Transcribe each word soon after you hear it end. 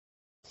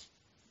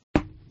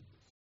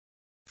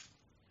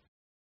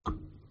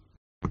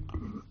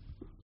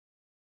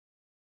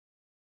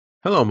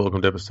Hello and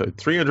welcome to episode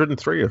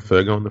 303 of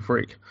Fergo and the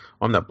Freak.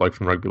 I'm that bloke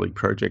from Rugby League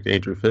Project,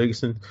 Andrew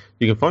Ferguson.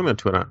 You can find me on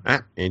Twitter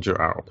at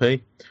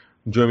AndrewRLP.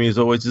 Joining me as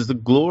always is the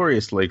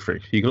glorious League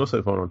Freak. You can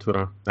also find me on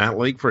Twitter at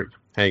League Freak.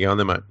 How you going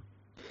there, mate?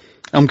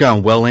 I'm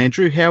going well,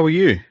 Andrew. How are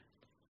you?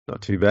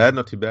 Not too bad,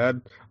 not too bad.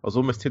 I was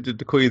almost tempted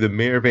to call you the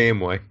Mayor of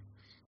Amway.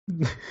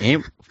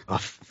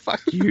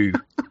 Fuck you.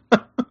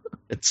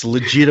 It's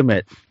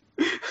legitimate.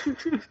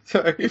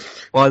 So,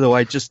 By the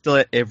way, just to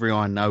let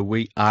everyone know,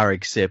 we are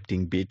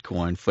accepting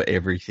Bitcoin for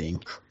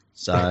everything.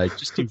 So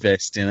just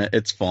invest in it.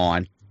 It's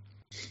fine.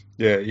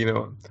 yeah, you know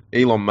what?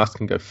 Elon Musk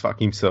can go fuck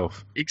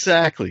himself.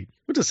 Exactly.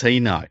 What does he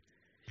know?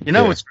 You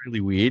know what's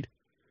really weird?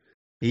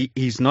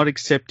 He's not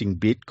accepting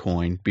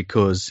Bitcoin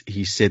because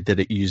he said that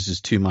it uses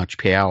too much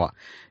power.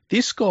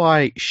 This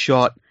guy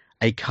shot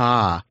a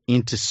car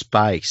into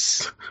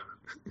space.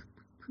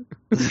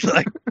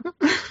 Like,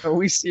 are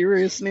we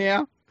serious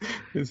now?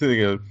 He's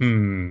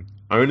thinking,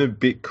 own a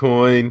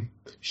Bitcoin,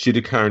 shoot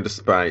a car into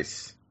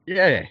space.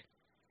 Yeah.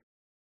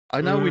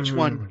 I know which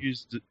one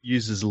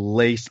uses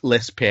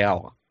less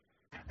power.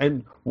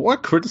 And why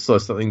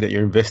criticize something that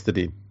you're invested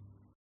in?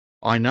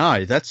 I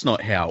know, that's not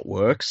how it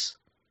works.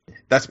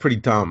 That's pretty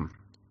dumb.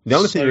 The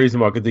only reason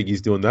why I could think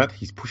he's doing that,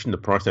 he's pushing the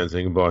price down so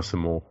he can buy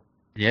some more.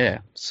 Yeah,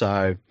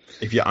 so...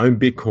 If you own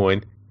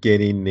Bitcoin, get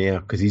in now,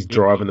 because he's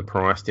driving the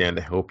price down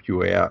to help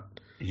you out.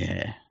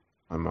 Yeah.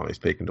 I'm only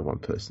speaking to one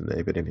person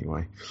there, but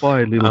anyway.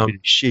 Buy a little bit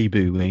of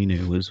Shibu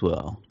Inu as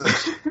well.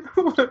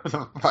 Whatever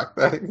the fuck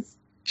that is.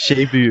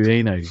 Shibu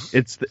Inu.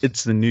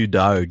 It's the new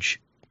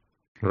Doge.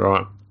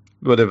 Right.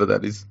 Whatever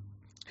that is.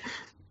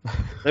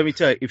 Let me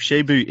tell you, if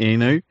Shibu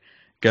Inu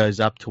goes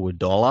up to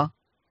 $1,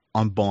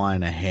 I'm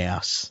buying a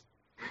house.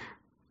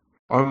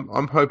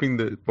 I'm hoping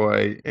that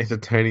by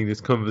entertaining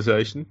this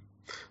conversation,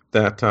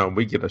 that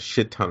we get a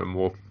shit ton of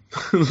more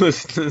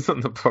listeners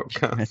on the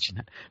podcast. Imagine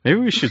that. Maybe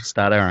we should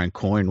start our own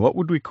coin. What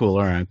would we call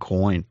our own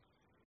coin?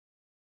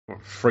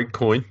 Freak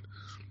coin.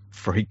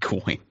 Free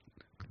coin.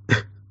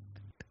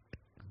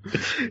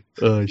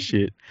 Oh,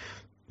 shit.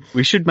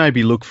 We should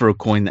maybe look for a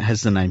coin that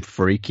has the name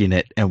Freak in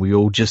it, and we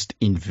all just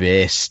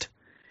invest.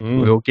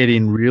 We all get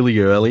in really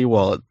early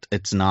while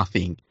it's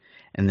nothing,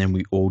 and then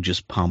we all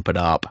just pump it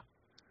up.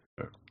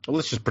 Well,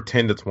 let's just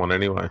pretend it's one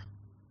anyway.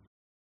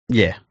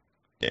 Yeah.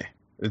 Yeah.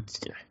 It's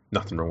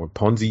nothing wrong with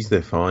Ponzi's.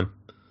 They're fine.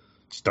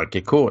 Just don't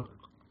get caught.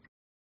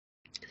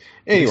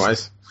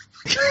 Anyways.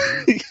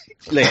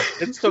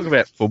 Let's talk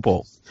about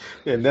football.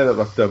 Yeah, now that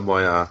I've done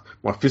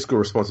my fiscal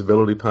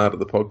responsibility part of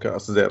the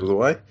podcast is out of the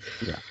way.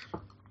 Yeah.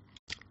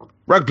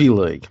 Rugby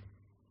league.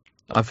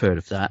 I've heard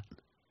of that.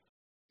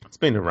 It's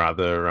been a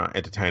rather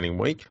entertaining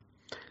week.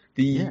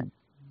 The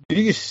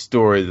biggest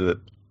story that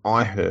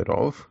I heard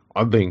of,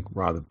 I've been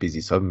rather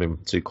busy, so I haven't been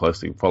too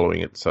closely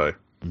following it, so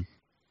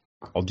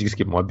I'll just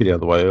get my bit out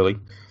of the way early.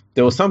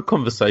 There was some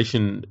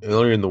conversation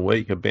earlier in the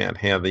week about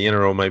how the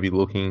NRL may be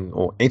looking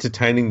or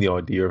entertaining the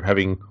idea of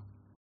having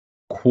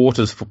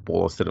quarters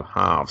football instead of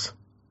halves.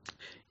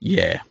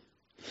 Yeah.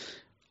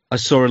 I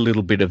saw a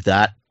little bit of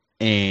that,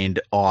 and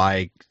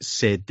I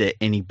said that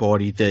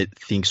anybody that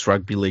thinks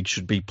rugby league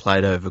should be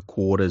played over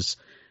quarters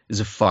is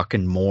a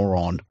fucking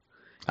moron.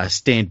 I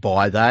stand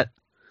by that.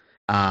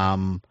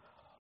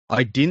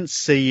 I didn't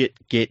see it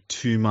get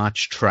too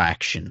much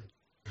traction,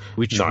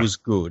 which was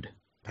good.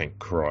 Thank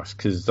Christ,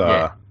 because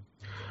I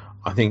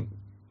think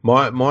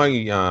my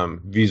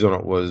views on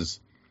it was,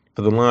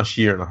 for the last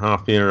year and a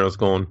half, the NRL's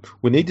gone,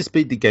 we need to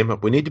speed the game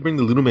up. We need to bring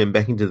the little man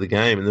back into the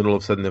game. And then all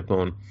of a sudden they've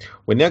gone,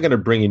 we're now going to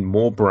bring in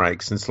more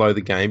breaks and slow the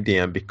game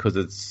down because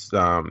it's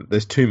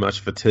there's too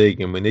much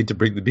fatigue and we need to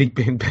bring the big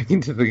man back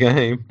into the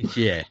game.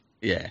 Yeah.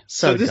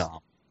 So dumb.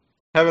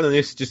 Having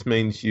this just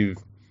means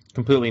you've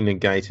completely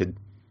negated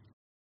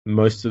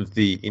most of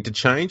the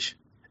interchange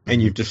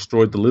and you've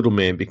destroyed the little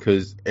man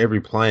because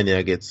every player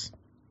now gets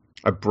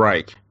a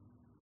break.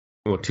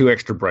 Or 2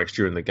 extra breaks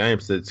during the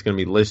game, so it's going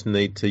to be less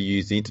need to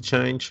use the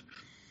interchange.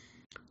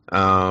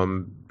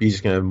 You're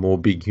just going to have more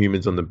big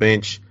humans on the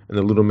bench, and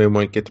the little men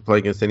won't get to play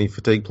against any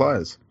fatigued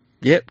players.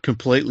 Yep,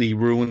 completely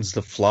ruins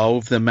the flow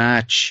of the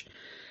match.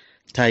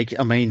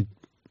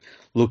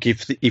 Look,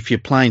 if you're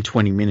playing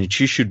 20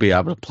 minutes, you should be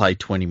able to play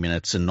 20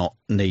 minutes and not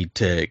need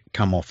to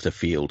come off the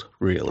field,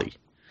 really.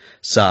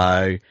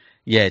 So,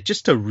 yeah,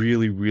 just a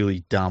really,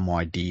 really dumb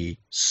idea.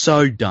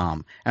 So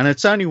dumb. And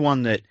it's only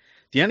one that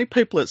the only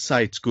people that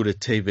say it's good are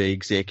TV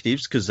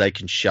executives because they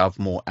can shove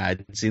more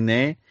ads in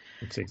there.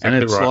 That's exactly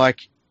and it's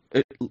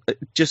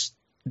right.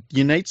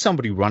 You need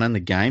somebody running the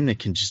game that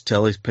can just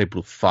tell these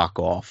people to fuck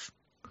off.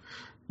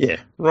 Yeah,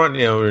 right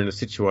now we're in a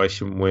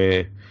situation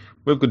where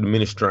we've got an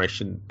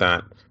administration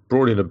that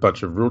brought in a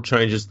bunch of rule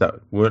changes that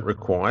weren't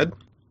required.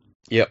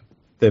 Yep.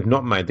 They've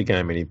not made the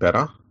game any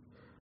better.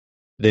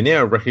 They're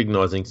now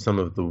recognising some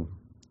of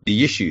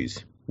the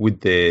issues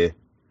with their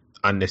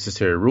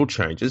unnecessary rule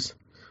changes.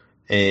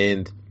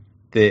 And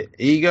their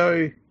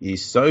ego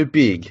is so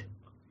big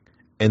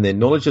and their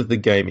knowledge of the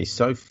game is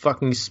so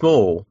fucking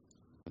small,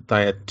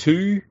 they are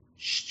too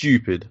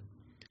stupid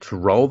to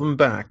roll them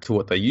back to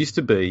what they used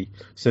to be.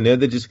 So now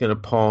they're just going to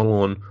pile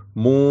on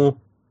more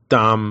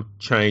dumb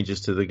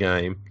changes to the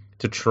game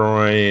to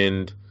try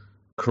and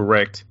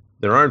correct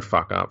their own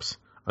fuck-ups,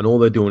 and all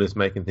they're doing is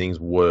making things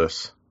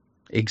worse.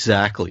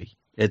 Exactly.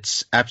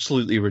 It's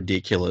absolutely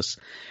ridiculous.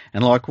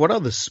 And like, what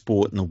other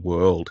sport in the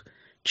world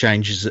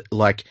changes it,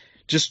 like,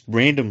 just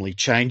randomly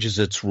changes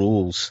its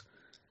rules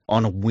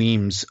on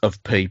whims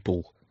of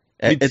people?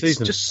 It's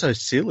Mid-season. just so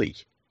silly.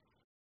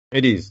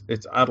 It is.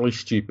 It's utterly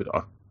stupid.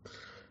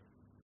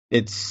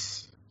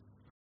 It's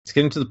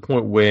getting to the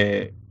point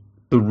where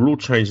the rule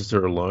changes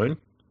are alone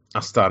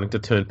are starting to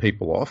turn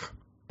people off.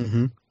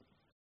 Mm-hmm.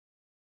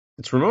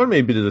 It's reminded me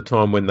a bit of the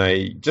time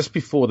when just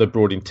before they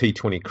brought in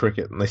T20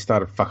 cricket and they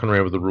started fucking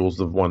around with the rules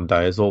of 1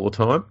 days all the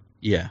time.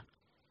 Yeah.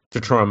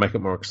 To try and make it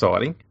more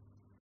exciting.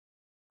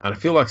 And I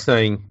feel like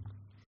saying,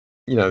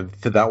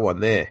 for that one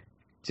there,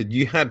 said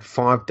you had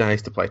 5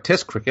 days to play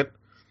Test cricket,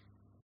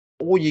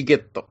 or you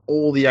get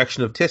all the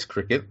action of Test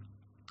cricket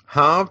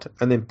halved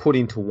and then put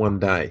into 1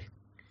 day.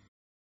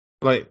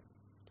 Like,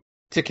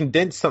 to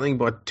condense something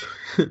by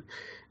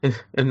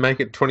and make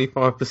it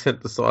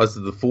 25% the size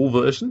of the full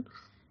version,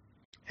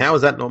 how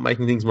is that not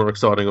making things more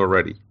exciting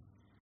already?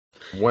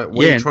 What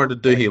are you trying to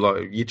do here?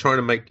 Like, you're trying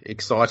to make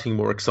exciting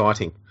more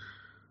exciting.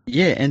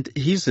 Yeah, and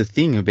here's the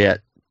thing about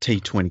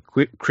T20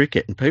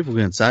 cricket, and people are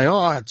going to say,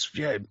 oh, it's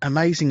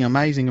amazing,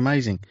 amazing,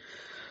 amazing.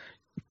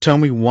 Tell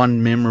me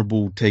one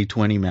memorable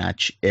T20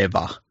 match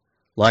ever.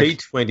 Like,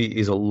 T20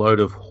 is a load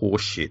of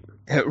horseshit.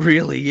 It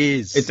really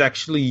is. It's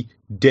actually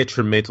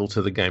detrimental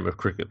to the game of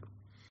cricket.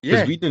 Because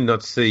Yeah. we do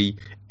not see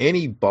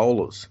any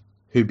bowlers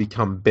who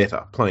become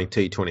better playing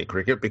T20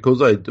 cricket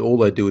because all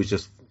they do is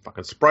just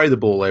fucking spray the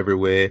ball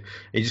everywhere. And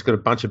you just got a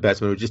bunch of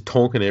batsmen who are just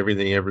tonking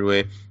everything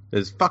everywhere.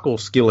 There's fuck all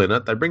skill in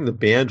it. They bring the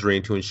boundary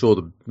in to ensure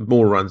that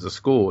more runs are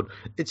scored.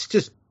 It's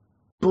just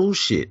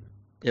bullshit.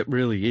 It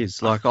really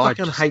is. Like, I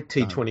fucking hate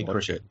T20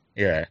 cricket.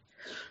 Yeah.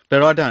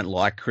 But I don't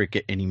like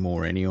cricket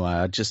anymore anyway.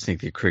 I just think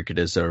the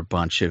cricketers are a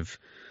bunch of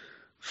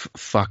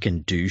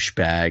fucking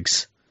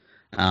douchebags.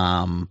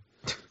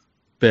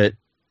 But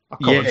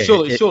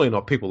surely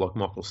not people like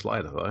Michael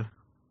Slater, though.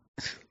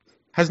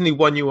 Hasn't he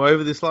won you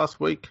over this last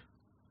week?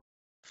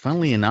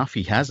 Funnily enough,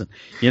 he hasn't.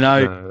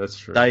 No, that's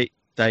true.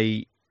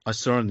 I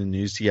saw on the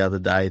news the other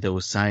day, they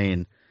were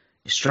saying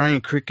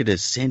Australian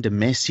cricketers send a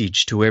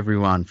message to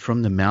everyone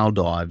from the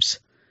Maldives.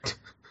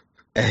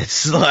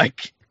 It's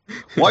like,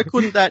 why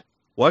couldn't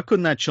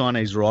that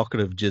Chinese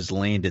rocket have just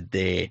landed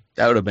there?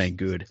 That would have been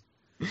good.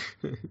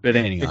 But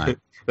anyway.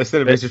 They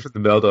sent a message from the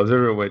Maldives.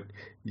 Everyone went,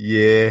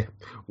 yeah,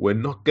 we're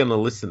not going to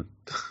listen.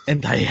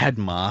 And they had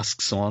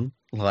masks on,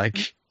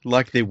 like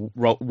they're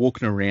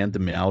walking around the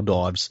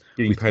Maldives.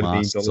 Getting paid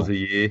 $1 million a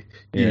year.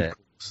 Yeah. You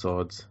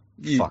sods.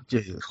 Fuck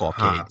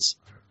cockheads.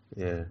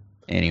 Yeah.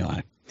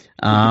 Anyway.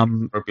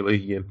 Rugby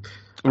league again.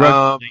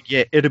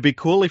 Yeah, it'd be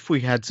cool if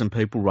we had some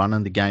people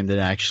running the game that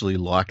actually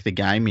like the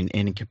game in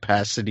any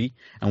capacity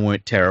and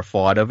weren't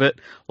terrified of it.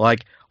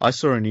 Like, I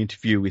saw an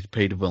interview with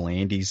Peter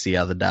V'landys the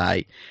other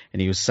day,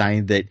 and he was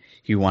saying that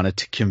he wanted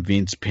to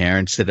convince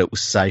parents that it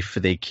was safe for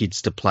their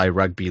kids to play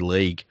rugby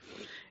league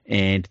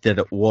and that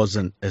it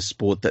wasn't a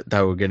sport that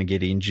they were going to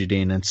get injured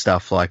in and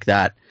stuff like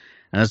that.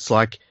 And it's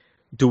like,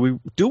 do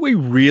we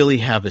really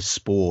have a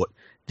sport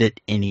that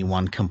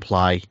anyone can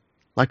play?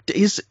 Like,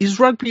 is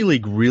rugby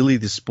league really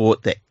the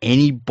sport that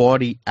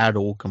anybody at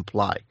all can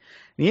play?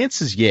 And the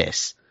answer is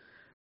yes.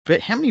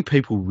 But how many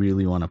people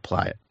really want to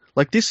play it?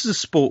 Like, this is a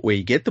sport where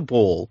you get the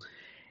ball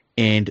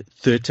and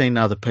 13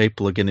 other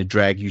people are going to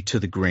drag you to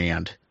the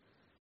ground.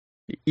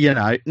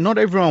 Not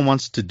everyone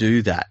wants to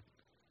do that.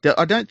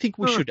 I don't think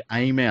we should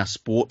aim our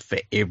sport for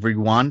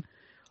everyone.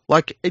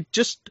 Like,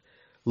 just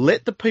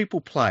let the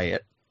people play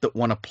it that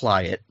want to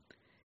play it,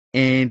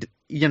 and,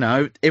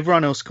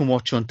 everyone else can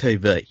watch on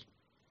TV.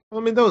 I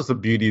mean, that was the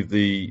beauty of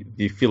the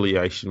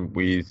affiliation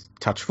with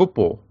touch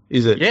football,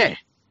 is it? Yeah.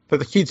 For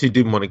the kids who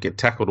didn't want to get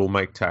tackled or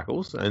make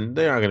tackles, and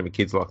there are going to be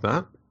kids like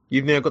that,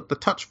 you've now got the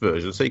touch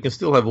version, so you can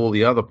still have all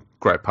the other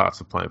great parts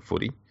of playing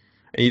footy,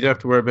 and you don't have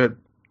to worry about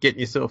getting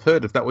yourself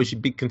hurt if that was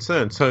your big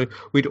concern. So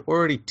we'd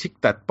already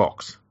ticked that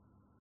box.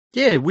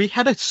 Yeah, we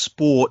had a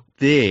sport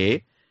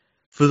there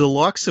for the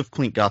likes of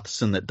Clint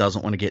Gutherson that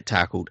doesn't want to get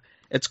tackled.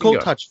 It's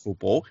called touch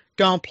football.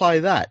 Go and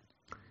play that.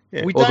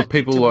 Yeah, we don't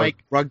need to make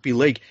rugby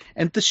league.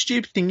 And the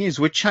stupid thing is,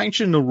 we're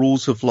changing the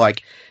rules of,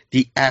 like,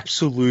 the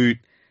absolute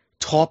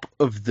top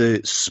of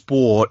the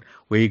sport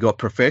where you got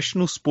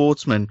professional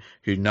sportsmen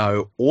who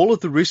know all of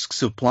the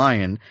risks of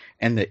playing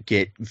and that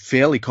get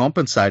fairly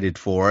compensated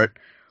for it.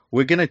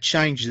 We're going to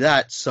change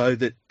that so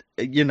that,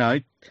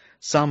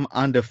 some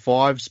under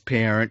fives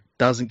parent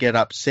doesn't get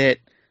upset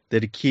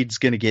that a kid's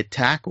going to get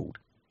tackled.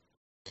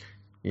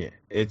 Yeah,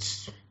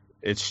 it's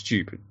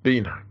stupid. But,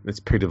 it's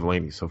Peter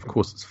V'landys, so of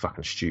course it's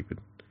fucking stupid.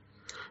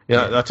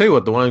 Yeah, I'll tell you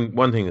what, the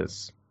one thing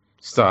that's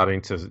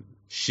starting to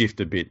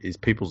shift a bit is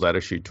people's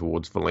attitude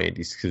towards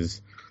V'landys,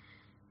 because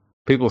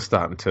people are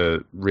starting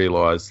to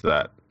realise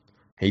that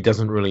he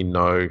doesn't really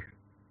know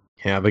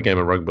how the game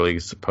of rugby league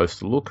is supposed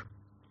to look.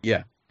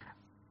 Yeah.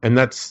 And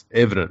that's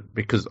evident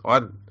because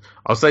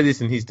I'll say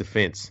this in his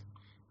defence.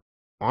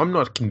 I'm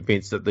not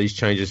convinced that these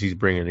changes he's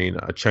bringing in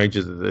are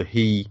changes that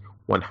he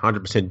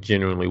 100%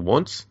 genuinely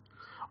wants.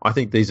 I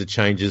think these are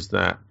changes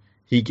that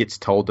he gets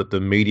told that the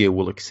media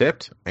will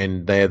accept,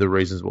 and they're the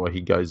reasons why he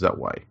goes that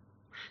way.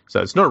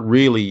 So it's not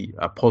really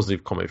a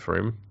positive comment for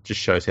him. It just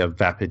shows how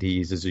vapid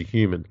he is as a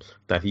human,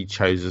 that he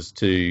chooses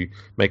to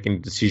make a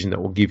decision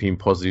that will give him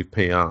positive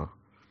PR.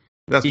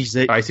 That's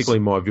basically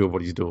my view of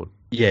what he's doing.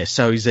 Yeah,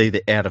 so he's either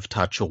out of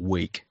touch or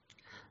weak.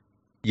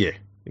 Yeah,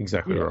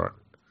 exactly right.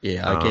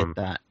 Yeah, I get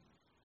that.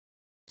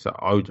 So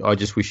I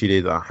just wish he'd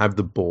either have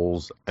the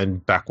balls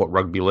and back what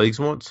rugby leagues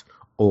wants,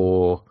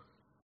 or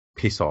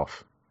piss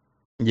off.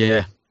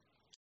 Yeah.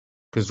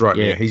 Because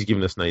now he's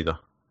giving us neither.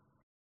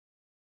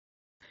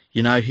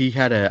 You know, he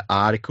had an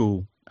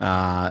article,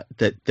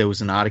 that there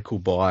was an article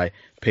by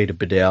Peter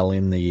Bedell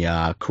in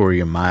the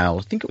Courier Mail.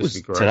 I think it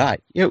was today.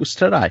 Yeah, it was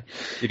today.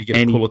 Did he get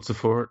a Pulitzer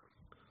for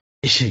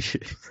it?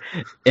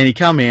 And he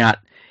come out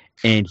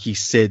and he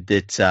said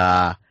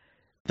that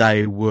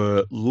they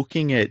were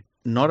looking at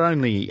not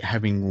only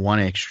having one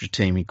extra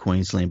team in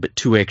Queensland, but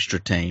two extra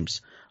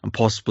teams, and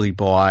possibly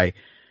by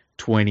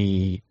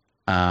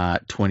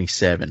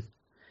 2027.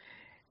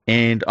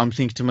 And I'm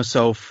thinking to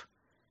myself,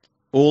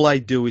 all they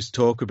do is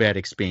talk about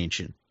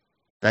expansion.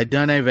 They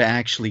don't ever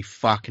actually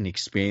fucking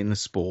expand the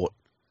sport.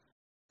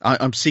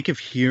 I'm sick of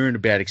hearing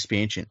about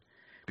expansion,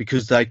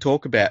 because they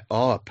talk about,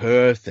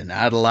 Perth and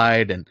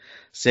Adelaide and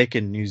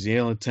second New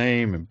Zealand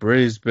team and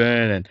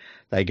Brisbane, and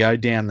they go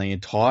down the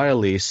entire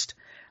list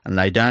and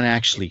they don't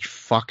actually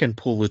fucking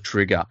pull the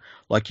trigger.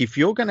 Like, if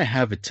you're going to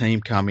have a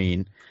team come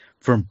in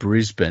from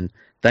Brisbane,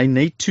 they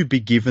need to be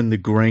given the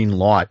green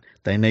light.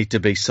 They need to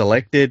be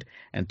selected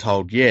and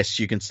told, yes,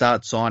 you can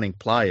start signing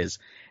players.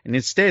 And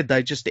instead,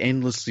 they just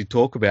endlessly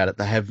talk about it.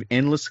 They have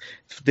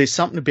there's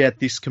something about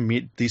this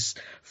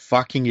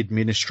fucking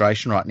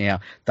administration right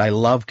now. They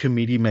love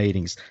committee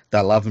meetings.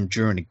 They love them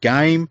during a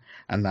game,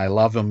 and they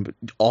love them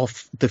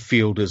off the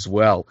field as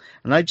well.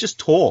 And they just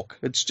talk.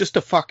 It's just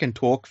a fucking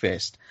talk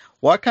fest.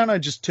 Why can't I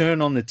just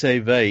turn on the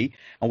TV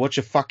and watch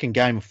a fucking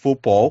game of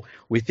football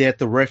without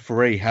the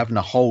referee having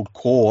to hold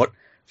court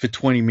for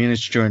 20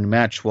 minutes during the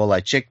match while they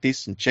check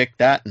this and check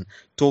that and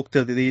talk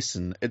to this?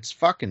 And it's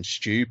fucking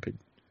stupid.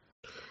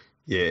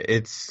 Yeah,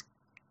 it's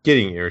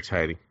getting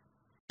irritating.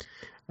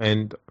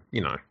 And,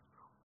 you know,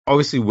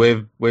 obviously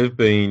we've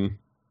been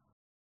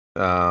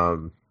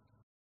not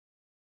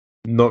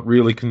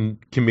really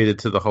committed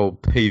to the whole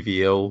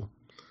PVL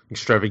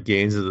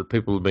extravaganza that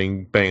people have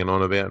been banging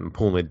on about and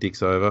pulling their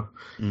dicks over.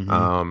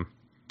 Mm-hmm.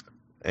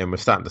 And we're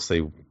starting to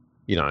see,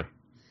 you know,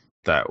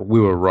 that we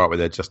were right with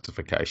that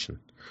justification.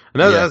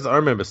 And as I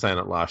remember saying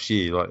it last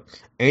year, like,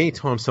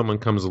 anytime someone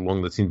comes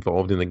along that's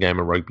involved in the game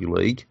of rugby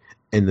league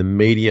and the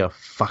media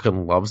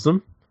fucking loves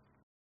them,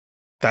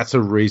 that's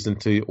a reason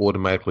to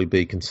automatically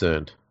be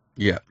concerned.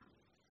 Yeah.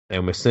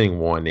 And we're seeing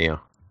why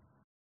now.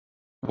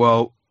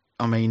 Well,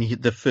 I mean,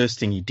 the first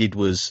thing he did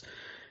was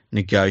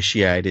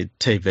negotiated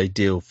TV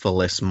deal for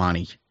less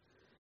money.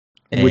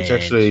 Which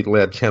actually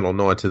allowed Channel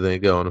 9 to then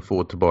go and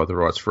afford to buy the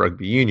rights for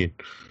rugby union.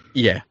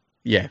 Yeah,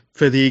 yeah.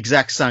 For the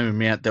exact same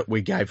amount that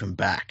we gave him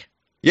back.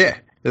 Yeah,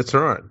 that's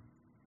right.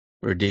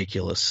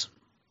 Ridiculous.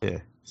 Yeah.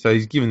 So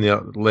he's given the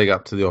leg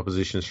up to the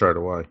opposition straight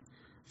away.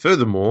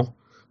 Furthermore,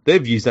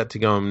 they've used that to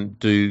go and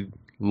do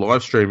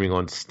live streaming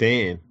on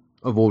Stan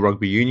of all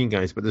rugby union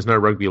games, but there's no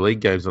rugby league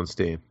games on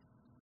Stan.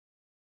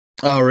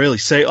 Oh, really?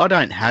 See, I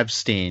don't have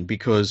Stan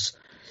because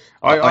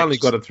I only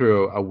got it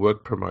through a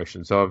work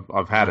promotion, so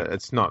I've had it.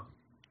 It's not,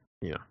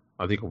 you know,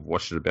 I think I've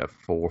watched it about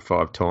 4 or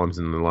 5 times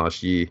in the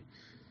last year.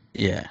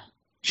 Yeah.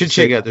 You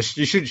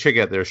should check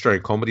out their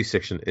Australian comedy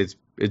section. It's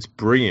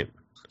brilliant.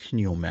 Can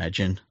you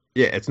imagine?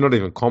 Yeah, it's not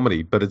even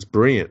comedy, but it's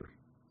brilliant.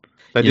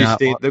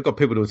 They've got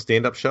people doing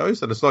stand-up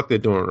shows, and it's like they're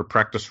doing a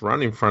practice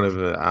run in front of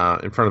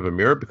a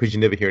mirror, because you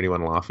never hear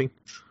anyone laughing.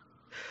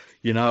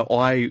 You know,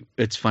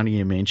 it's funny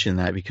you mention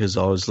that, because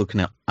I was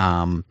looking at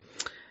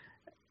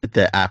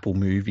the Apple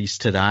movies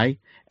today,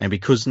 and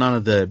because none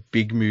of the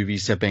big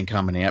movies have been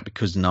coming out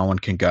because no one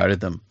can go to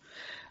them,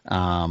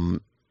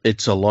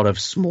 it's a lot of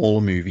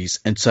smaller movies,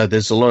 and so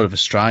there's a lot of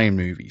Australian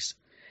movies.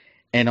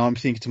 And I'm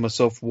thinking to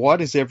myself, why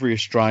does every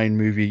Australian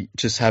movie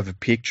just have a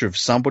picture of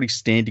somebody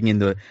standing in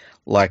the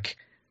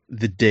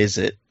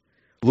desert,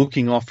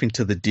 looking off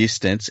into the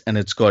distance, and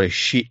it's got a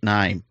shit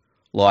name,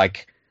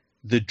 like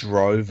The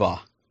Drover?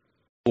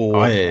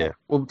 Or,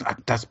 Well,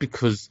 that's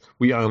because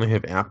we only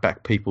have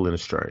outback people in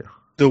Australia.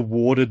 The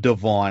Water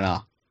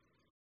Diviner.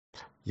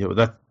 Yeah,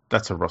 well,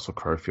 that's a Russell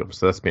Crowe film,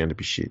 so that's bound to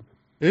be shit.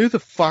 Who the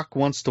fuck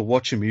wants to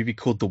watch a movie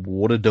called The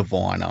Water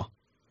Diviner?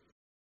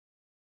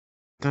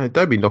 No,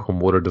 don't be knocking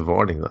water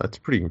divining, though. It's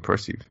pretty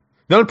impressive.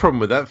 The only problem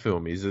with that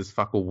film is there's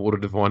fuck all water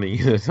divining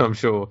in it, I'm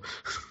sure.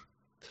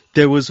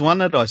 There was one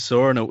that I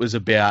saw, and it was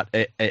about,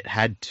 it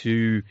had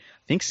two,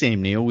 I think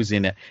Sam Neill was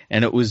in it,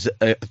 and it was,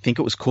 I think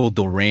it was called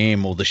The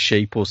Ram or The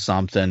Sheep or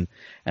something,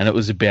 and it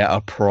was about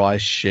a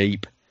prize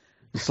sheep.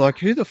 It's like,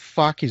 who the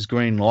fuck is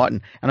green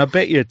lighting? And I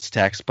bet you it's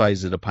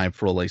taxpayers that are paying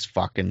for all these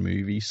fucking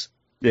movies.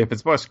 Yeah, if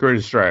it's by Screen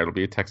Australia, it'll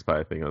be a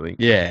taxpayer thing, I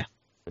think. Yeah.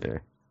 Yeah.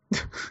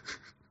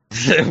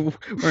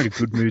 We're in a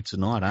good mood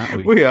tonight, aren't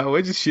we? We are.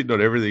 We're just shitting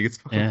on everything. It's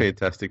fucking Yeah.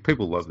 fantastic.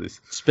 People love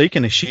this.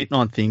 Speaking of shitting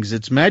on things,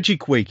 it's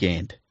Magic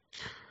Weekend.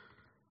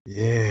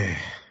 Yeah.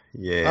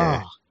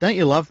 Yeah. Oh, don't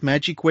you love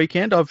Magic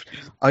Weekend?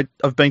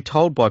 I've been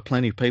told by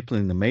plenty of people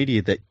in the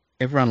media that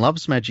everyone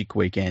loves Magic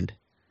Weekend.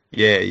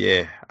 Yeah.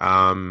 Yeah.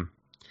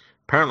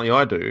 Apparently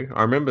I do.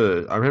 I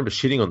remember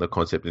shitting on the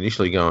concept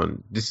initially,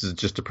 going, "This is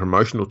just a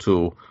promotional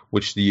tool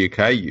which the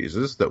UK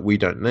uses that we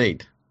don't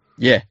need.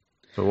 Yeah.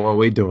 So why are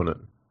we doing it?"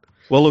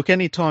 Well, look,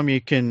 anytime you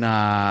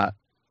can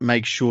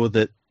make sure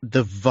that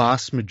the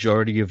vast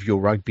majority of your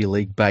rugby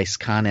league base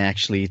can't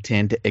actually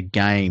attend a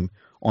game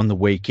on the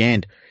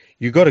weekend,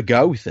 you got to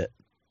go with it.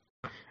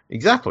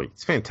 Exactly.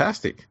 It's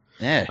fantastic.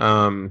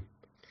 Yeah.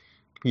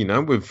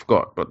 We've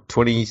got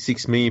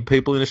 26 million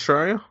people in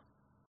Australia,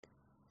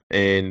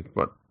 and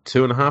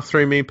 2.5,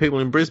 3 million people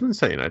in Brisbane.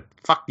 So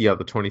fuck the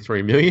other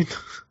 23 million.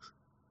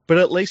 But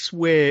at least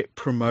we're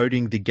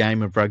promoting the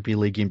game of rugby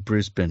league in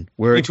Brisbane,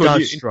 where it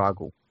does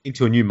struggle.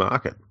 Into a new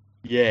market.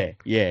 Yeah,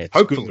 it's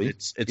Hopefully,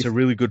 good. It's a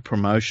really good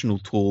promotional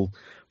tool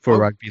for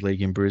rugby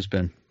league in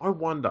Brisbane. I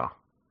wonder,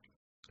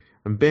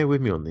 and bear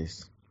with me on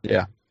this.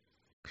 Yeah.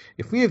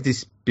 If we have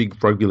this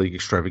big rugby league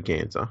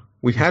extravaganza,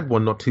 we had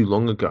one not too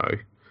long ago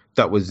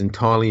that was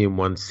entirely in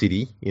one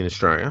city in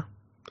Australia,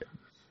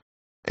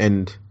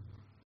 and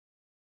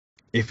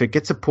if it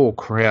gets a poor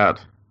crowd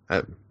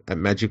at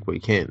Magic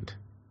Weekend,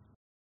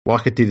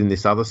 like it did in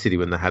this other city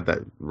when they had that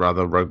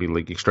rather rugby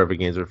league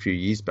extravaganza a few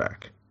years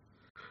back,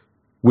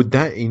 would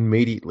that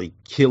immediately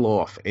kill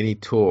off any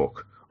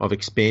talk of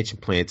expansion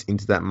plans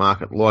into that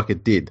market like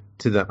it did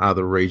to that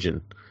other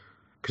region?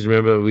 Because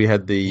remember, we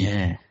had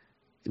the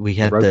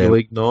rugby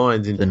league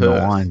nines in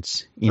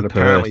Perth. And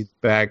apparently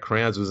bad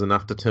crowds was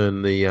enough to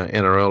turn the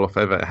NRL off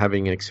ever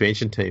having an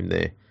expansion team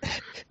there.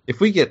 If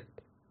we get,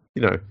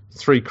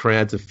 3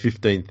 crowds of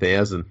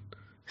 15,000,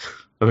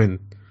 I mean,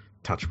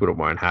 touch wood, it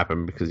won't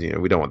happen because,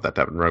 we don't want that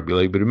to happen in rugby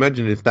league. But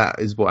imagine if that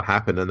is what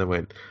happened and they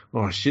went,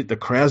 oh shit, the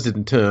crowds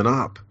didn't turn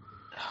up.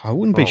 I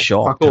wouldn't be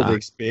shocked. Fuck all the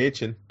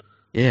expansion.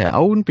 Yeah, I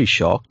wouldn't be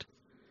shocked.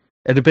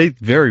 It'd be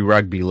very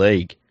rugby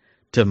league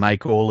to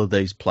make all of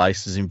these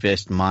places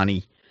invest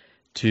money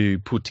to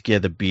put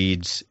together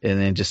bids and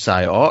then just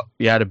say, oh,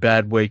 you had a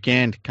bad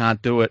weekend, can't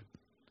do it.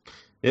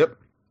 Yep,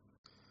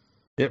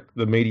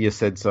 the media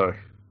said so.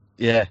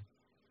 Yeah.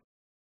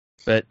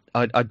 But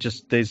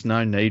there's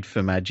no need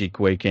for Magic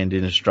Weekend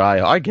in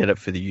Australia. I get it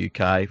for the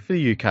UK. For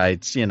the UK,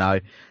 it's,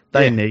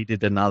 they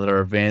needed another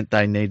event.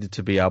 They needed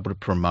to be able to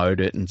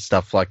promote it and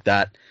stuff like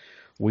that.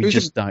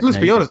 Let's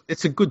be honest,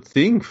 it's a good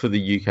thing for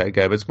the UK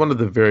game. It's one of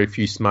the very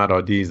few smart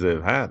ideas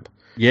they've had.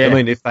 Yeah. I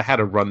mean, if they had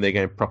to run their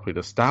game properly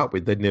to start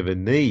with, they'd never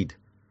need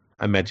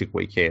a Magic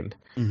Weekend.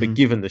 Mm-hmm. But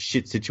given the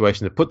shit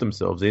situation they put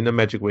themselves in, a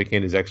Magic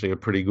Weekend is actually a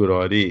pretty good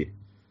idea.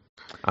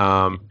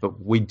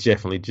 But we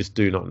definitely just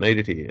do not need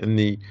it here. And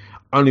the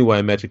only way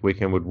a Magic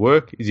Weekend would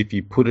work is if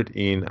you put it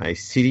in a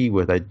city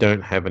where they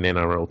don't have an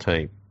NRL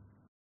team.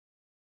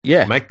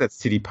 Yeah. Make that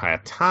city pay a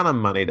ton of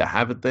money to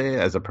have it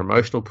there as a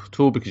promotional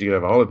tool because you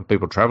have a whole lot of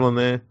people traveling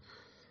there.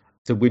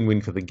 It's a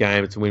win-win for the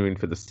game. It's a win-win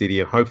for the city.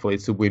 And hopefully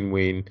it's a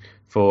win-win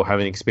for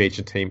having an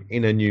expansion team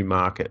in a new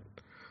market.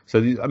 So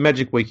a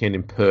Magic Weekend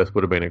in Perth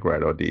would have been a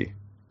great idea.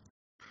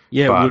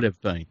 Yeah, it would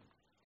have been.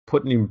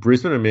 Putting in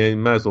Brisbane, I mean, you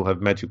may as well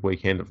have Magic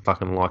Weekend at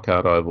fucking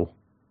Leichhardt Oval.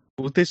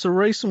 Well, there's a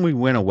reason we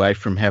went away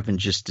from having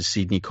just a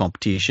Sydney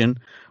competition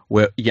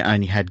where you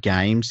only had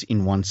games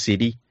in one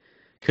city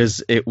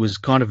because it was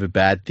kind of a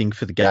bad thing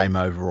for the game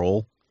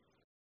overall.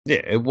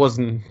 Yeah,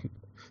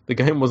 the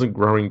game wasn't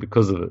growing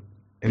because of it.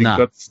 And it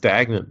got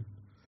stagnant.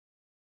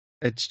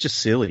 It's just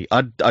silly.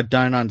 I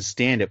don't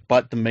understand it,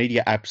 but the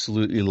media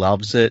absolutely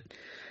loves it.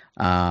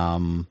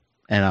 And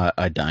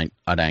I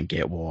don't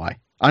get why.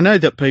 I know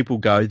that people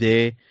go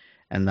there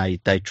and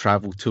they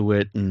travel to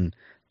it and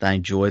they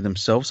enjoy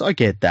themselves. I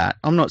get that.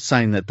 I'm not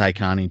saying that they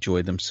can't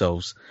enjoy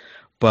themselves,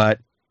 but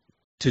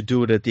to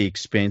do it at the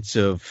expense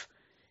of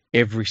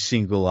every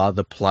single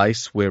other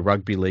place where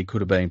rugby league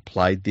could have been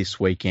played this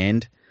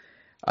weekend,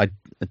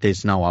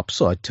 there's no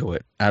upside to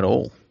it at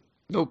all.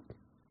 Nope.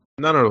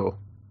 None at all.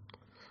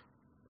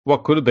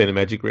 What could have been a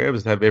Magic round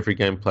was to have every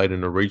game played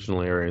in a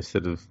regional area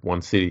instead of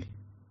one city.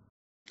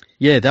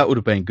 Yeah, that would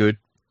have been good.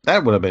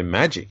 That would have been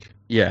magic.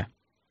 Yeah.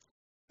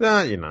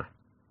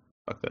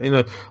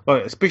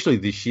 Especially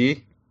this year,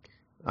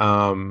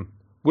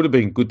 would have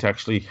been good to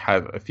actually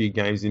have a few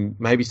games in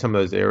maybe some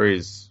of those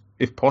areas,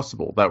 if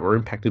possible, that were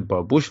impacted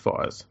by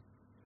bushfires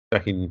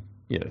back in,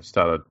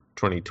 start of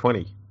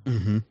 2020,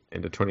 end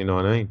of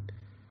 2019.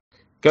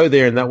 Go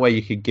there, and that way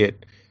you could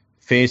get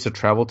fans to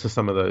travel to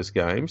some of those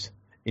games,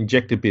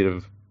 inject a bit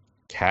of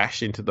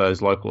cash into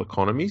those local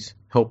economies,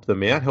 help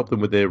them out, help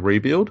them with their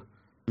rebuild.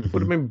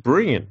 Would have been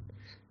brilliant.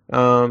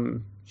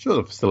 Sure,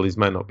 the facilities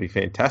may not be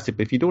fantastic,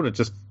 but if you're doing it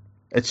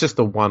it's just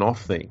a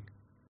one-off thing.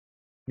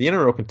 The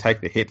NRL can take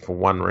the hit for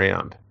one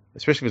round,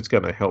 especially if it's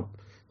going to help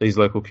these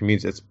local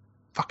communities. It's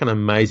fucking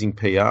amazing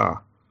PR.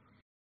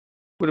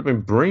 Would have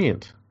been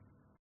brilliant.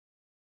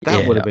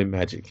 That would have been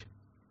magic.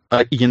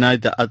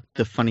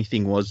 The funny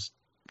thing was,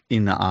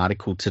 in the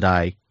article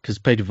today, because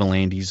Peter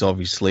V'landys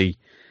obviously,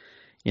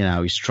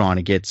 he's trying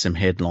to get some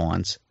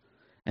headlines.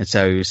 And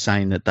so he was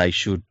saying that they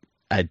should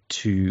add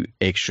 2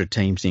 extra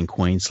teams in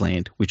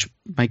Queensland, which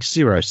makes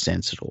zero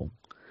sense at all.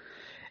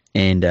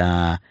 And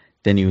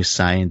then he was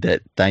saying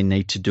that they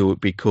need to do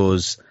it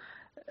because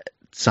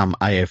some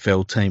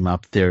AFL team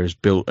up there has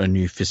built a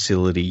new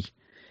facility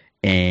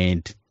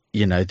and,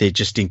 they're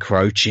just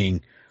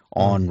encroaching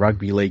on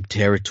rugby league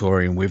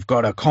territory and we've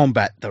got to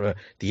combat the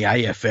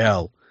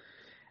AFL.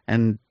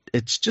 And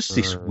it's just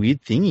this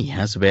weird thing he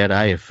has about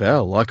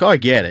AFL. Like, I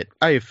get it.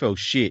 AFL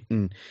shit.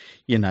 And,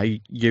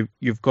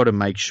 you've got to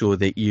make sure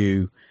that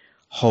you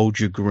hold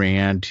your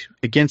ground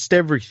against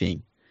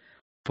everything.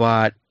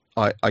 But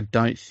I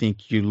don't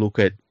think you look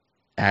at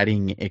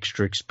adding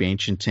extra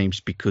expansion teams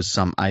because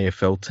some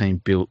AFL team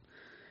built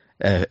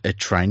a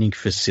training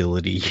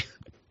facility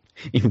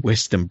in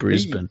Western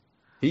Brisbane.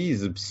 He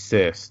is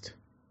obsessed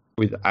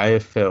with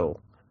AFL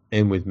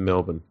and with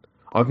Melbourne.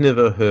 I've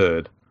never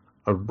heard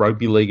a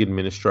rugby league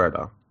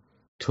administrator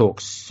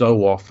talk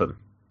so often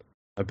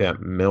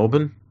about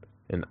Melbourne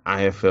and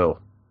AFL.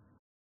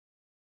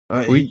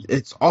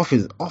 It's off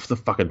the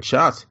fucking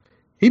charts.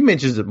 He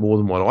mentions it more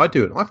than what I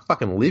do, and I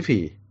fucking live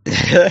here.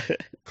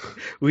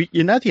 Well,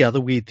 the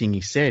other weird thing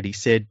he said,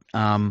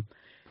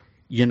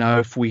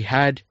 if we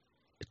had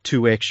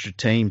 2 extra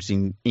teams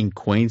in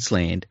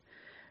Queensland,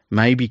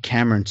 maybe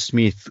Cameron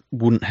Smith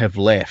wouldn't have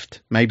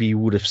left. Maybe he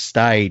would have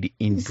stayed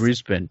in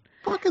Brisbane.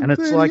 Fucking and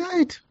it's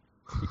 38.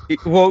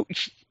 Well,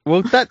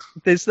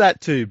 there's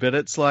that too, but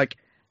it's like,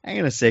 hang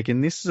on a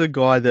second, this is a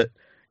guy that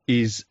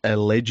is a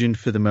legend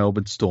for the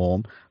Melbourne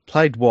Storm,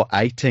 played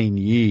 18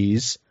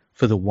 years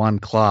for the one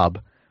club,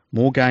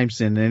 more games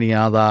than any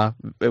other,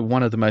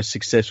 one of the most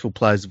successful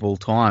players of all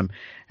time,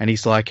 and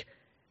he's like,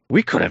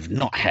 we could have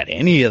not had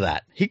any of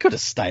that. He could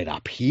have stayed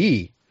up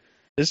here.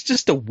 It's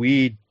just a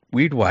weird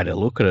way to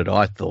look at it,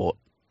 I thought.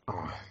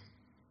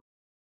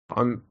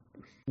 I'm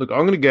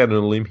going to go out on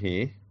a limb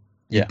here.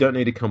 Yeah. You don't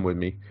need to come with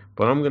me,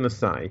 but I'm going to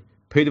say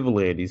Peter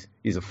V'landys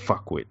is a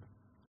fuckwit.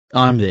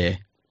 I'm there.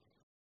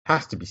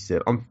 Has to be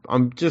said.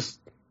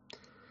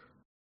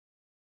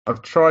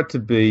 I've tried to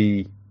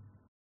be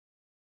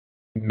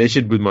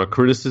measured with my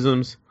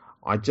criticisms.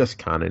 I just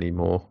can't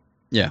anymore.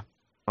 Yeah.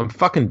 I'm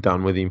fucking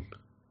done with him.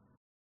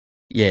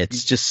 Yeah,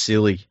 it's just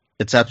silly.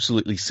 It's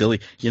absolutely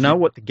silly. You know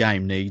what the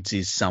game needs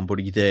is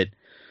somebody that,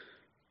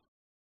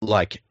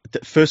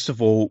 first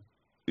of all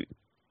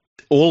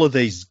of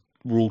these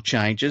rule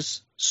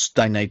changes,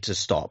 they need to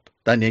stop.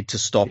 They need to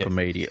stop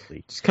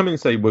immediately. Just come in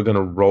and say we're going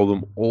to roll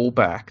them all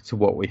back to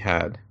what we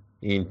had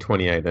in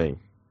 2018.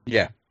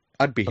 Yeah,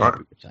 I'd be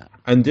happy with that.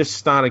 And just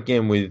start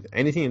again with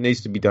anything that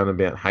needs to be done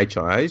about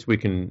HIAs. We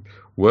can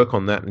work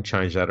on that and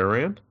change that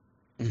around.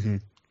 Mm-hmm.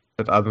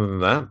 But other than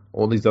that,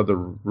 all these other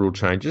rule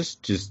changes,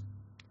 just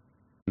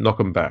knock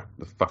them back.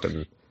 The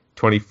fucking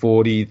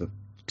 2040, the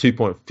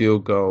 2-point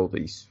field goal,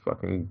 these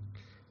fucking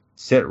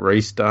set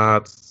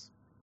restarts,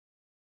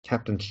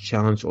 captain's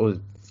challenge, or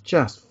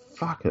just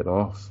fuck it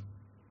off.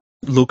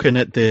 Looking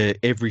at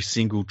every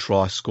single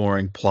try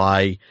scoring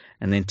play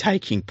and then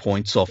taking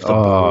points off the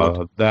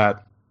board.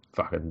 That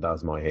fucking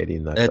does my head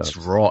in. That's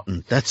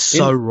rotten. That's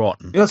so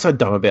rotten. You know what's so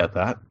dumb about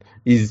that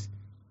is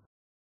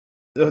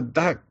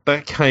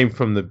that came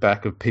from the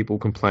back of people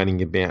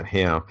complaining about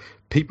how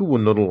people were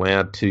not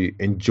allowed to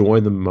enjoy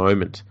the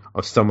moment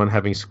of someone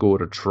having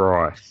scored a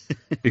try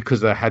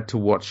because they had to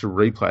watch a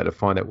replay to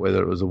find out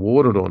whether it was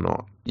awarded or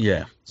not.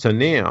 Yeah. So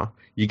now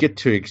you get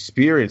to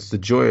experience the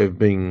joy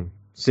of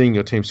seeing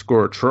your team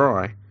score a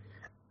try,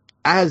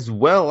 as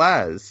well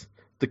as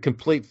the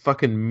complete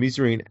fucking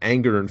misery and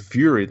anger and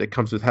fury that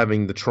comes with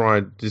having the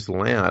try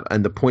disallowed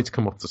and the points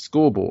come off the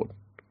scoreboard.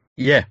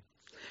 Yeah.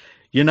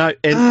 And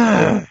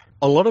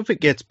a lot of it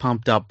gets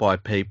pumped up by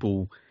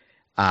people,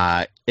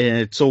 and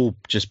it's all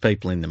just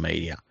people in the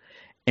media.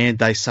 And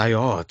they say,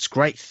 oh, it's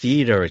great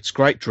theatre, it's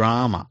great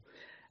drama.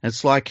 And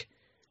it's like,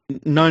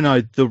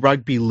 no, the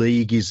rugby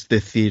league is the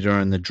theatre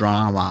and the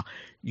drama.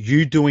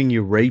 You doing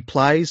your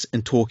replays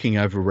and talking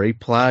over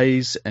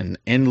replays and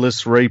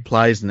endless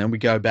replays, and then we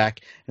go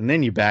back and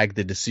then you bag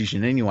the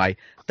decision anyway.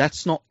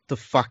 That's not the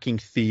fucking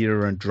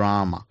theatre and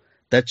drama.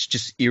 That's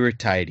just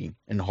irritating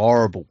and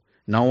horrible.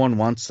 No one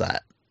wants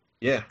that.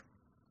 Yeah.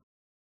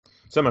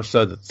 So much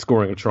so that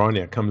scoring a try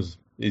now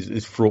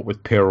is fraught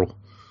with peril.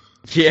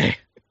 Yeah.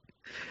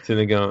 So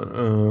they're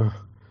going,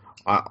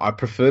 I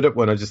preferred it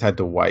when I just had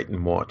to wait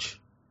and watch.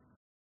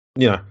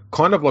 You know,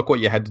 kind of like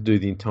what you had to do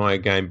the entire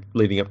game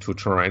leading up to a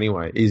try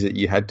anyway, is that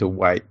you had to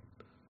wait.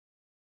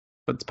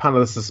 But it's part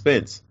of the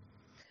suspense.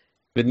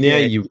 But now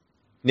you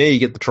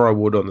get the try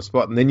award on the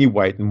spot, and then you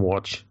wait and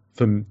watch.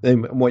 And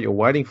what you're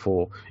waiting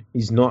for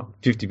is not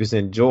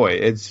 50% joy;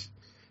 it's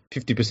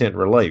 50%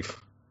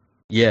 relief.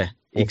 Yeah,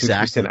 or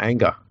exactly. 50%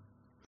 anger.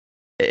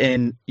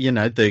 And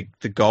the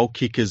goal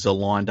kickers are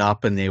lined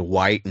up and they're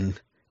waiting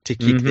to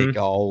kick their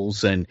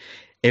goals, and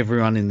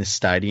everyone in the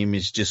stadium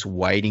is just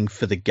waiting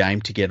for the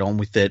game to get on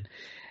with it.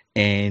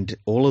 And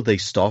all of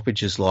these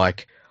stoppages,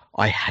 like,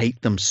 I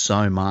hate them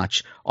so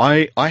much.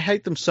 I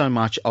hate them so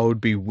much, I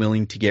would be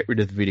willing to get rid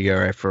of the video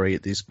referee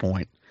at this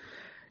point.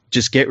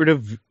 Just get rid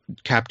of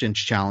captain's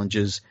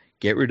challenges,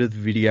 get rid of the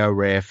video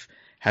ref,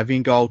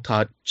 having goal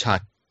touch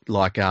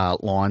like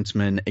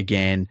linesman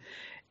again,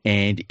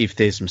 and if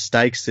there's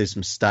mistakes, there's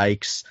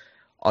mistakes.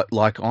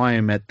 I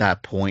am at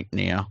that point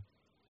now.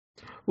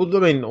 Well, I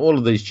mean, all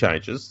of these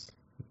changes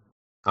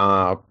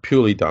are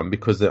purely done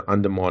because they're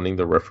undermining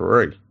the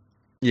referee.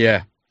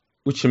 Yeah.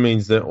 Which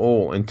means they're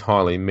all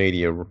entirely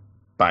media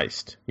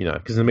based,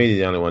 because the media are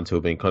the only ones who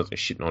have been constantly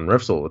shitting on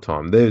refs all the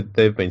time.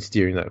 They've been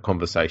steering that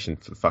conversation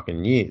for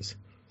fucking years.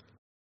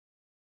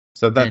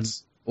 So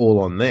that's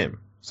all on them.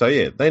 So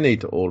yeah, they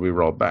need to all be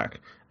rolled back.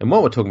 And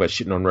while we're talking about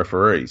shitting on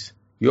referees,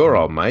 your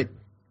old mate,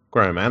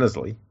 Graham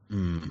Annesley,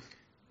 you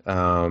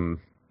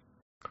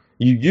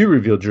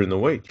revealed during the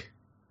week,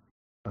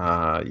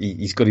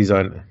 he's got his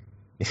own,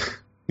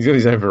 he's got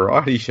his own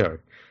variety show.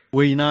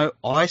 Well,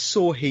 I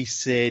saw he'd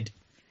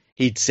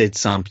said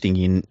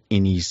something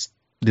in his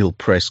little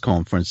press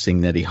conference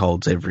thing that he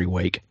holds every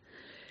week.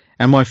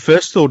 And my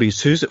first thought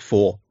is, who's it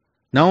for?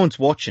 No one's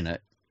watching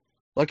it.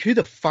 Like, who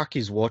the fuck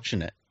is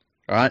watching it?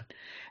 Right?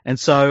 And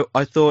so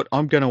I thought,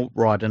 I'm going to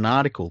write an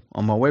article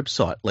on my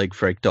website,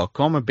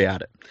 leaguefreak.com,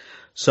 about it.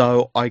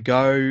 So I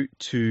go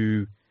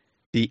to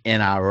the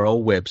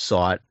NRL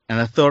website, and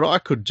I thought I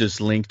could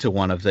just link to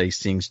one of these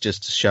things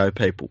just to show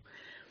people.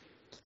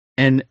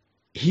 And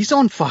he's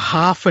on for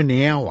half an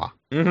hour.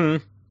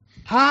 Mm-hmm.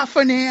 Half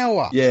an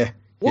hour. Yeah.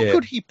 What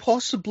could he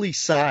possibly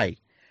say?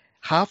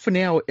 Half an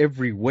hour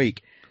every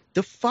week.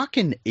 The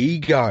fucking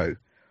ego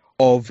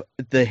of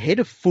the head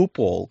of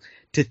football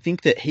to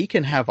think that he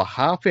can have a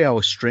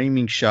half-hour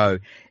streaming show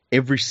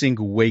every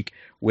single week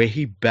where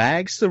he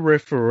bags the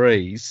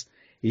referees,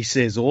 he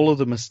says all of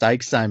the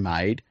mistakes they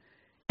made.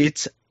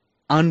 It's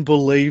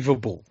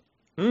unbelievable.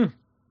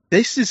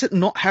 This is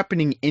not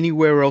happening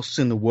anywhere else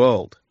in the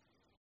world.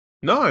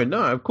 No,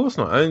 of course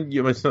not. And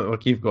it's not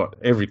like you've got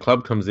every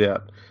club comes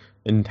out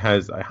and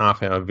has a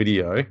half-hour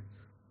video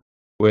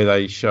where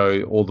they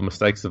show all the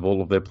mistakes of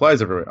all of their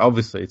players everywhere.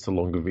 Obviously, it's a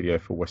longer video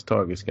for West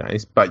Tigers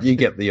games, but you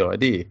get the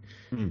idea.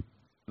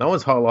 No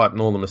one's highlighting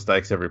all the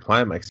mistakes every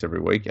player makes every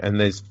week, and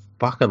there's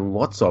fucking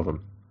lots of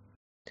them.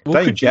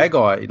 Well, Dane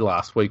Gagai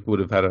last week would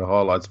have had a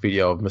highlights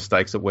video of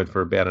mistakes that went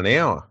for about an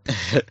hour.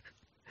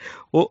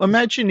 Well,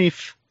 imagine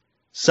if,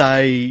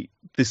 say,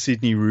 the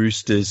Sydney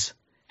Roosters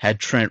had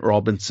Trent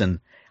Robinson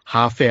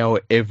half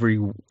hour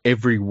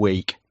every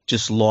week,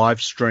 just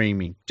live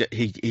streaming.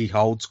 He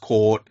holds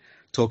court,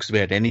 talks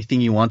about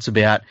anything he wants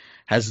about,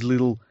 has a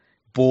little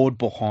board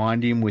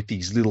behind him with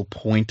his little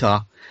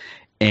pointer,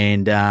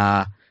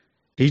 and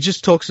he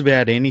just talks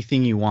about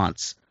anything he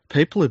wants.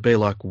 People would be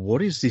like,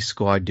 what is this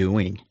guy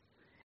doing?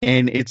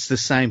 And it's the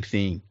same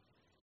thing.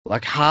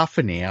 Like half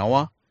an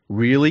hour?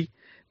 Really?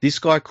 This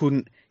guy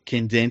couldn't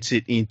condense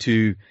it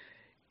into,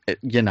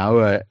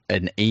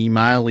 an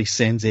email he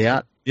sends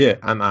out? Yeah,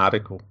 an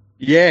article.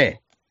 Yeah.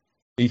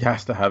 He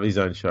has to have his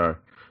own show.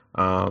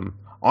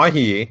 I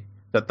hear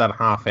that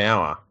half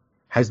hour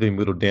has been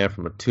whittled down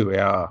from a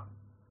 2-hour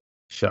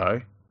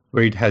show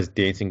where he has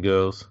dancing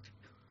girls.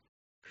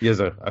 He has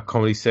a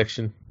comedy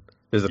section.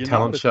 There's a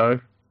talent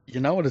show.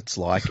 You know what it's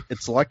like?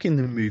 It's like in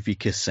the movie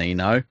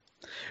Casino,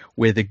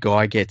 where the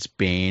guy gets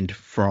banned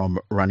from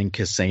running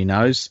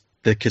casinos,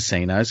 because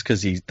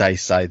they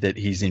say that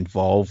he's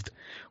involved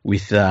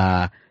with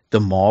the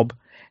mob,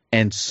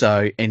 and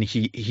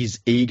his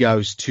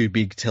ego's too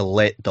big to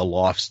let the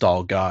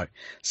lifestyle go.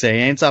 So he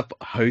ends up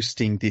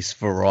hosting this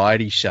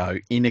variety show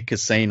in a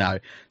casino.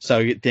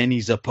 So then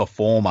he's a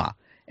performer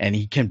and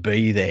he can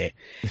be there,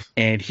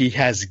 and he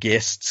has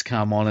guests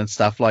come on and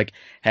stuff. Like,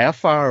 how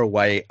far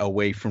away are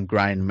we from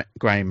Graham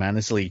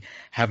Annesley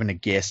having a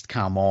guest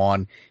come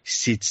on,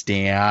 sits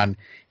down,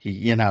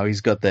 he's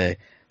got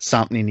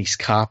something in his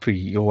cup,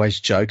 he always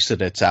jokes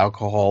that it's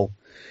alcohol,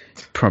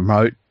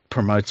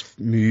 promotes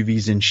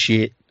movies and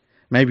shit.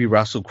 Maybe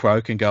Russell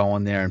Crowe can go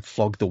on there and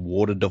flog the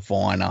water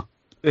diviner.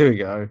 There we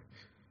go.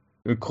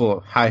 We call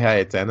it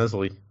Hey It's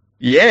Annesley.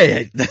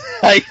 Yeah,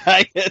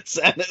 hey, it's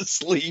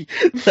Annesley.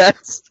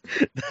 That's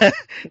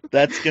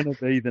going to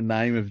be the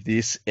name of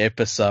this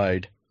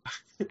episode.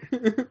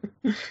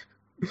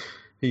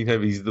 He'd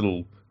have his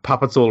little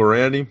puppets all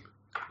around him.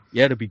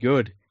 Yeah, it'd be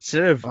good.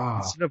 Instead of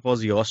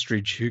Ozzy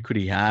Ostrich, who could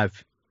he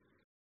have?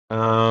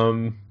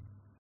 That'd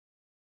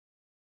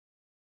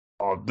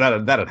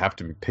have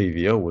to be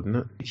PVL, wouldn't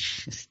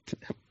it?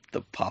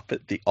 The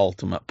puppet, the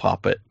ultimate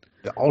puppet.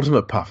 The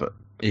ultimate puppet.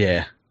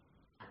 Yeah.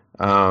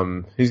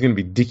 He's going to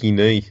be Dickie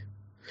Knee.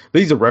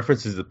 These are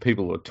references that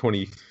people who are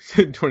 20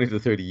 to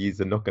 30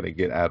 years are not going to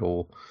get at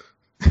all.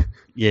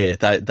 Yeah,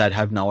 they'd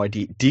have no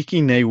idea.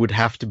 Dickie Knee would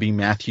have to be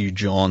Matthew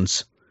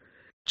Johns,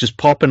 just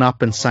popping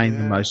up and saying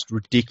the most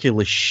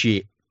ridiculous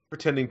shit.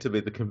 Pretending to be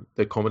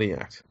the comedy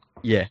act.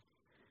 Yeah.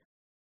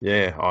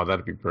 Yeah,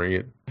 that'd be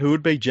brilliant. Who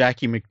would be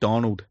Jackie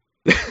McDonald?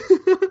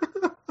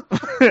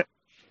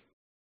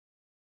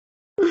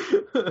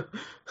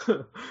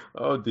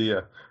 Oh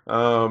dear.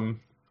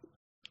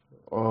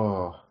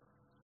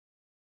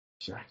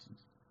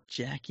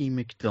 Jackie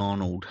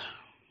McDonald.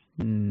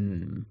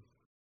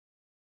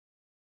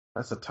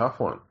 That's a tough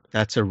one.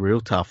 That's a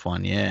real tough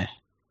one, yeah.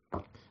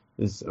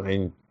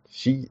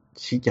 She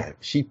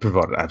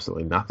provided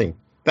absolutely nothing.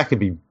 That could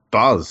be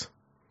Buzz.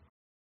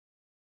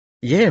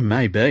 Yeah,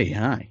 maybe,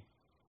 hey.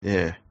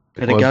 Yeah.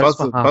 But it goes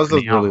for half Buzz an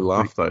doesn't hour. really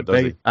laugh though, Would does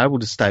he he? be able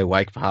to stay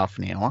awake for half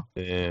an hour?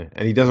 Yeah,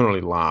 and he doesn't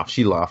really laugh.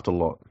 She laughed a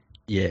lot.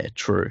 Yeah,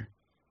 true.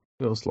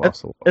 He else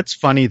laughs a lot. It's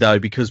funny though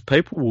because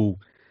people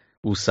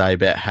will say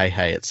about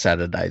Hey It's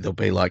Saturday. They'll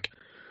be like,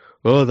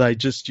 "Oh, they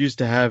just used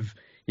to have,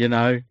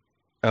 a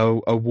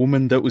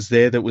woman that was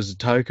there that was a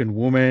token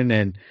woman,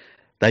 and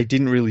they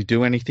didn't really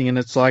do anything." And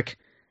it's like,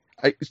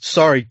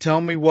 sorry,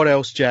 tell me what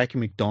else Jackie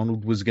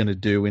McDonald was going to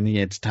do in the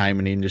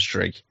entertainment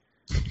industry.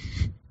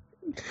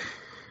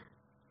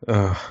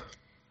 Hey,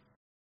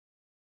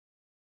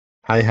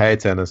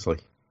 it's Annesley.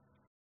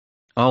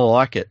 I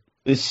like it.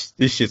 This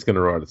shit's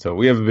gonna write itself.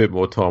 We have a bit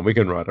more time. We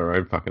can write our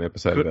own fucking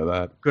episode about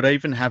that. Could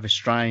even have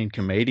Australian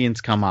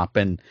comedians come up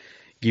and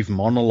give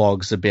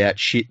monologues about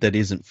shit that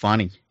isn't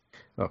funny.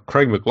 Oh,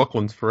 Craig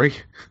McLaughlin's free.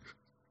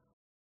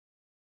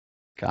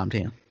 Calm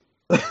down.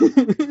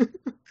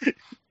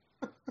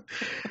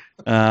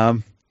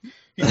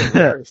 He's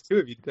hilarious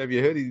too. Have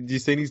you heard? Did you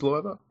seen his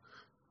lineup?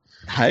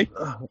 Hey,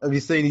 Have you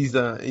seen his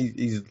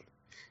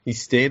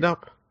stand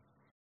up?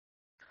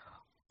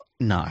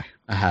 no,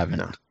 I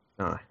haven't.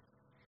 No.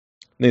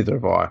 Neither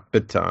have I.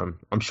 But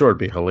I'm sure it'd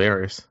be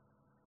hilarious.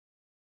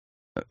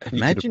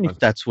 Imagine if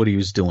that's what he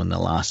was doing the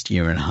last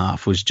year and a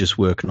half, was just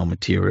working on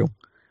material.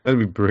 That'd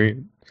be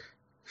brilliant.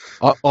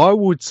 I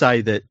would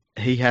say that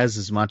he has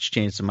as much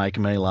chance of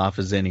making me laugh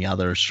as any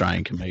other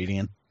Australian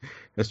comedian.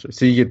 That's true.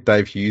 So you get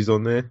Dave Hughes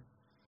on there.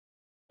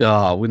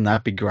 Oh, wouldn't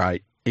that be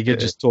great? He could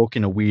just talk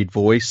in a weird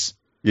voice.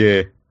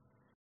 Yeah.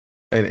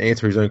 And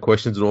answer his own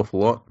questions an awful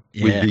lot.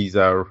 Yeah. With his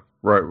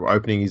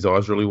opening his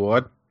eyes really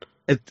wide.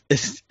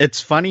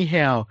 It's funny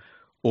how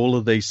all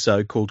of these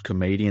so-called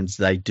comedians,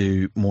 they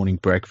do morning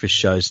breakfast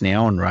shows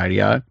now on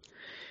radio,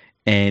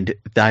 and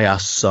they are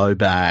so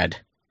bad.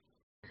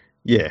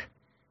 Yeah.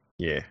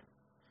 And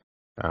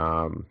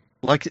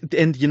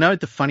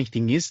the funny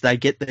thing is, they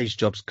get these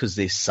jobs because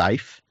they're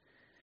safe,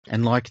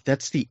 and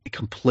that's the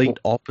complete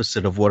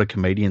opposite of what a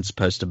comedian's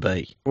supposed to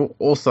be. Well,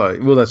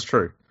 that's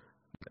true.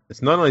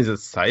 It's not only is it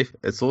safe,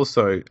 it's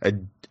also a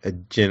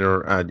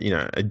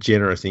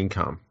generous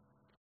income.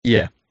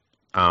 Yeah.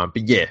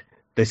 But yeah,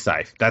 they're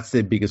safe. That's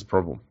their biggest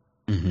problem.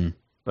 Mm-hmm.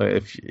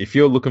 If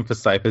you're looking for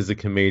safe as a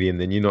comedian,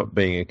 then you're not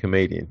being a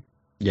comedian.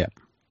 Yeah.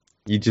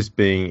 You're just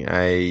being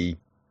a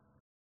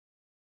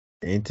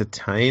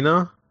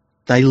entertainer.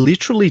 They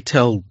literally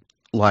tell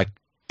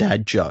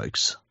dad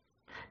jokes.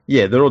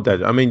 Yeah, they're all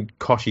dad. I mean,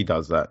 Koshy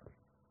does that.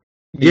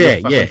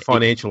 He's a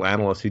financial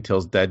analyst who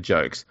tells dad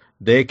jokes.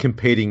 They're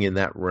competing in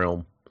that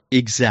realm.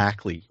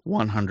 Exactly,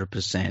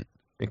 100%.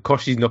 And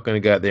Koshy's not going to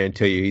go out there and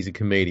tell you he's a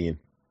comedian.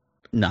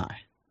 No.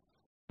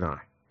 So,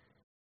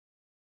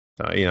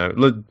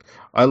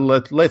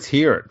 let's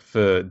hear it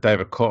for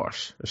David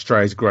Kosh,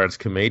 Australia's greatest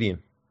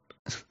comedian.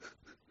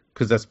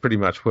 Because that's pretty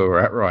much where we're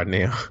at right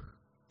now.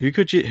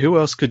 Who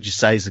else could you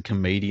say is a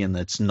comedian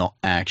that's not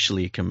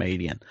actually a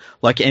comedian?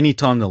 Like,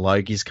 anytime the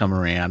Logies come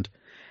around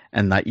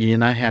and that, you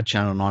know how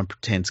Channel 9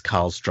 pretends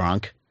Carl's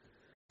drunk?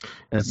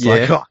 And it's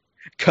oh,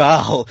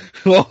 Carl,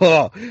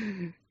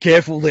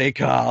 careful there,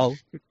 Carl.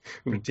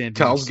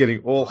 Carl's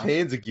getting all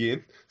hands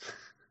again.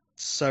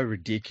 So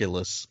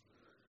ridiculous.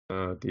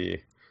 Oh dear.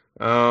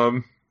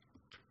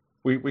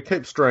 We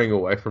keep straying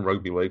away from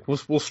rugby league.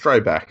 We'll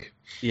stray back.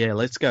 Yeah,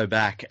 let's go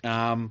back.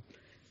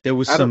 There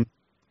was Adam,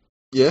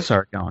 Yeah.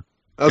 Sorry, go on.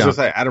 I was going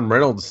to say Adam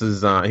Reynolds he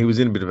was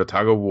in a bit of a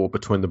tug of war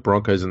between the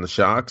Broncos and the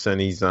Sharks, and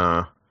he's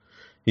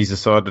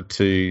decided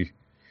to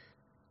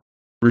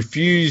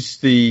refuse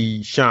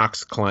the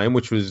Sharks' claim,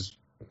 which was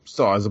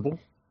sizable,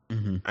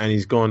 and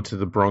he's gone to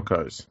the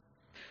Broncos.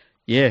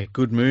 Yeah,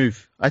 good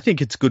move. I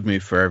think it's a good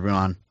move for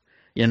everyone.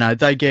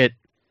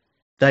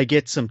 They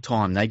get some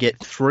time. They get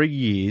 3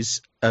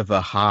 years of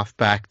a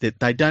halfback that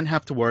they don't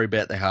have to worry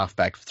about the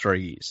halfback for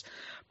 3 years.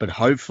 But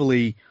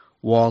hopefully,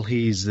 while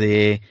he's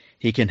there,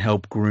 he can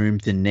help groom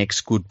the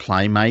next good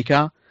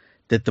playmaker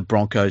that the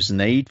Broncos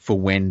need for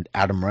when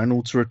Adam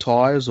Reynolds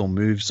retires or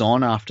moves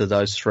on after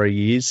those 3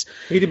 years.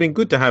 He'd have been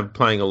good to have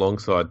playing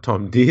alongside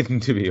Tom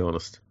Dearden, to be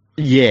honest.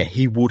 Yeah,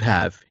 he would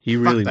have. He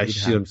really would have. They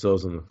shit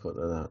themselves in the foot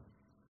of that.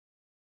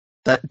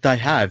 They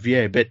have,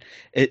 yeah, but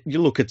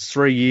it's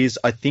 3 years.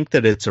 I think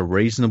that it's a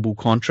reasonable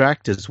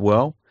contract as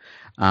well.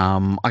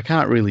 I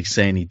can't really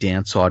see any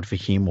downside for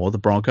him or the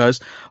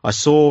Broncos.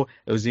 It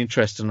was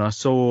interesting. I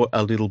saw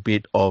a little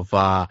bit of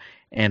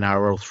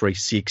NRL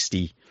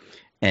 360,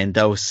 and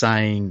they were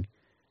saying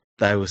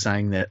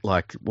that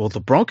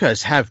the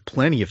Broncos have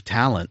plenty of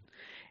talent,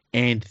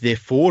 and their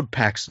forward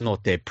pack's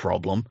not their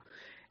problem.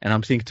 And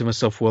I'm thinking to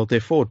myself, well, their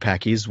forward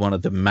pack is one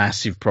of the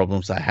massive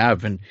problems they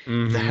have. And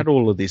if they had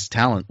all of this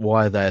talent,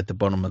 why are they at the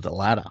bottom of the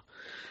ladder?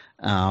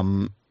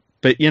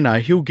 But,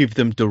 he'll give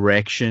them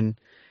direction.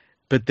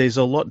 But there's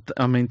a lot.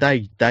 I mean,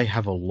 they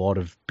have a lot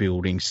of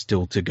building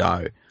still to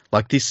go.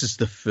 Like, this is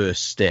the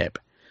first step.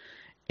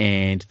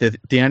 And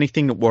the only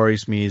thing that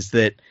worries me is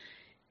that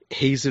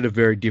he's at a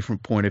very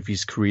different point of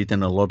his career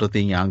than a lot of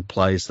the young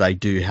players they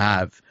do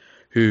have,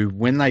 who,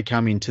 when they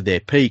come into their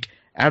peak,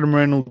 Adam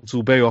Reynolds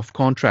will be off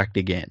contract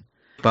again.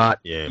 But,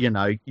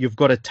 you've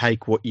got to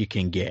take what you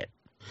can get.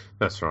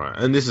 That's right.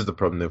 And this is the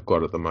problem they've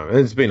got at the moment. And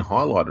it's been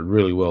highlighted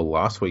really well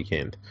last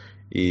weekend,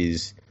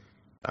 the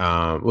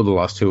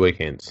last 2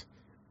 weekends,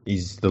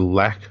 is the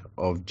lack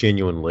of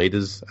genuine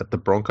leaders at the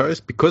Broncos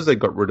because they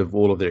got rid of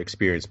all of their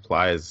experienced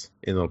players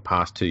in the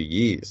past 2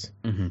 years.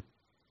 Mm-hmm.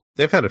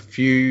 They've had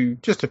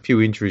just a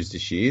few injuries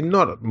this year,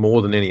 not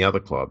more than any other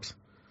clubs.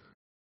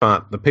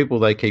 But the people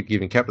they keep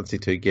giving captaincy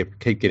to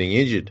keep getting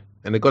injured.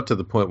 And it got to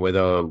the point where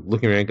they were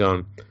looking around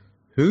going,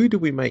 who do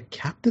we make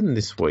captain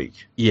this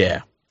week?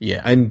 Yeah.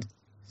 And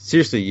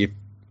seriously,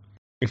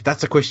 if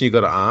that's a question you've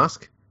got to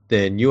ask,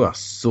 then you are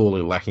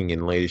sorely lacking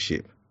in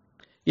leadership.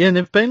 Yeah, and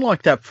they've been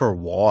like that for a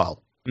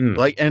while.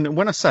 Mm. And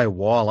when I say a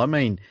while, I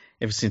mean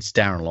ever since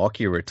Darren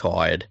Lockyer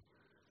retired.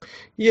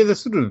 Yeah, they've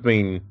sort of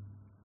been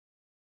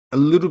a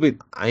little bit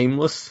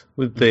aimless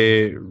with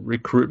their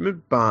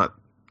recruitment, but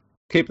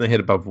keeping their head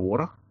above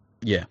water.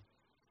 Yeah.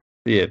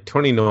 Yeah,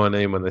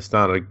 2019 when they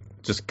started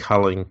just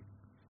culling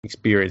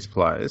experienced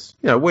players.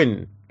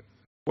 When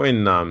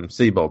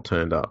Seabold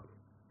turned up,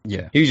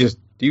 he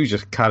was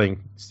just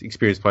cutting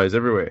experienced players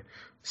everywhere.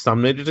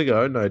 Some needed to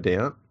go, no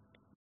doubt.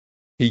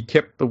 He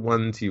kept the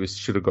ones he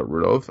should have got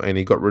rid of, and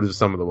he got rid of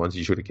some of the ones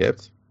he should have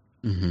kept.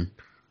 Mm-hmm.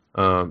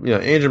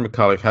 Andrew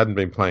McCulloch hadn't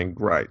been playing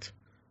great,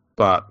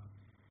 but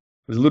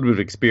there's a little bit of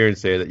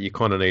experience there that you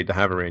kind of need to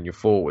have around your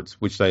forwards,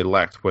 which they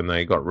lacked when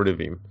they got rid of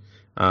him.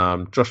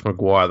 Josh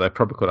Maguire, they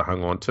probably could have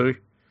hung on to.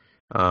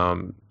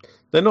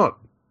 They're not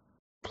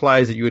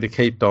players that you would have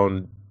kept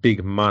on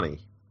big money.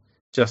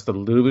 Just a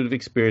little bit of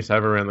experience to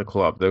have around the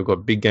club. They've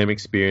got big game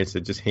experience.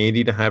 They're just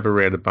handy to have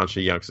around a bunch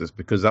of youngsters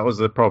because that was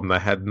the problem. They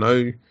had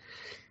no...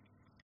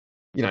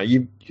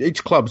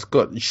 each club's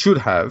should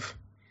have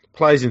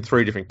players in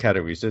 3 different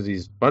categories. There's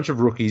these bunch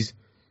of rookies,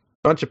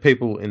 bunch of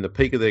people in the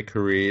peak of their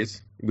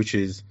careers, which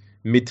is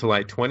mid to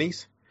late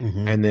 20s,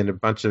 and then a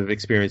bunch of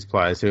experienced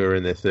players who are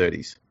in their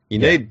 30s. You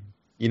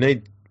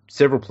need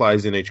several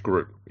players in each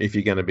group if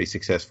you're going to be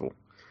successful.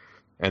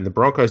 And the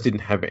Broncos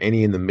didn't have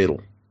any in the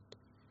middle.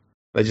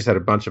 They just had a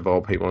bunch of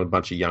old people and a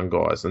bunch of young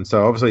guys. And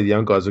so obviously the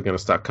young guys are going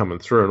to start coming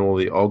through and all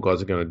the old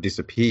guys are going to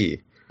disappear.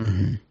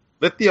 Mm-hmm.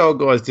 Let the old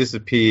guys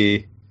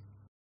disappear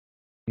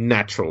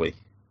naturally.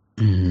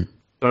 Mm-hmm.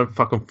 Don't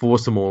fucking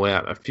force them all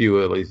out a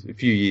few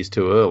years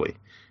too early,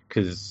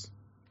 because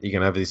you're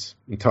going to have this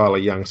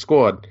entirely young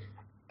squad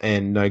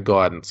and no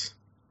guidance.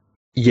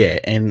 Yeah,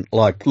 and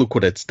look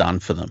what it's done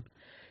for them.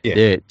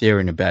 Yeah.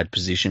 They're in a bad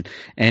position.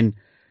 And,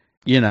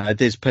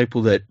 there's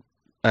people that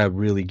are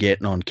really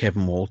getting on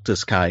Kevin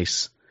Walter's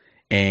case,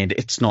 and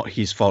it's not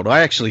his fault.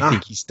 I actually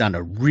think he's done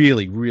a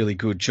really, really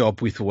good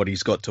job with what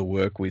he's got to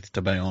work with,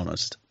 to be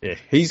honest. Yeah,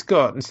 he's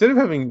got, instead of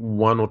having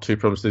 1 or 2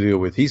 problems to deal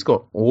with, he's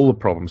got all the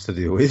problems to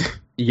deal with.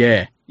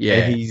 Yeah.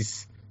 And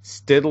he's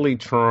steadily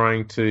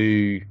trying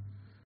to,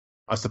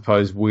 I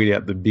suppose, weed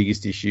out the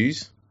biggest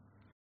issues.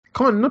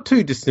 Kind of not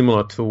too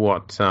dissimilar to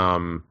what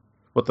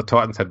the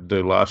Titans had to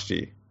do last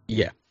year.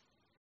 Yeah.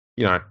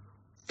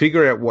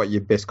 Figure out what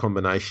your best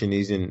combination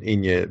is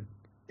in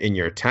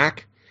your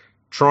attack.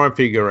 Try and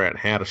figure out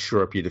how to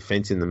shore up your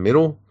defense in the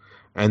middle,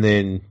 and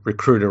then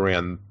recruit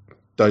around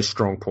those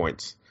strong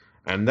points.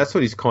 And that's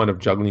what he's kind of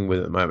juggling with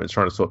at the moment,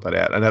 trying to sort that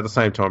out. And at the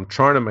same time,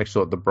 trying to make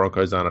sure that the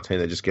Broncos aren't a team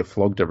that just get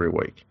flogged every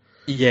week.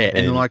 Yeah,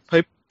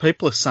 and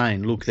people are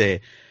saying, look, they're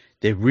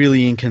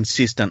really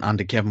inconsistent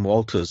under Kevin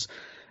Walters,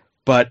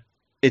 but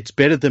it's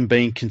better than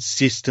being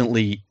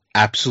consistently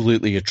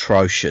absolutely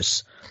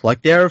atrocious.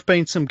 There have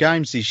been some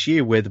games this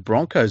year where the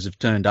Broncos have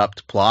turned up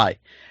to play,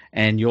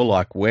 and you're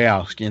like,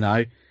 wow,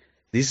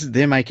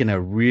 they're making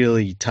a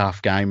really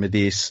tough game of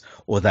this,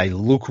 or they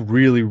look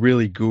really,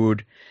 really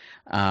good.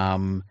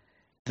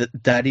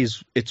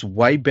 It's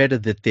way better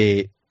that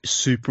they're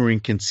super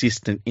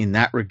inconsistent in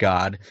that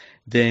regard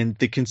than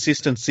the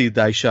consistency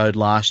they showed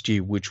last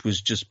year, which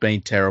was just being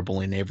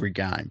terrible in every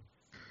game.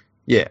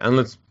 Yeah, and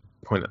let's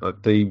point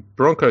out, the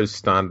Broncos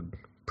started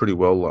pretty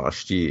well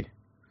last year.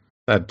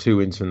 They had 2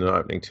 wins from the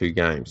opening 2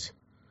 games.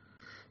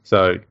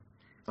 So,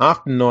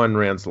 after 9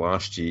 rounds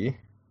last year,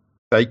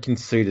 they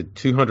conceded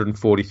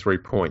 243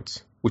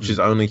 points, which is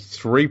only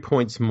 3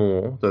 points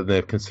more than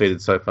they've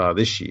conceded so far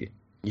this year.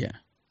 Yeah.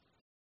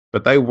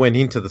 But they went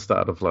into the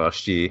start of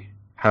last year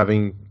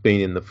having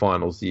been in the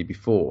finals the year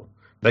before.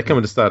 They come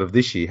into the start of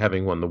this year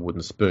having won the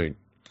wooden spoon.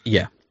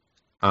 Yeah.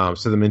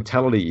 So the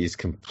mentality is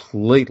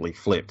completely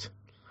flipped.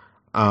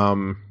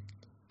 The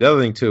other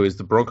thing too is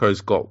the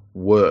Broncos got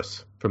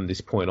worse from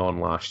this point on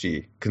last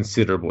year,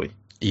 considerably.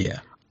 Yeah.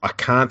 I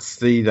can't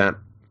see that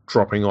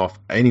dropping off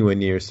anywhere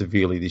near as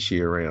severely this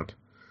year around.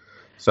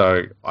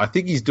 So I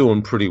think he's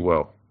doing pretty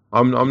well.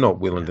 I'm not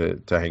willing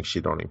to hang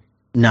shit on him.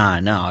 No,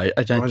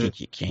 I don't think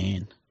you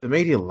can. The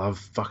media love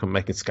fucking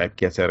making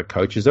scapegoats out of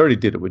coaches. They already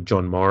did it with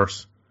John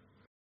Morris.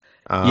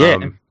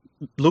 Yeah,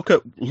 look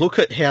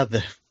at how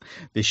the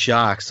the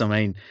Sharks, I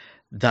mean,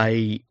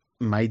 they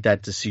made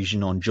that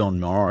decision on John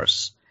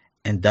Morris,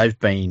 and they've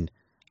been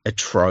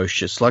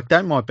atrocious. Like,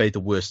 they might be the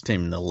worst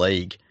team in the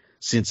league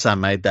since they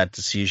made that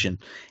decision.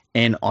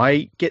 And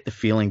I get the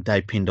feeling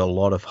they pinned a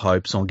lot of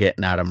hopes on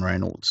getting Adam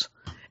Reynolds.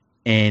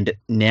 And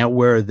now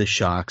where are the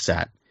Sharks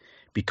at?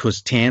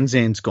 Because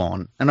Townsend's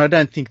gone, and I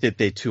don't think that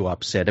they're too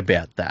upset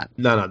about that.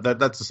 No,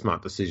 that's a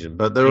smart decision.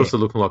 But they're also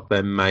looking like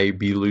they may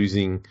be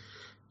losing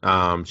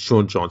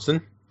Sean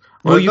Johnson.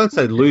 Well, I don't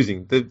say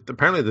losing.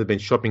 Apparently, they've been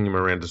shopping him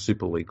around to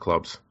Super League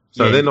clubs.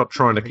 So they're not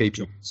trying to keep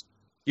him.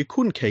 You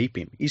couldn't keep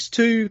him. He's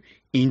too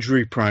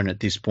injury prone at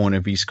this point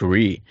of his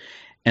career.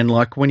 And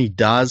like when he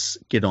does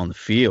get on the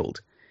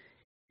field,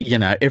 you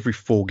know, every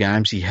 4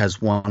 games he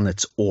has one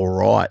that's all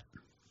right.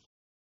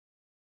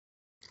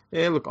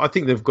 Yeah, look, I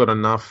think they've got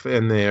enough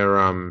in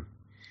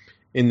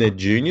their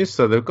juniors.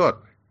 So they've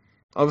got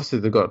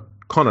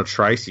Connor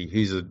Tracy,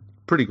 who's a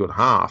pretty good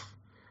half,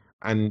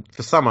 and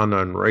for some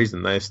unknown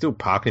reason, they're still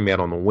parking him out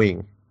on the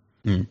wing.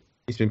 Mm.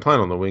 He's been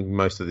playing on the wing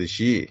most of this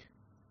year.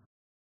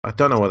 I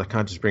don't know why they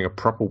can't just bring a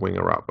proper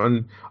winger up.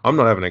 And I'm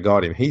not having a go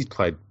at him. He's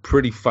played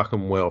pretty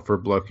fucking well for a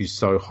bloke who's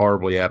so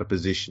horribly out of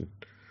position.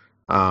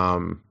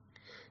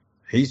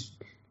 He's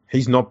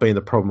not been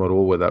the problem at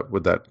all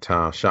with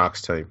that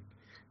Sharks team,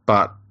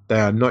 but they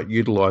are not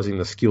utilising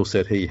the skill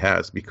set he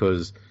has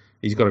because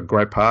he's got a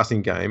great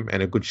passing game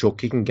and a good short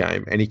kicking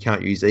game, and he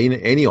can't use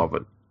any of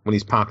it when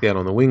he's parked out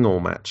on the wing all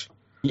match.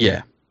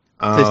 Yeah.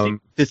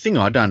 The thing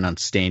I don't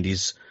understand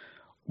is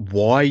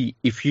why,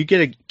 if you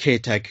get a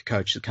caretaker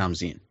coach that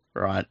comes in,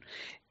 right,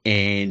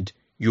 and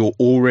you're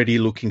already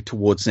looking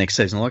towards next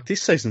season, like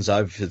this season's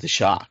over for the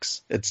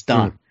Sharks. It's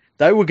done.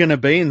 They were going to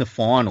be in the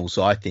finals,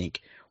 I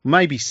think,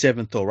 maybe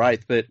 7th or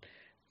 8th, but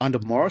under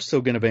Morris,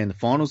 they're going to be in the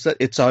finals.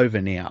 It's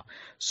over now.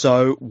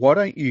 So why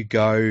don't you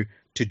go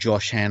to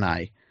Josh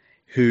Hannay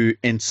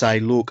and say,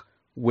 look,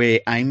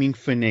 we're aiming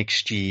for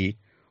next year.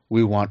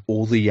 We want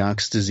all the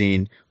youngsters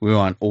in. We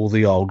want all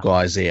the old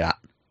guys out.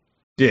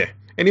 Yeah.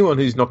 Anyone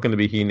who's not going to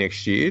be here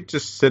next year,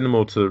 just send them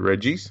all to the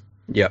Reggies.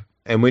 Yep.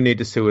 And we need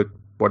to see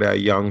what our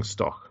young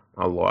stock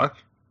are like,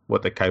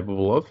 what they're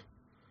capable of.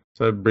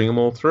 So bring them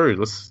all through.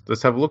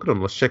 Let's have a look at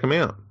them. Let's check them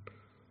out.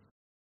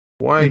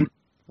 Why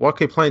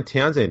keep playing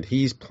Townsend?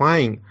 He's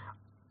playing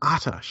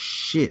utter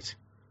shit.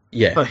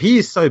 Yeah. But he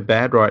is so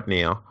bad right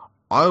now.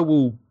 I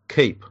will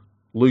keep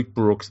Luke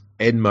Brooks,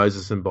 Ed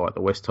Moses and Bite,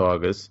 the West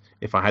Tigers,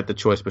 if I had the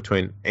choice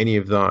between any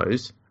of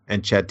those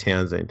and Chad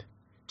Townsend.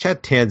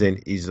 Chad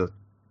Townsend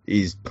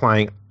is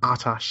playing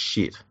utter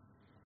shit.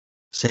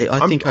 See,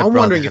 I'm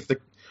wondering if the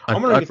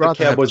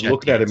Cowboys are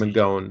looking at him and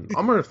going,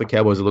 I'm wondering if the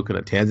Cowboys are looking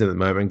at Townsend at the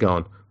moment and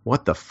going,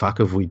 what the fuck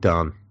have we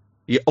done?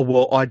 Yeah,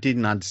 well, I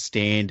didn't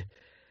understand.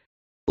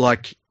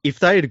 Like, if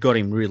they had got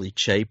him really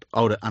cheap,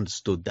 I would have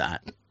understood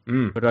that.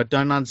 But I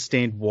don't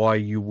understand why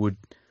you would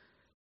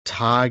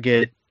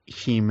target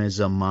him as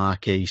a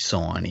marquee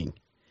signing.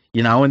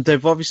 You know, and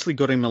they've obviously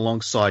got him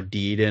alongside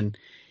Dearden.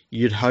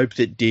 You'd hope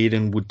that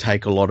Dearden would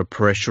take a lot of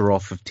pressure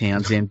off of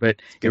Townsend,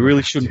 but it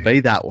really shouldn't be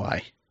that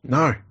way.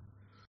 No,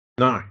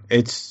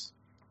 it's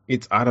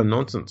utter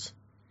nonsense.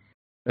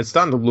 It's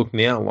starting to look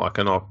now like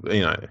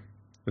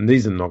and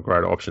these are not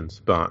great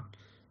options, but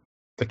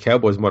the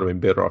Cowboys might have been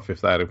better off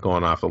if they'd have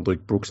gone after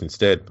Luke Brooks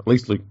instead. At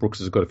least Luke Brooks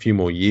has got a few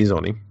more years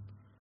on him.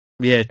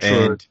 Yeah,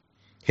 true. And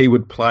he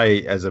would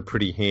play as a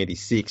pretty handy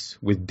 6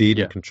 with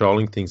Dearden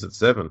controlling things at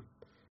 7.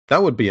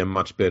 That would be a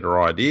much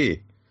better idea.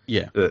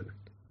 Yeah. But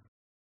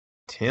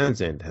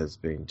Townsend has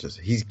been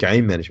his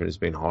game management has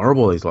been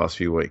horrible these last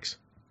few weeks.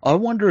 I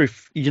wonder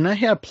if, you know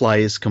how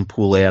players can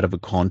pull out of a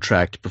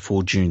contract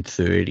before June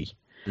 30?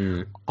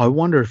 I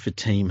wonder if a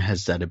team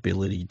has that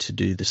ability to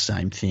do the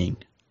same thing.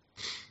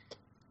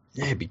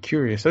 Yeah, I'd be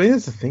curious. I mean,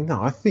 that's the thing,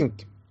 though. I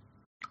think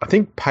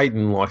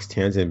Peyton likes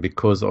Townsend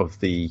because of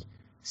the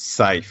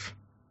safe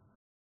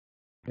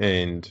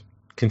and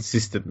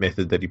consistent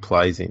method that he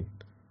plays in.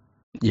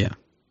 Yeah.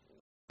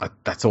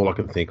 That's all I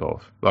can think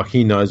of. Like,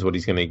 he knows what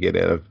he's going to get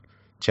out of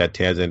Chad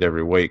Townsend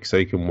every week, so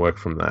he can work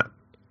from that.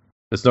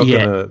 It's not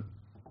going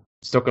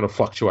to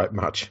fluctuate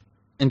much.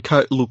 And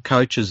look,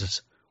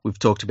 coaches, we've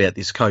talked about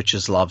this,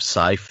 coaches love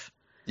safe.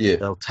 Yeah.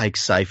 They'll take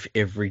safe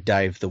every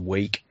day of the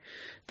week.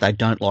 They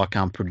don't like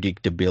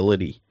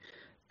unpredictability.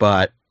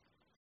 But,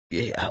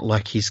 yeah,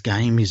 like, his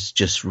game is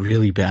just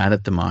really bad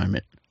at the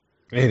moment.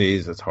 It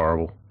is. It's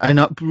horrible.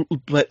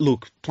 But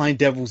look, playing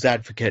devil's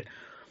advocate,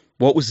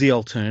 what was the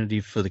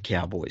alternative for the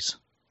Cowboys?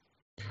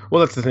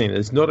 Well, that's the thing.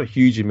 There's not a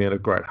huge amount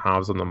of great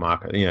halves on the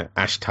market. You know,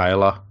 Ash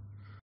Taylor,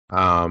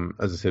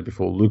 as I said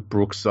before, Luke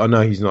Brooks. I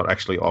know he's not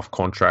actually off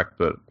contract,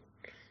 but,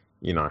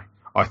 you know,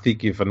 I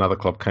think if another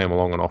club came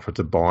along and offered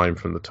to buy him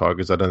from the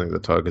Tigers, I don't think the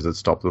Tigers would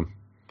stop them.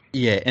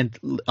 Yeah, and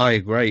I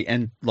agree.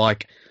 And,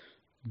 like,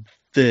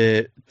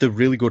 the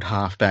really good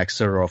halfbacks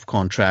that are off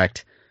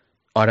contract,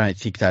 I don't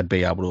think they'd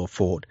be able to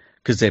afford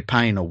because they're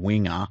paying a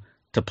winger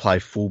to play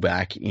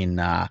fullback in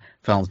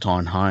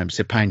Valentine Holmes.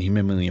 They're paying him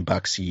 $1 million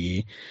a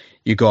year.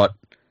 You got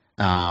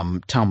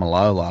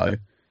Tamalolo,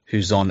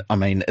 who's on, I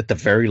mean, at the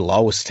very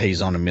lowest,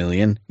 he's on $1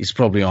 million. He's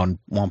probably on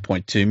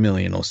 1.2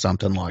 million or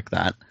something like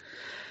that.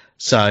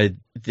 So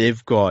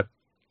they've got,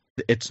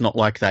 it's not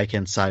like they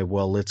can say,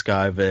 well, let's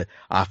go over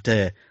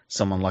after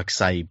someone like,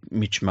 say,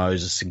 Mitch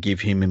Moses and give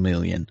him $1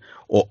 million,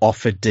 or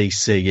offer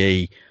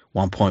DCE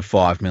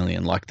 1.5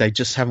 million. Like, they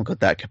just haven't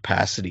got that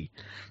capacity.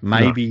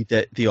 Maybe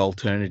that the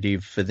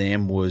alternative for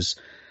them was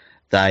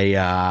they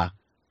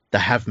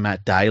have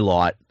Matt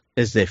Daylight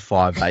as their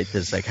 5'8",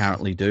 as they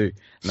currently do,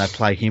 and they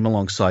play him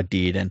alongside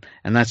Dearden,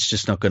 and that's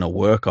just not going to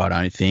work, I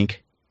don't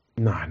think.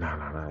 No.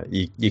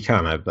 You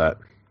can't have that.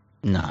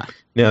 No.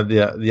 Now,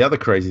 the other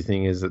crazy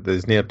thing is that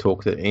there's now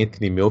talk that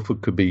Anthony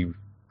Milford could be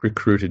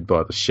recruited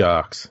by the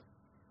Sharks.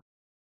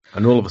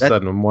 And all of a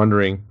sudden, I'm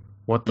wondering,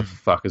 what the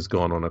fuck has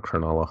gone on at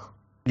Cronulla?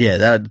 Yeah,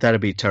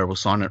 that'd be a terrible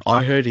sign. And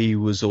I heard he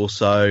was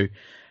also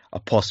a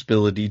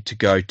possibility to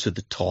go to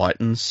the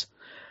Titans,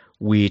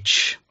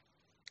 which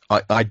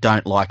I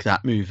don't like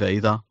that move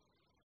either.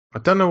 I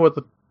don't know what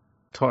the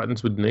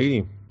Titans would need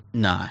him.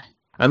 No.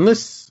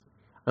 Unless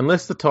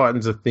the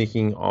Titans are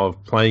thinking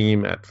of playing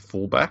him at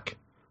fullback,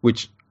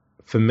 which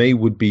for me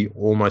would be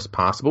almost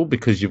passable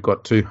because you've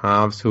got two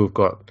halves who have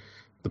got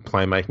the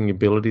playmaking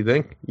ability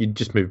then. You'd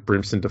just move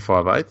Brimson to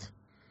 5'8".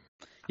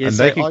 Yeah, and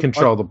they could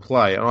control the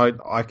play.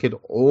 And I could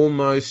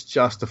almost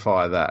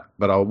justify that,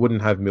 but I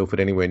wouldn't have Milford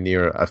anywhere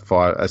near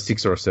a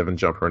 6 or a 7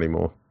 jumper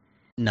anymore.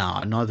 No,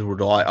 neither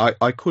would I.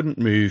 I couldn't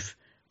move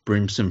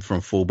Brimson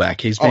from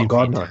fullback. He's been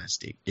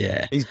fantastic. No.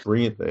 Yeah. He's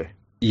brilliant there.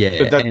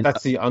 Yeah. But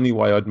that's the only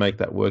way I'd make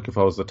that work if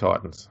I was the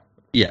Titans.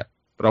 Yeah.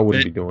 But I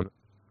wouldn't be doing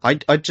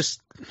it.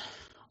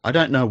 I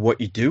don't know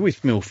what you do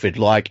with Milford.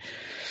 Like,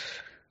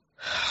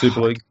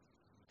 Super League?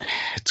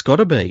 It's got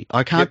to be.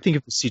 I can't think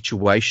of a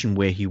situation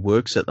where he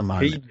works at the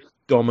moment. He'd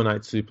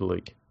dominate Super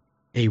League.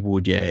 He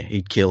would, yeah.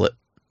 He'd kill it.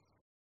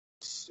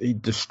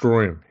 He'd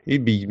destroy him.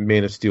 He'd be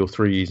Man of Steel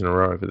 3 years in a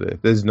row over there.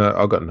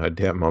 I've got no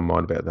doubt in my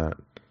mind about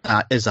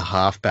that. As a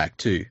halfback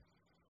too.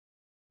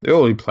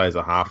 All he plays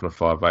a half and a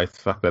 5'8".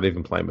 Fuck that,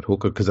 even play him at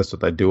hooker because that's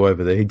what they do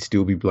over there. He'd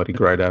still be bloody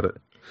great at it.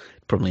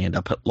 Probably end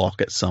up at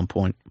lock at some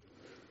point.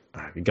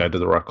 If you go to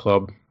the right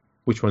club.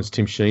 Which one's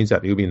Tim Sheen's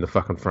at? He'll be in the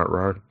fucking front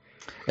row.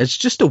 It's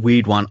just a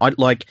weird one.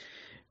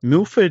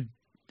 Milford,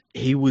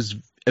 he was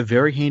a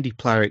very handy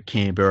player at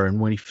Canberra, and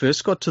when he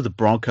first got to the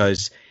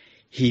Broncos,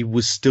 he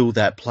was still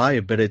that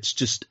player, but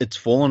it's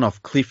fallen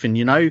off cliff. And,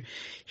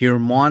 he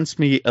reminds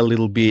me a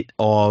little bit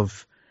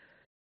of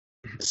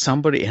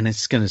somebody, and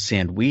it's going to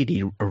sound weird,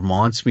 he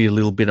reminds me a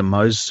little bit of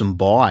Moses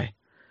Mbai.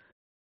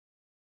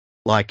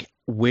 Like,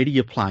 where do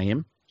you play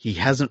him? He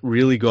hasn't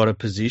really got a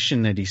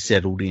position that he's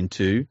settled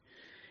into.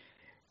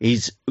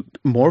 He's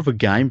more of a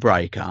game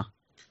breaker,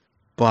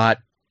 but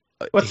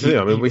we had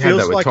that with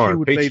Tyron he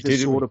would Peach, be the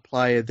sort of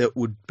player that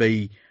would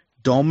be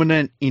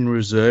dominant in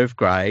reserve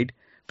grade,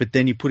 but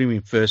then you put him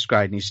in first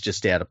grade and he's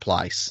just out of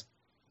place.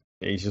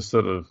 He's just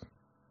sort of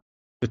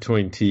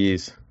between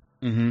tiers.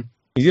 Mm-hmm.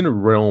 He's in a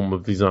realm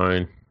of his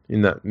own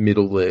in that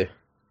middle there.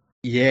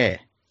 Yeah,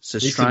 it's a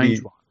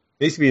strange one.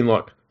 Needs to be in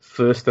like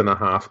first and a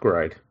half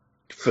grade.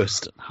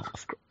 First and a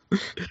half grade.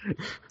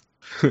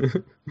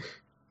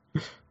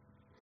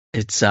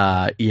 It's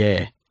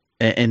yeah,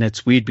 and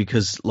it's weird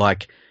because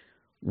like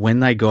when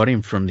they got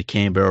him from the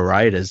Canberra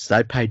Raiders,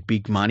 they paid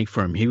big money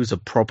for him. He was a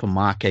proper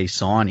marquee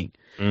signing,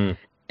 and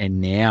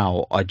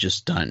now I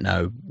just don't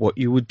know what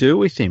you would do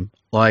with him.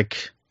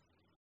 Like,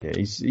 yeah,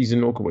 he's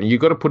an awkward one.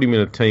 You've got to put him in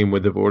a team where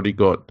they've already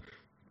got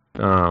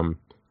 2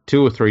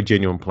 or 3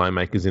 genuine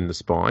playmakers in the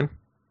spine,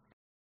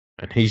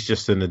 and he's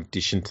just an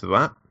addition to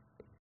that.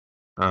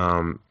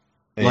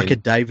 Like a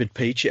David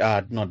Peachy,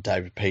 not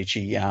David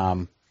Peachy.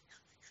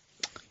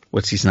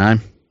 What's his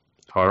name?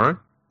 Tyrone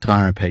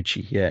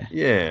Peachy, yeah.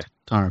 Yeah.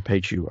 Tyrone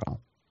Peachy role.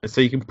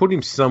 So you can put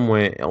him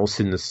somewhere else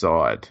in the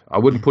side. I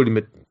wouldn't put him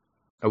in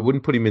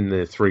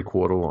the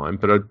 3-quarter line,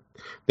 but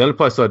the only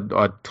place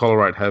I'd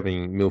tolerate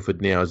having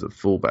Milford now is at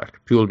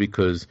fullback, purely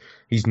because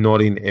he's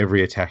not in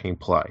every attacking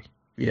play.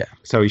 Yeah.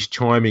 So he's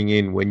chiming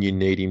in when you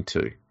need him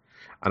to.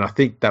 And I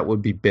think that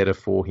would be better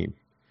for him.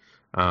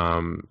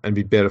 And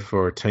be better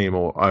for a team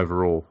or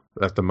overall.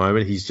 At the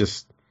moment, he's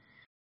just...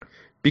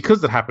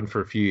 Because it happened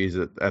for a few years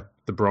at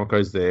the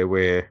Broncos there,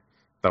 where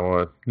they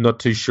were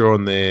not too sure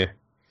on their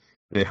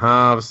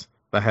halves.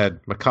 They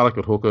had McCulloch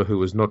at hooker, who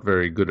was not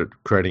very good at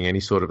creating any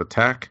sort of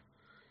attack.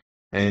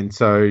 And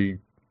so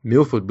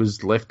Milford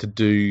was left to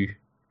do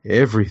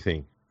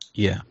everything.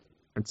 Yeah.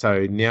 And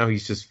so now he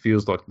just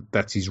feels like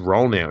that's his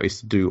role now, is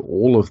to do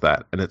all of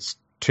that. And it's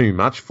too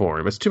much for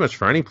him. It's too much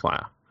for any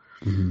player.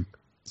 Mm-hmm.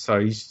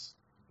 So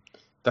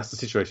that's the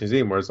situation he's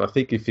in. Whereas I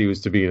think if he was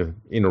to be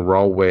in a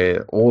role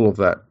where all of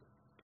that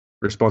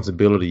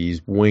responsibility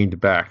is weaned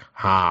back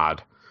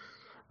hard,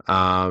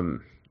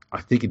 I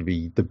think it'd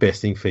be the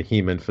best thing for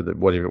him and for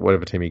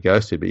whatever team he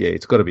goes to. But yeah,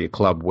 it's got to be a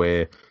club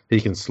where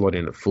he can slot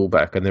in at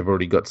fullback, and they've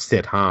already got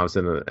set halves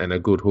and a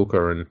good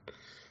hooker, and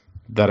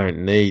they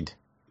don't need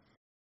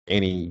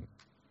any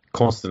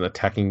constant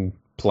attacking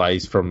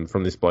plays from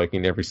this bloke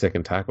in every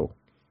second tackle.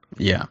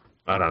 Yeah.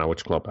 I don't know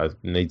which club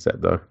needs that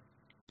though.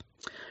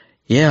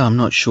 Yeah, I'm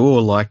not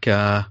sure.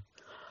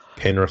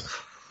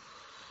 Penrith,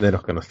 they're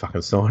not going to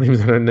fucking sign him.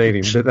 They don't need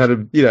him.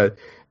 But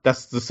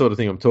that's the sort of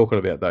thing I'm talking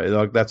about, though.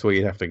 Like, that's where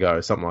you'd have to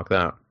go, something like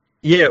that.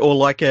 Yeah, or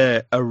like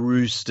a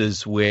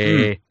Roosters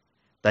where Mm.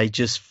 they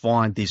just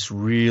find this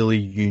really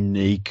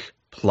unique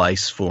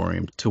place for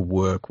him to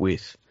work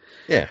with.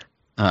 Yeah.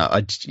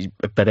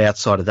 But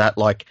outside of that,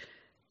 like,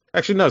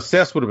 Actually, no,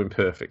 South would have been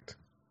perfect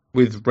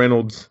with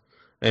Reynolds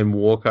and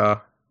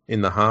Walker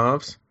in the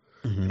halves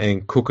mhm.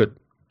 and Cook at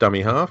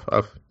dummy half.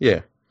 Yeah,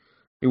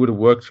 it would have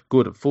worked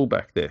good at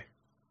fullback there.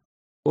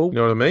 Well, You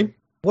know what I mean?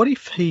 what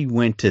if he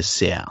went to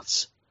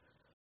Souths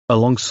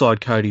alongside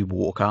Cody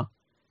Walker?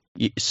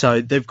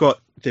 So they've got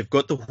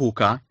the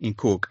hooker in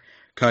Cook.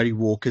 Cody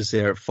Walker's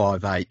there at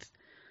 5'8".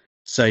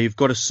 So you've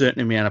got a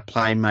certain amount of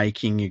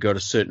playmaking, you've got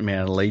a certain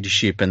amount of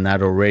leadership and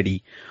that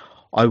already.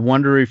 I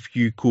wonder if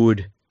you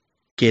could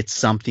get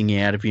something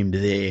out of him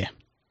there.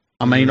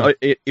 I mean,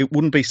 it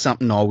wouldn't be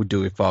something I would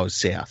do if I was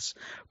Souths,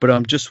 but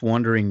I'm just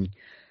wondering,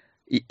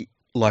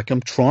 like,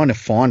 I'm trying to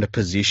find a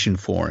position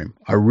for him.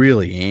 I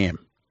really am.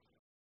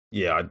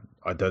 Yeah,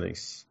 I don't think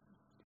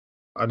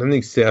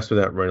South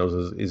without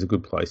Reynolds is a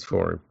good place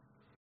for him.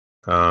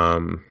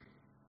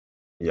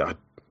 Yeah,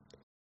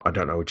 I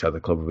don't know which other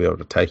club will be able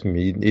to take him.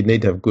 You'd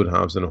need to have good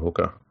halves and a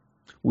hooker.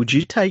 Would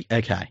you take?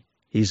 Okay,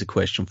 here's a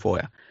question for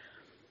you.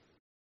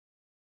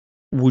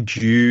 Would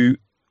you?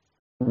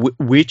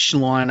 Which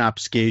lineup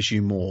scares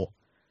you more?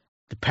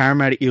 The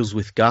Parramatta Eels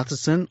with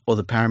Gutherson or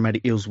the Parramatta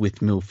Eels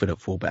with Milford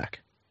at fullback?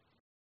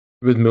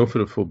 With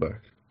Milford at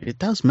fullback. It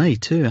does me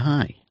too,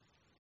 hey?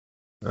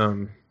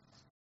 Yeah,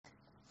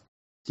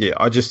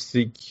 I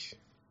think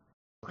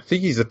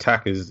his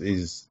attack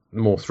is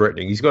more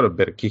threatening. He's got a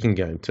better kicking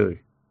game too.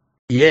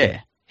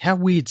 Yeah. How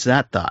weird's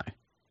that, though?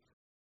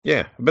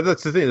 Yeah, but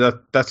that's the thing.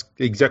 That's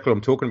exactly what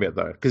I'm talking about,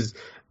 though, because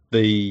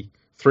the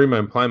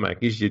three-man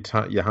playmakers,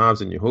 your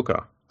halves and your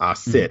hooker, are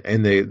set,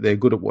 and they're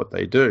good at what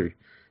they do.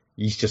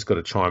 He's just got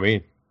to chime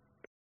in.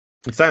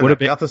 And saying that,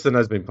 Gutherson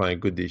has been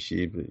playing good this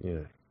year,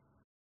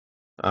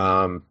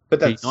 but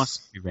that's nice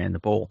if you ran the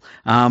ball.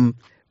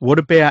 What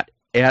about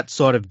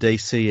outside of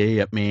DCE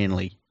at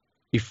Manly?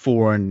 If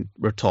Foran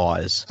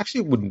retires,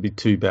 actually it wouldn't be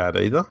too bad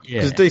either,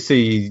 because Yeah.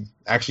 DCE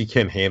actually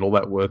can handle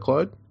that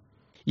workload.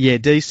 Yeah,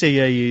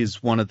 DCE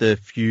is one of the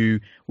few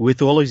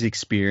with all his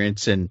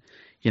experience and,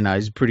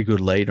 he's a pretty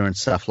good leader and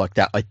stuff like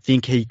that. I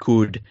think he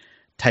could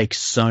take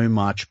so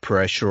much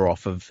pressure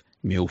off of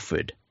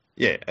Milford.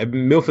 Yeah,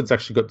 and Milford's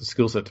actually got the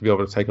skill set to be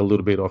able to take a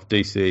little bit off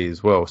DCE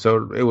as well,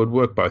 so it would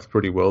work both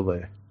pretty well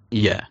there.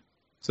 Yeah.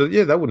 So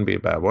yeah, that wouldn't be a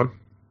bad one.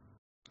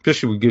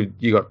 Especially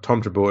you got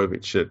Tom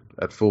Trebojevic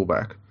at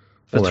fullback.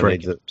 All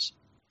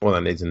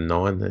they need's a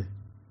 9 there.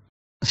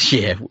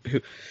 Yeah.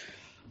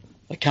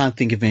 I can't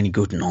think of any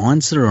good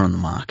 9s that are on the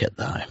market,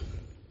 though.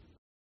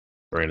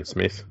 Brandon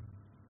Smith.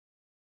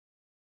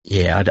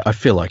 Yeah, I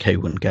feel like he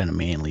wouldn't go to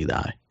Manly,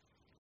 though.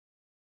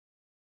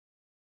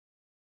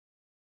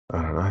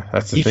 I don't know.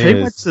 That's the If thing.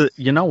 he went to,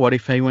 you know what?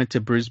 If he went to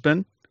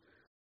Brisbane,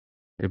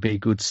 it'd be a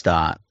good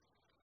start.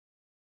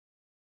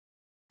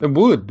 It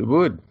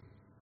would.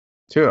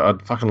 Sure,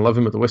 I'd fucking love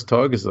him at the West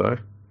Tigers, though.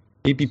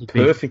 He'd be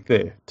perfect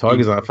there.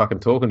 Tigers aren't fucking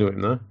talking to him,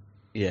 though.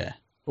 Yeah.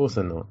 Of course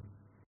they're not.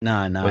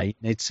 No, he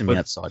needs some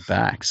outside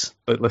backs.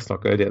 But let's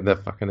not go down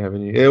that fucking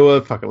avenue. Yeah, well,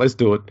 fuck it, let's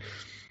do it.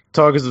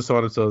 Tigers have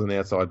signed themselves an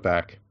outside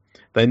back.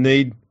 They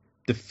need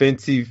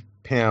defensive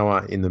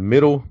power in the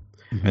middle,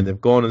 and they've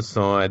gone and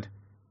signed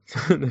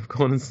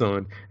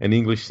an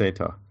English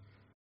centre.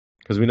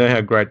 Because we know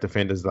how great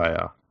defenders they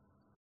are.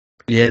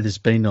 Yeah, there's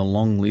been a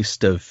long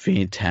list of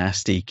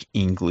fantastic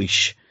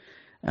English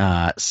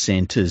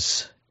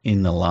centres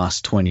in the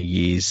last 20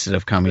 years that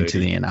have come into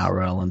the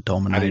NRL and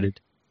dominated.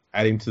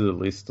 Add him to the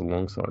list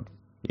alongside,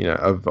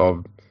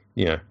 of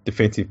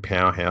defensive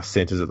powerhouse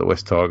centres at the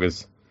West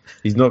Tigers.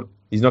 He's not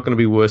going to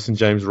be worse than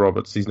James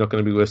Roberts. He's not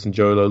going to be worse than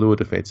Joe Leilua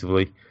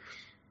defensively.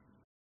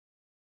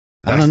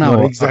 I don't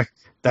know.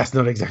 That's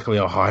not exactly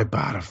a high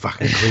bar to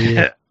fucking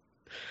clear.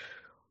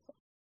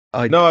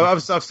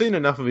 I've seen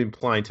enough of him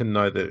playing to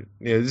know that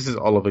this is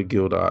Oliver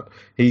Gildart.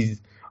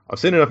 I've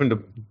seen enough of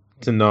him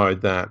to know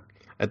that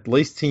at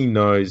least he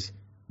knows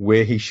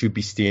where he should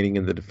be standing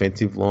in the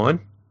defensive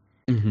line,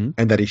 and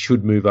that he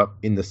should move up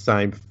in the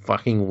same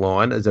fucking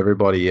line as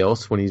everybody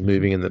else when he's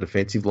moving in the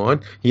defensive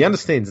line. He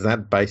understands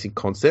that basic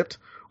concept,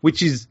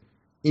 which is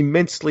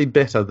immensely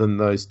better than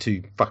those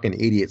two fucking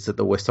idiots that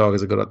the West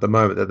Tigers have got at the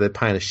moment that they're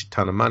paying a shit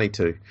ton of money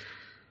to.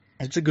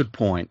 That's a good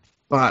point.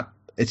 But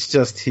it's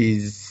just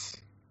he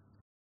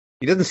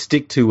doesn't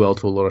stick too well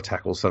to a lot of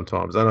tackles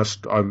sometimes.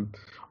 And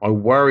I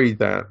worry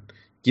that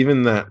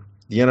given that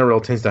the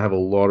NRL tends to have a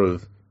lot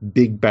of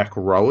big back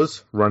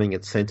rowers running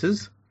at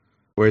centres,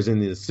 whereas in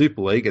the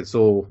Super League it's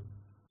all,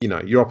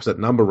 your opposite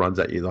number runs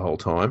at you the whole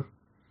time.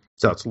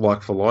 So it's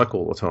like for like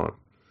all the time.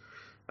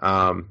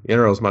 The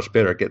NRL is much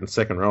better at getting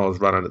second rowers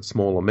running at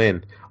smaller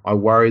men. I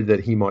worry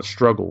that he might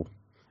struggle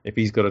if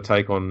he's got to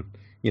take on,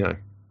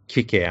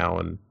 Kikau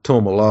and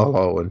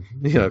Tormalolo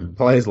and,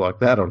 players like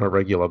that on a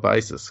regular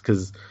basis,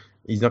 because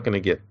he's not going to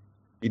get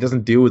he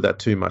doesn't deal with that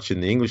too much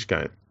in the English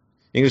game.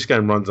 English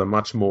game runs are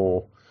much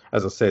more,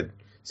 as I said,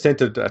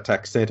 centre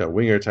attacks centre,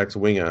 winger attacks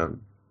winger.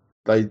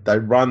 They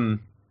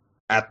run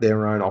at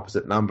their own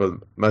opposite number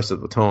most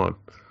of the time.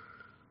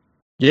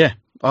 Yeah,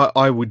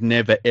 I would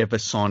never, ever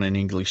sign an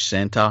English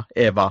centre.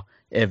 Ever,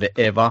 ever,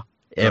 ever,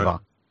 ever.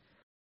 No.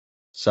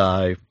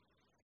 So,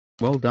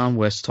 well done,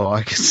 West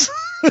Tigers.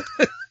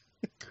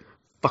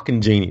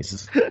 Fucking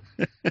geniuses.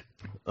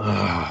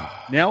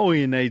 Now all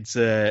you need's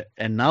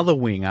another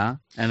winger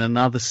and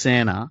another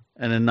centre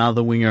and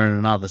another winger and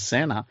another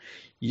centre.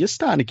 You're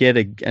starting to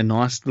get a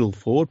nice little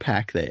forward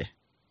pack there.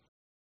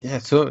 Yeah,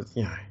 so,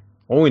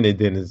 all we need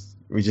then is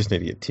we just need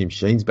to get Tim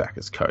Sheens back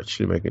as coach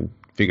and we can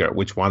figure out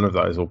which one of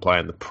those will play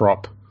in the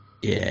prop.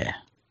 Yeah,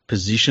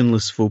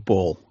 positionless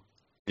football.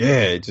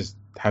 Yeah, just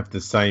have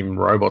the same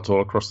robots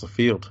all across the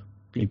field.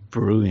 Be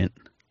brilliant.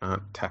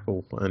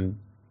 Tackle and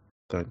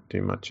don't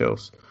do much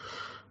else.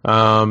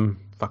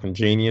 Fucking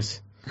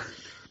genius.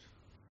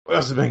 What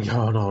else has been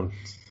going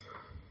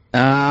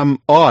on?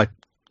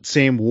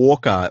 Sam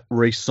Walker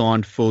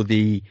re-signed for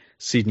the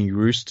Sydney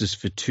Roosters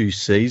for 2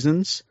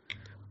 seasons.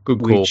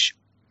 Good call. Which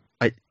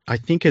I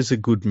think is a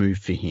good move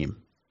for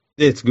him.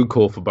 Yeah, it's a good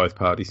call for both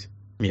parties.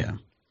 Yeah.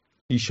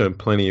 He's shown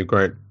plenty of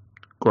great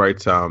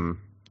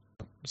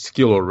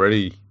skill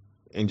already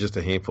in just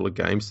a handful of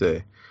games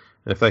there.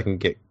 And if they can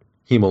get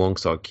him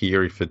alongside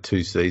Keary for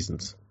 2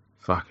 seasons,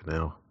 fucking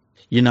hell.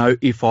 You know,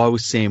 if I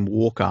was Sam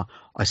Walker,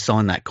 I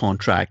sign that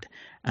contract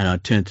and I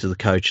turn to the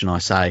coach and I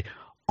say,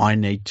 I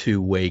need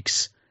 2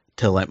 weeks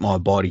to let my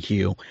body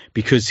heal,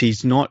 because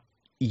he's not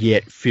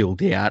yet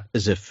filled out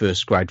as a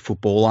first grade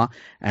footballer.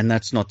 And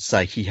that's not to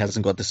say he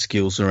hasn't got the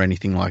skills or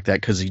anything like that,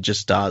 because he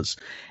just does.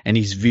 And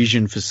his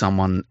vision for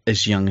someone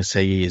as young as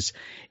he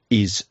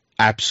is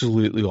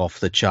absolutely off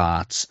the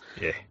charts.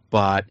 Yeah.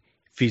 But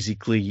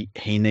physically,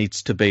 he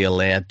needs to be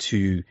allowed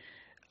to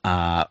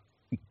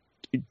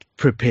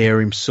prepare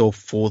himself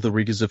for the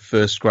rigours of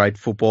first grade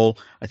football.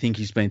 I think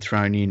he's been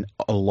thrown in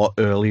a lot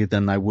earlier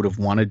than they would have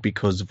wanted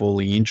because of all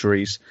the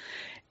injuries.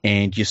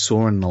 And you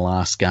saw in the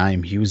last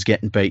game, he was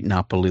getting beaten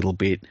up a little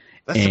bit.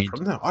 That's the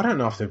problem, though. I don't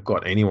know if they've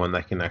got anyone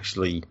they can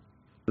actually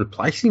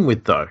replace him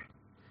with, though.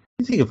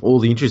 You think of all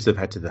the injuries they've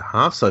had to the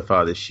half so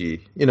far this year.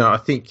 I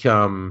think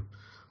Lamb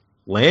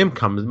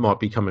might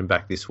be coming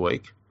back this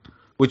week,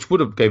 which would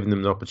have given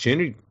them the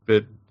opportunity.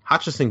 But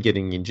Hutchison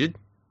getting injured,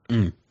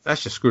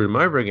 that's just screwed him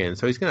over again.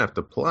 So he's going to have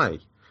to play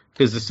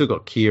because they've still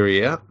got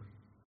Keary out.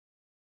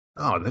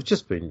 Oh, they've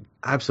just been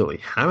absolutely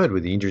hammered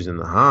with the injuries in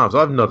the halves.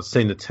 I've not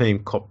seen the team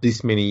cop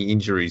this many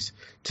injuries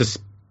to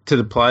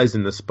the players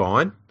in the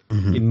spine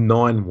in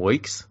 9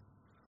 weeks.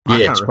 I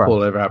can't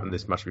recall it ever happened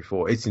this much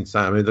before. It's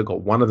insane. I mean, they've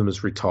got one of them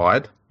is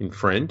retired in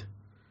Friend.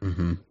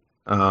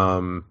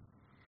 Had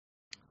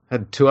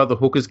 2 other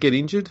hookers get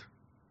injured.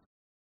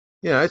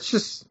 Yeah, it's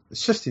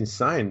just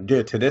insane.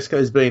 Yeah,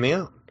 Tedesco's been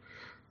out.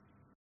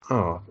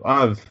 Oh,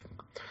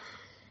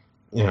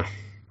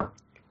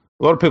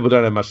 a lot of people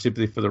don't have much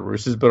sympathy for the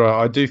Roosters, but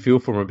I do feel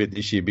for them a bit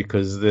this year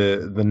because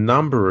the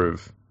number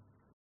of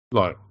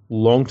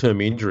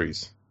long-term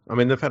injuries. I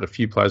mean, they've had a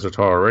few players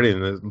retire already,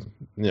 and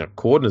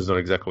Cordner's not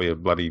exactly a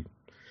bloody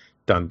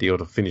done deal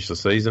to finish the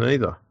season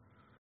either.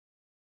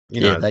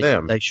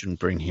 They shouldn't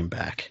bring him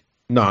back.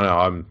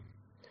 No,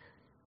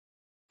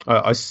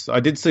 I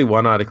did see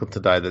one article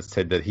today that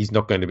said that he's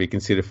not going to be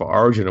considered for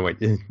Origin. I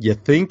went, you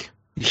think?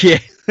 Yeah.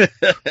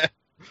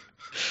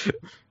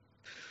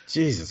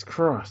 Jesus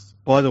Christ.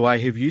 By the way,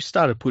 have you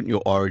started putting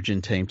your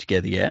Origin team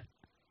together yet?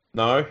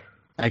 No.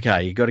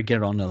 Okay, you got to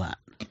get onto that.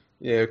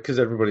 Yeah, because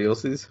everybody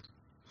else is.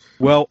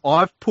 Well,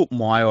 I've put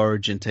my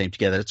Origin team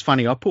together. It's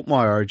funny, I put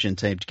my Origin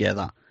team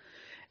together,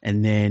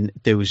 and then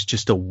there was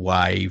just a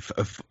wave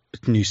of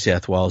New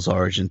South Wales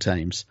Origin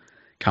teams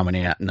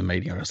coming out in the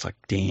media. I was like,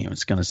 damn,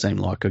 it's going to seem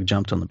like I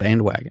jumped on the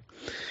bandwagon.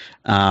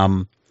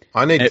 I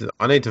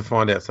need to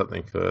find out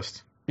something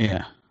first.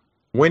 Yeah.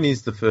 When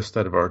is the first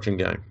State of Origin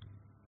game?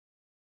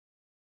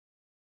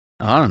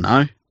 I don't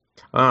know.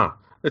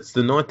 It's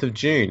the 9th of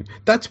June.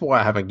 That's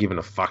why I haven't given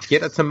a fuck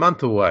yet. It's a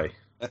month away.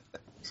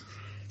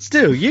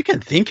 Still, you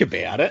can think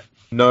about it.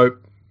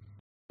 Nope.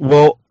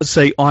 Well,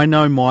 see, I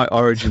know my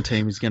Origin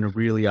team is going to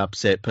really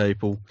upset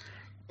people,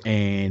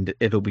 and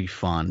it'll be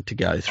fun to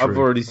go through. I've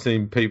already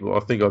seen people.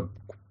 I think I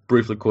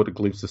briefly caught a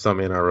glimpse of some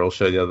NRL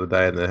show the other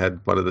day, and they had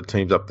one of the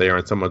teams up there,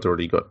 and someone's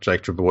already got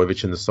Jake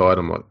Trbojevic in the side.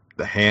 I'm like,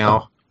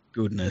 how? Oh,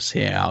 goodness,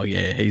 how?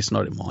 Yeah, he's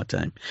not in my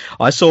team.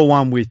 I saw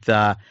one with,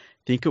 I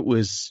think it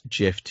was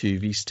Jeff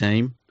Tuvi's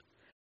team,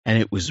 and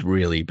it was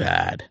really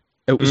bad.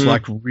 It was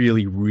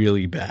really,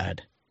 really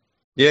bad.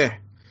 Yeah.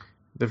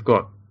 They've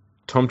got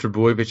Tom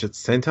Trbojevic at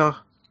centre.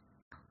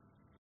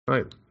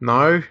 Wait,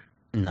 no.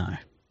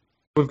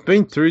 We've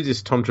been through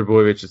this Tom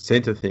Trbojevic at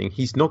centre thing.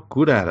 He's not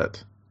good at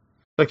it.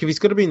 Like, if he's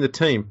got to be in the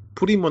team,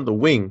 put him on the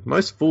wing.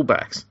 Most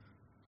fullbacks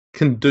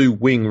can do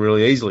wing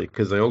really easily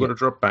because they all got to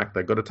drop back.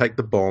 They've got to take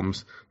the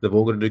bombs. They've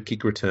all got to do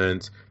kick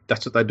returns.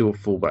 That's what they do at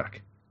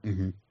fullback.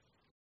 Mm-hmm.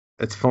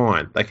 It's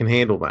fine. They can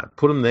handle that.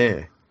 Put them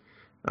there.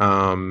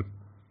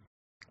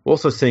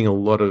 Also seeing a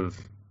lot of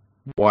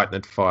Whiten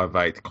at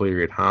 5'8",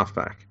 Cleary at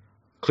halfback.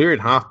 Cleary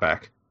at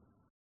halfback,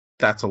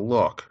 that's a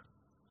lock.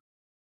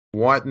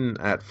 Whiten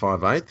at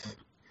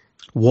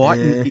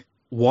 5'8".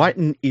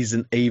 Whiten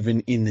isn't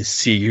even in the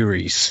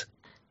series.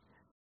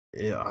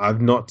 Yeah,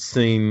 I've not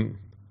seen.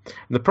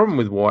 The problem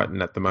with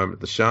Whiten at the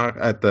moment,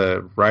 at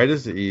the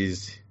Raiders,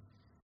 is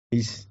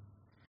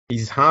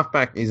his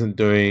halfback isn't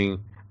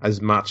doing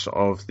as much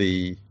of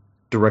the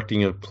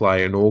directing of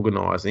play and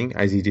organising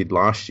as he did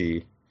last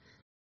year,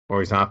 or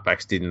his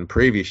halfbacks did in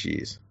previous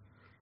years.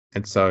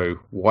 And so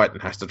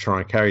Whiten has to try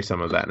and carry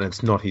some of that, and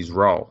it's not his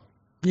role.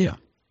 Yeah.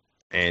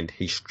 And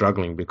he's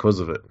struggling because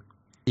of it.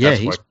 Yeah,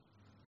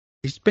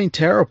 he's been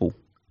terrible.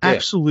 Yeah.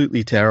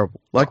 Absolutely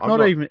terrible.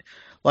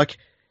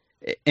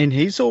 And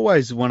he's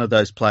always one of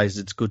those players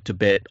that's good to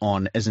bet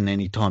on as an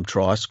anytime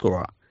try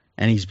scorer.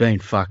 And he's been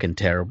fucking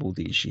terrible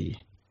this year.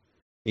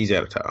 He's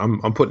out of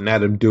time. I'm putting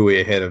Adam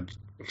Dewey ahead of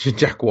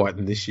Jack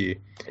Whiten this year.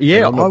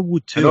 Yeah, I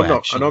would too.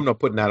 And I'm not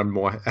putting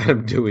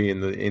Adam Dewey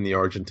in the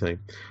Origin team.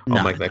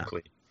 I'll make that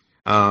clear.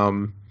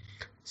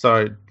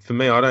 So for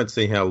me, I don't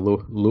see how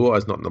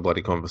Luai's not in the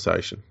bloody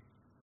conversation.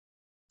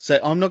 So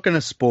I'm not going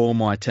to spoil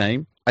my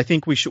team. I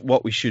think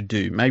what we should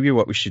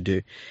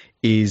do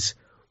is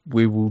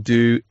we will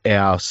do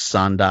our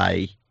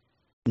Sunday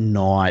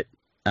night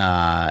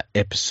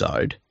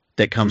episode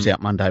that comes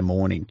out Monday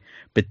morning,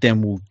 but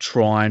then we'll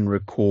try and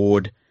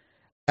record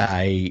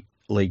a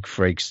League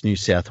Freaks New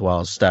South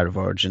Wales State of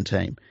Origin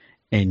team,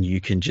 and you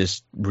can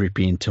just rip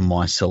into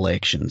my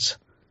selections.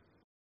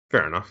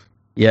 Fair enough.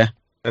 Yeah?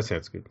 That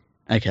sounds good.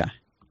 Okay.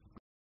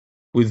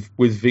 With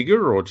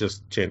vigour or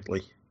just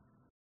gently?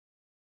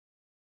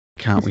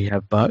 Can't we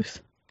have both?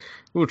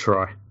 We'll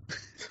try.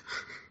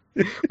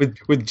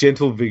 with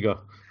gentle vigour.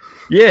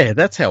 Yeah,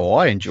 that's how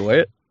I enjoy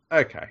it.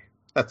 Okay.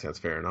 That sounds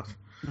fair enough.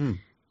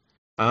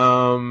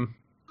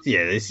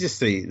 Yeah,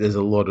 there's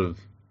a lot of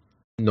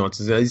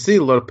nonsense. You see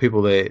a lot of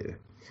people there,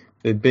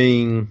 they're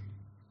being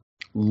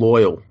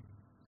loyal.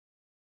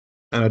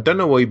 And I don't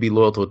know why you'd be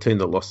loyal to a team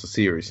that lost the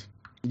series.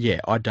 Yeah,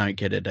 I don't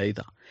get it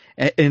either.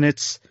 And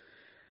it's,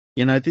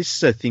 this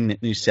is a thing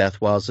that New South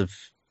Wales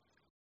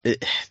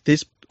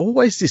there's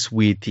always this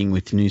weird thing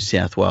with New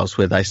South Wales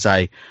where they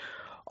say,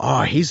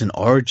 oh, he's an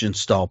Origin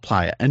style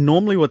player. And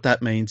normally what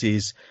that means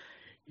is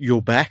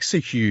your backs are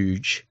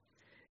huge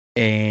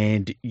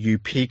and you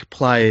pick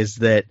players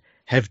that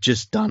have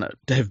just done it,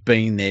 have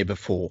been there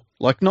before.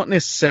 Like not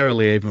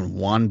necessarily even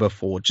won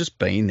before, just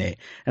been there.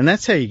 And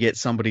that's how you get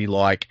somebody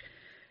like,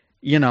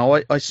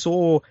 I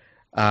saw,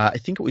 I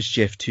think it was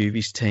Jeff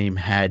Tuvey's team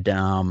had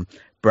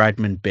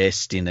Bradman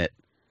Best in it.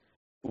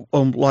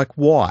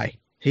 Why?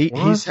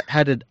 He's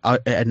had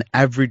an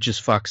average as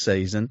fuck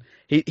season.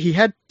 He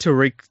had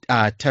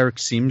Tarek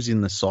Sims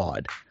in the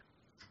side.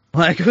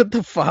 Like, what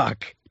the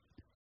fuck?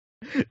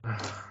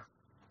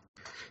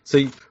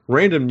 See,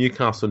 random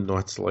Newcastle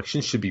Knights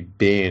selections should be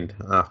banned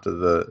after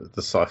the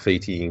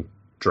Saifiti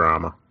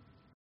drama.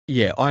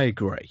 Yeah, I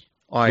agree.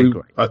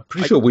 I'm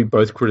pretty sure we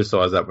both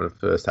criticised that when it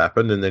first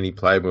happened, and then he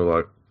played and we were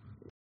like,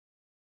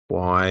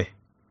 why?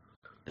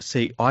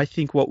 See, I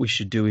think what we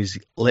should do is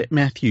let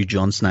Matthew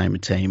Johns name a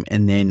team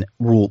and then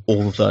rule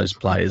all of those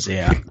players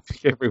out.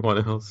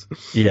 Everyone else.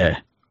 Yeah.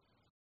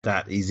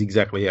 That is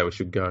exactly how it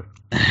should go.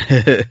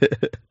 I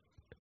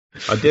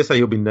dare say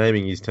he'll be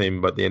naming his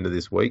team by the end of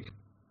this week.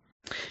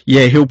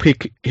 Yeah, he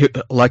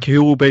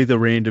will be the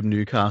random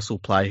Newcastle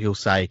player. He'll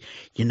say,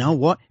 you know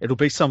what? It'll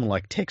be someone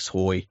like Tex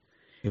Hoy.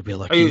 He'll be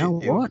like,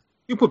 what?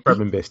 You put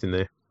Bradman Best in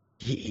there.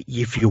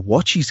 If you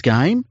watch his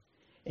game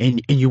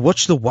and you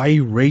watch the way he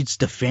reads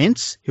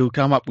defence, he'll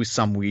come up with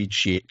some weird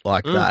shit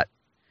like that.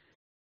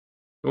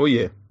 Oh,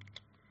 yeah.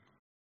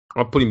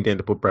 I'll put him down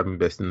to put Bradman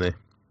Best in there.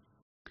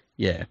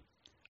 Yeah.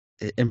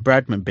 And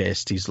Bradman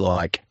Best is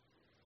like,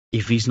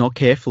 if he's not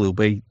careful, he'll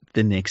be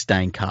the next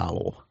Dane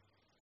Carlaw.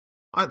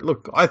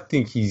 I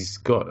think he's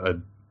got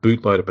a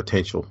bootload of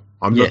potential.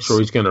 I'm not sure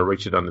he's going to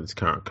reach it under this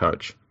current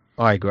coach.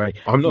 I agree.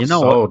 I'm not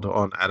sold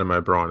on Adam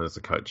O'Brien as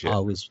a coach yet. I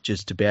was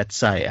just about to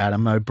say,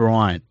 Adam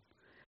O'Brien,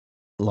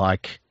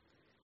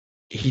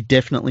 he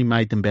definitely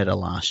made them better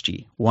last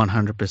year,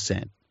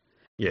 100%.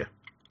 Yeah.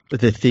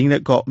 But the thing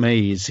that got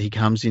me is he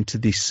comes into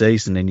this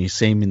season and you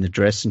see him in the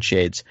dressing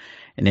sheds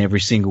and every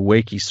single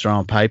week he's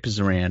throwing papers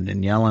around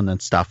and yelling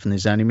and stuff, and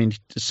there's only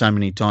so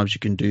many times you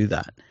can do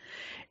that.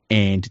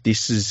 And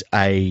this is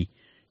a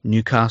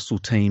Newcastle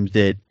team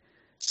that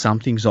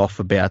something's off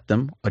about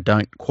them. I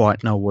don't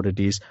quite know what it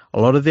is.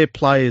 A lot of their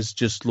players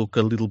just look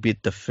a little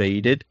bit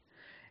defeated.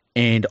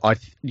 And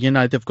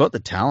they've got the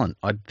talent.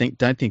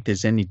 Don't think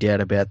there's any doubt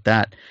about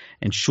that.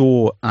 And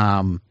sure,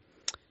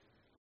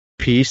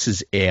 Pearce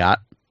is out,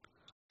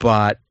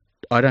 but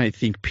I don't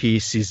think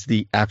Pearce is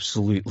the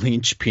absolute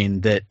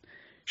linchpin that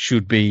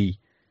should be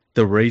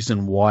the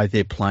reason why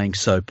they're playing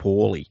so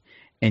poorly.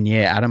 And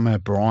yeah, Adam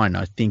O'Brien,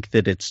 I think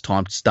that it's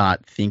time to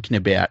start thinking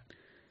about,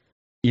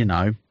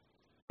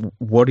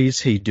 what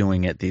is he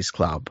doing at this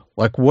club?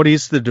 Like, what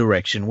is the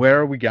direction? Where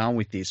are we going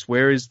with this?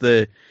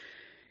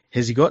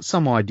 Has he got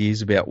some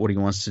ideas about what he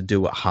wants to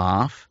do at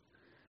half?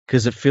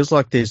 because it feels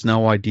like there's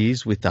no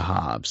ideas with the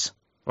halves.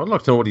 I'd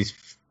like to know what his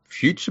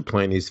future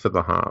plan is for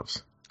the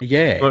halves.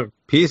 Yeah. Like,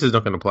 Pierce is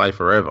not going to play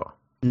forever.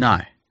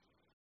 No.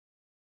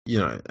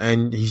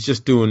 And he's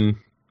just doing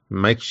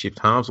makeshift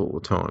halves all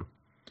the time.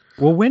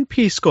 Well, when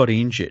Pierce got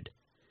injured,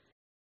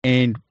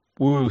 and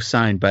we were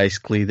saying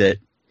basically that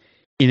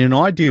in an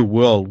ideal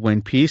world,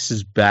 when Pierce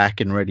is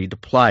back and ready to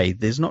play,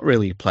 there's not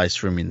really a place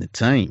for him in the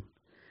team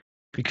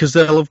because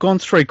they'll have gone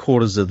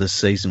 3/4 of the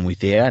season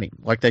without him.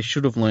 Like they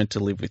should have learned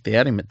to live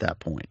without him at that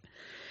point.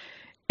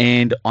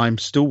 And I'm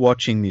still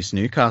watching this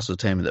Newcastle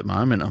team at the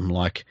moment. I'm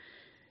like,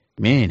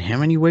 man, how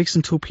many weeks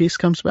until Pierce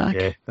comes back?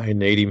 Yeah, they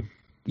need him.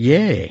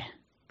 Yeah.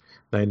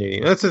 They need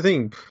him. That's the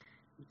thing.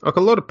 Like,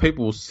 a lot of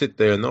people will sit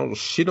there and they'll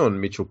shit on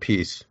Mitchell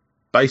Pearce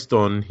based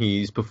on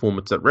his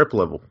performance at rep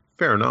level.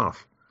 Fair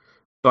enough.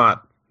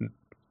 But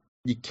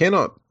you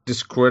cannot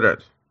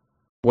discredit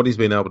what he's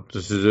been able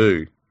to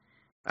do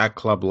at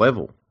club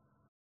level.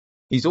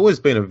 He's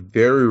always been a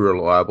very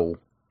reliable,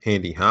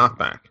 handy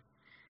halfback.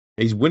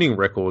 His winning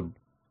record,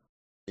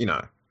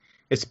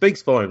 it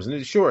speaks volumes.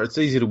 And sure, it's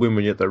easy to win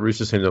when you're at the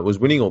Roosters team that was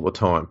winning all the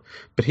time.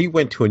 But he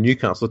went to a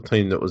Newcastle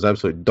team that was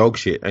absolute dog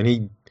shit, and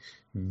he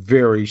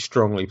very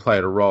strongly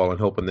played a role in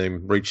helping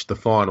them reach the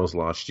finals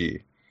last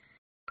year.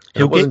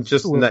 And it wasn't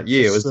just in that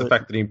year; it was the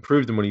fact that he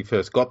improved them when he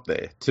first got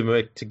there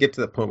to get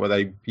to that point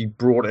where he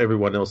brought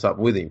everyone else up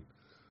with him.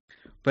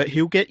 But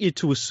he'll get you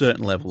to a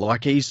certain level.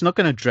 Like he's not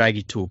going to drag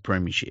you to a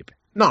premiership.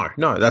 No,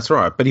 that's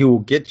right. But he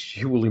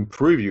will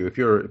improve you if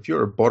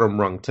you're a bottom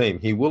rung team.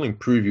 He will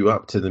improve you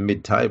up to the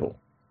mid table.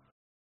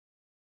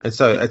 And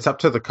so it's up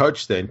to the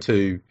coach then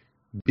to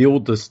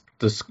build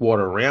the squad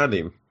around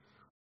him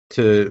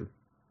to,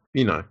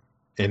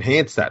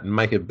 enhance that and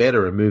make it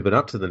better and move it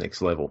up to the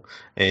next level.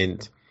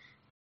 And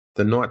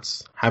the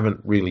Knights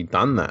haven't really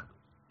done that.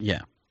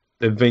 Yeah.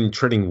 They've been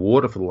treading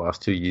water for the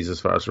last 2 years as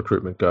far as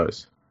recruitment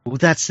goes. Well,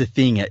 that's the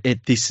thing.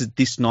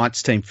 This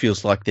Knights team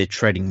feels like they're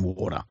treading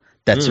water.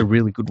 That's a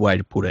really good way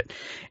to put it.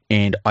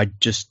 And I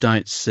just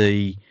don't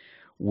see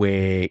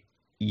where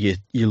you're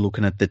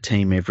looking at the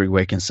team every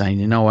week and saying,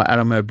 you know what,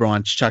 Adam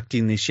O'Brien's chucked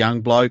in this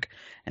young bloke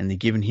and they're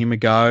giving him a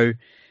go.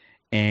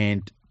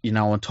 And,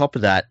 on top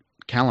of that,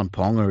 Callum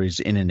Ponga is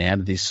in and out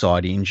of this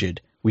side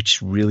injured,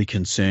 which really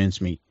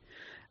concerns me.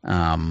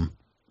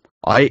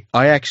 I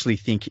actually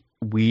think,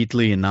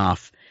 weirdly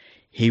enough,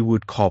 he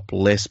would cop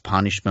less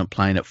punishment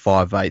playing at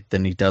 5'8"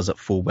 than he does at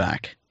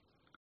fullback.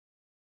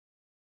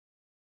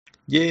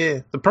 Yeah,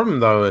 the problem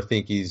though, I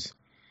think, is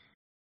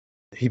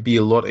he'd be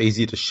a lot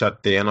easier to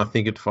shut down, I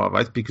think, at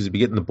 5'8" because he'd be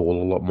getting the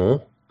ball a lot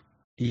more.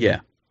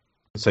 Yeah.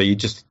 So you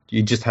just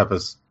have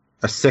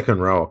a second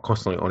rower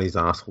constantly on his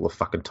ass all the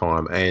fucking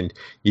time, and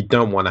you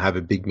don't want to have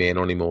a big man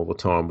on him all the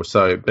time.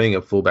 So being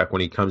a fullback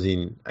when he comes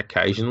in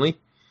occasionally,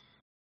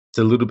 it's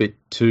a little bit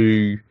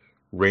too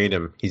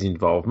random, his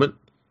involvement,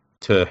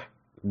 to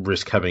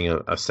risk having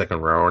a second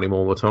rower on him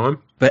all the time.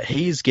 But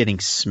he is getting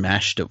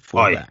smashed at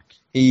fullback.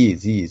 He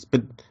is.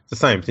 But it's the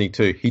same thing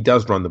too. He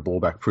does run the ball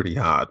back pretty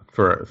hard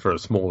for a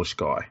smallish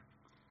guy.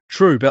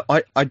 True, but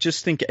I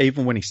just think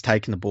even when he's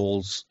taking the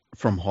balls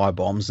from high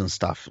bombs and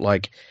stuff,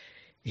 like,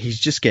 he's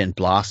just getting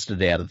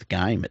blasted out of the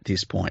game at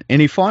this point.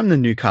 And if I'm the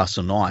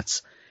Newcastle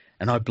Knights,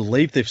 and I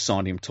believe they've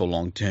signed him to a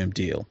long-term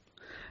deal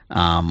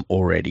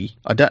already.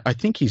 I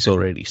think he's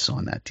already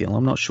signed that deal.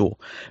 I'm not sure.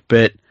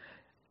 But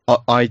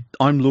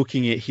I'm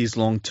looking at his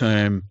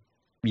long-term,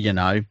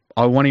 I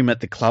want him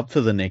at the club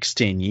for the next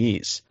 10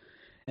 years.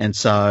 And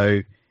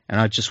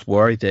I just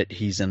worry that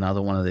he's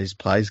another one of these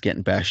players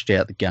getting bashed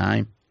out the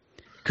game.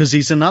 Because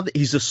he's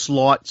a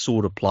slight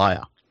sort of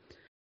player.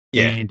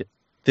 Yeah. And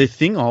the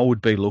thing I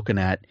would be looking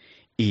at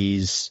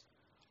is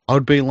I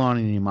would be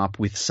lining him up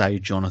with, say,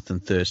 Jonathan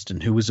Thurston,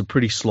 who was a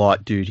pretty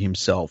slight dude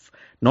himself.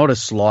 Not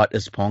as slight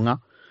as Ponga,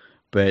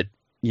 but,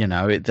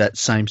 that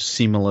same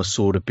similar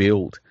sort of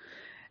build.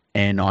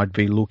 And I'd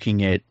be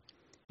looking at,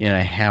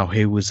 how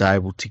he was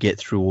able to get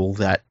through all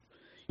that,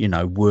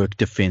 work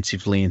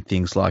defensively and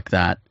things like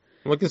that.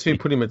 Well, I guess if you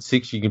put him at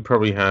 6, you can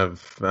probably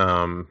have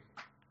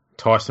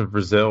Tyson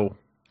Frizzell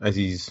as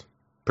his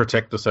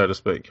protector, so to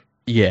speak.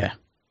 Yeah.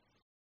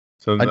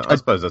 So I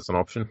suppose that's an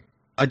option.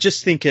 I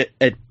just think at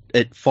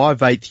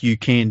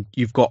 5'8"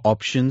 you've got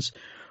options,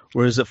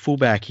 whereas at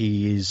fullback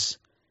he's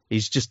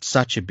just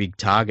such a big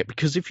target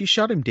because if you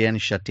shut him down, you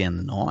shut down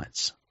the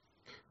Knights.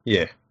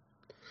 Yeah.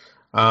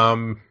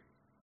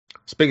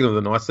 Speaking of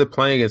the Knights, they're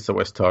playing against the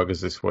West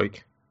Tigers this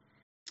week.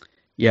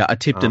 Yeah, I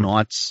tipped the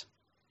Knights.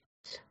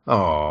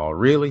 Oh,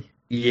 really?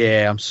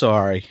 Yeah, I'm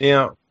sorry.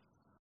 Now,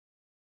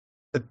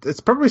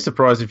 it's probably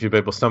surprising for you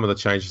people some of the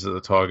changes that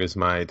the Tigers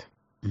made.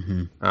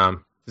 Mm-hmm.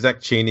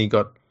 Zach Cheney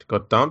got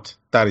dumped.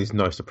 That is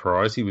no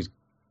surprise. He was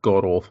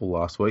god awful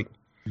last week.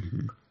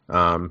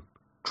 Mm-hmm.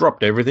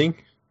 Dropped everything.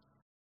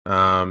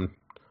 I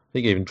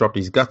think he even dropped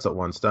his guts at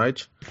one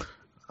stage.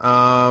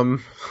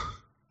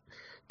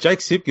 Jake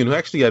Sipkin, who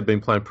actually had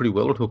been playing pretty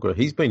well at hooker,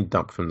 he's been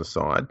dumped from the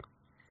side.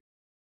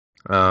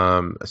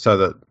 So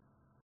that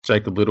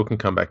Jacob Little can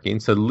come back in.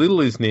 So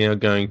Little is now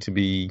going to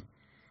be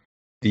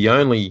the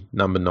only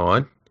number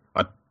 9.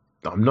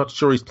 I'm not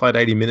sure he's played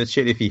 80 minutes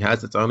yet. If he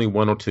has, it's only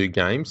 1 or 2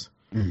 games.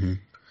 Mm-hmm.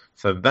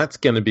 So that's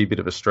going to be a bit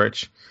of a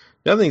stretch.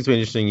 The other thing that's been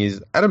interesting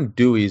is Adam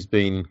Dewey has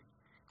been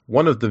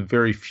one of the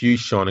very few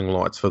shining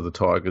lights for the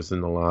Tigers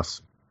in the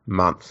last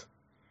month.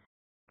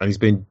 And he's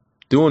been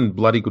doing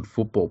bloody good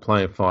football,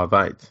 playing 5'8".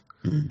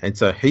 Mm-hmm. And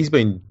so he's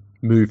been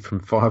moved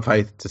from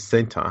 5'8" to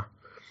centre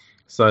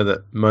so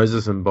that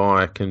Moses and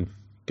Mbye can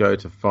go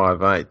to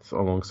 5'8"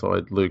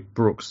 alongside Luke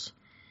Brooks.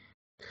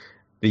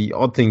 The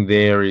odd thing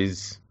there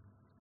is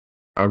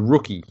a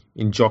rookie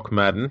in Jock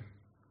Madden.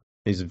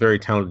 He's a very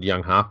talented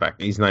young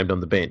halfback. He's named on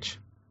the bench.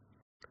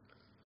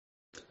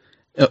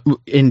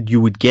 And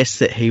you would guess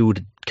that he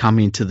would come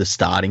into the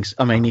starting...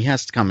 I mean, he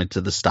has to come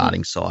into the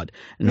starting side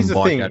and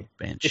Mbye go to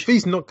the bench. If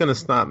he's not going to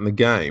start in the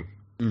game,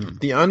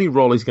 the only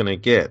role he's going to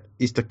get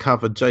is to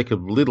cover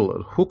Jacob Little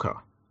at hooker.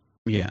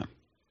 Yeah.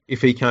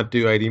 If he can't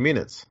do 80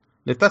 minutes.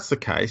 And if that's the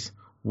case,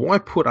 why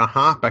put a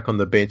halfback on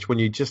the bench when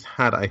you just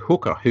had a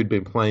hooker who'd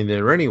been playing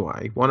there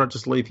anyway? Why not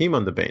just leave him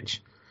on the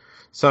bench?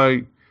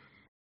 So,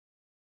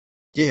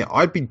 yeah,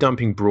 I'd be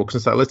dumping Brooks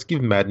and say, let's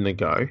give Madden a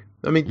go.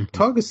 I mean,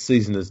 Tigers'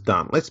 season is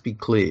done. Let's be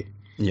clear.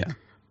 Yeah.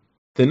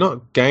 They're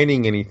not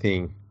gaining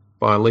anything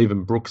by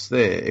leaving Brooks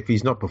there if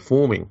he's not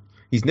performing.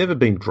 He's never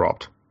been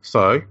dropped.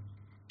 So,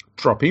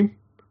 drop him,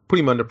 put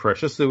him under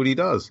pressure, see what he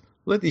does.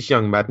 Let this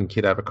young Madden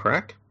kid have a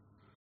crack.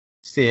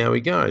 See how he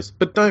goes.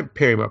 But don't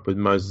pair him up with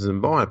Moses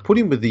and Mbye. Put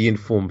him with the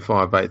informed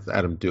 5'8"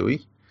 Adam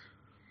Dewey.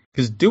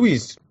 Because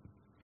Dewey's,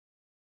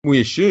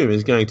 we assume,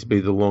 is going to be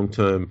the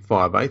long-term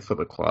 5'8" for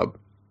the club.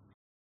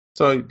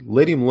 So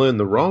let him learn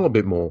the role a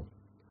bit more.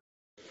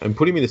 And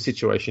put him in a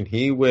situation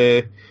here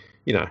where,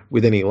 you know,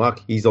 with any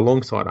luck, he's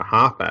alongside a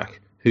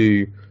halfback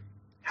who's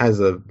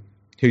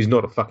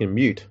not a fucking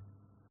mute.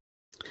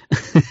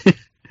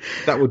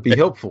 That would be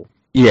helpful.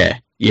 Yeah,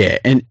 yeah.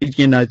 And,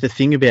 you know, the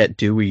thing about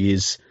Dewey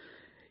is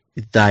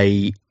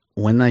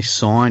when they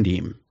signed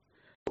him,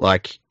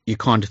 like, you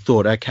kind of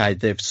thought, okay,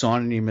 they've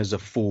signed him as a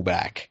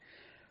fullback,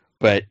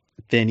 but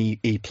then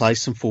he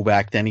plays some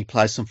fullback, then he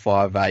plays some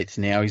 5'8",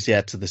 now he's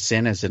out to the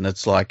centres, and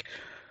it's like,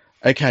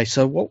 okay,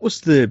 so what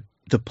was the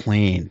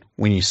plan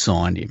when you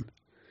signed him?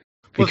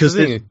 Because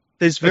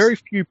there's very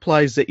few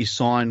plays that you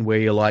sign where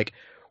you're like,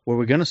 well,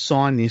 we're going to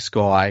sign this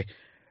guy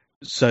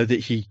so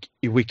that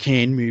we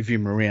can move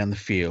him around the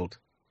field.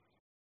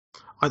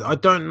 I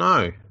don't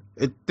know.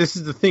 This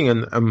is the thing,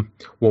 and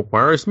what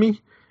worries me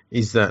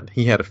is that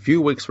he had a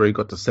few weeks where he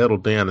got to settle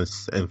down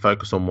and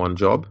focus on one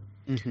job,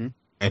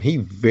 and he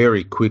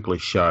very quickly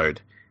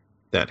showed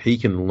that he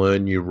can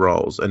learn new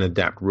roles and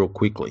adapt real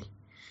quickly.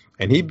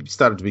 And he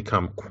started to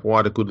become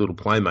quite a good little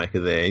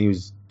playmaker there. And he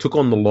took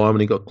on the line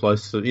when he got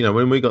close to, you know,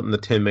 when we got in the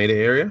 10-metre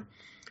area,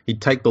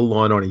 he'd take the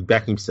line on, he'd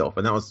back himself,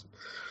 and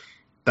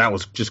that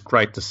was just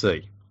great to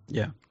see.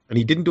 Yeah. And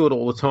he didn't do it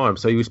all the time,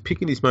 so he was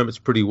picking his moments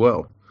pretty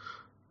well.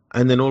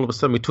 And then all of a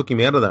sudden we took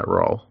him out of that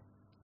role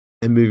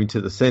and moved him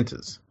to the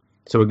centres.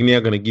 So we're now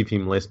going to give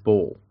him less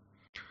ball.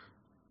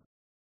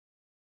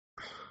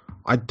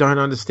 I don't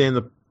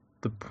understand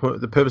the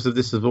purpose of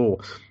this at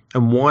all,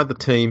 and why the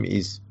team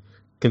is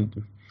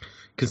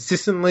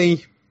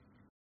consistently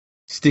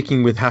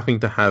sticking with having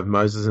to have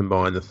Moses and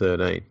Mbye in the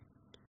 13.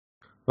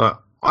 Like,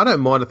 I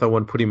don't mind if they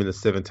want to put him in the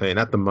 17.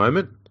 At the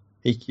moment,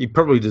 he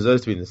probably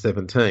deserves to be in the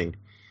 17.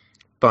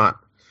 But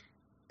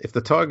if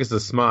the Tigers are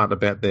smart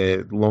about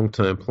their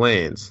long-term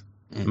plans,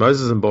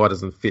 Moses and Mbye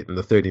doesn't fit in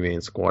the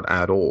 30-man squad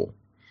at all.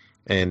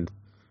 And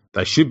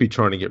they should be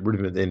trying to get rid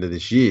of him at the end of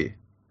this year.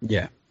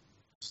 Yeah.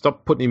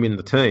 Stop putting him in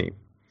the team.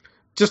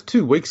 Just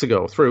 2 weeks ago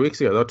or 3 weeks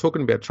ago, they were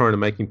talking about trying to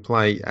make him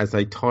play as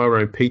a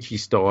Tyrone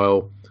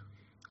Peachy-style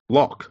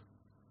lock.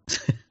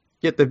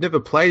 Yet they've never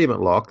played him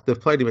at lock. They've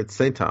played him at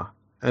centre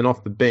and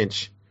off the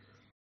bench.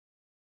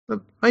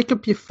 Make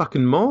up your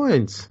fucking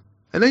minds.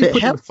 And then you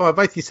put him at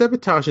 5'8", you're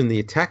sabotaging the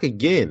attack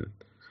again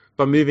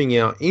by moving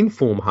our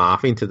inform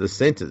half into the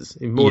centres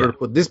in order to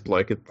put this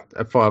bloke at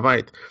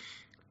 5'8",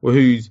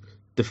 whose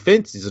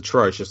defence is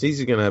atrocious.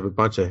 He's going to have a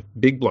bunch of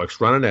big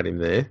blokes running at him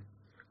there.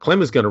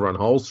 Clemmer's going to run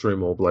holes through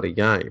him all bloody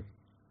game.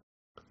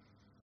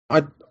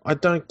 I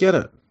don't get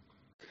it.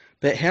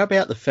 But how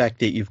about the fact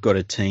that you've got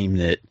a team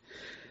that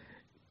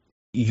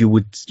you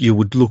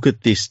would look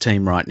at this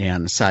team right now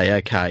and say,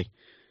 okay,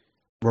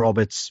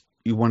 Roberts,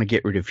 you want to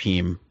get rid of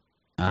him.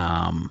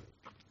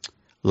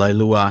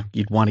 Leilua,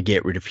 you'd want to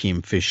get rid of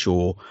him for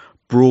sure.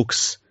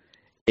 Brooks,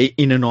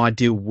 in an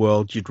ideal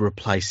world, you'd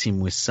replace him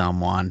with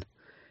someone.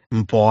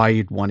 Mbye,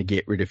 you'd want to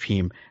get rid of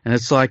him. And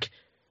it's like,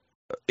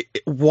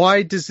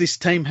 why does this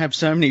team have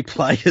so many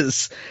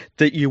players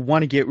that you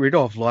want to get rid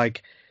of?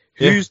 Like,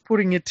 who's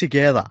putting it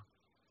together?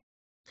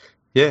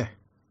 Yeah,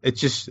 it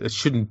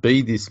shouldn't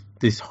be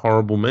this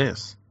horrible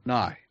mess.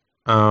 No.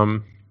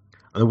 And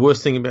the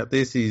worst thing about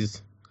this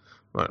is,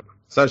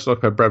 such like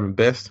Bradman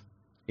Best,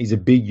 he's a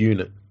big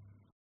unit.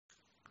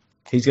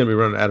 He's going to be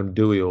running Adam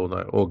Dewey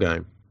all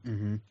game.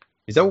 Mm-hmm.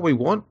 Is that what we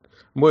want?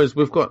 Whereas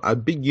we've got a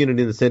big unit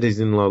in the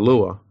centres in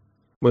Leilua.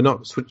 We're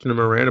not switching him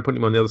around and putting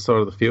him on the other side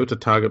of the field to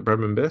target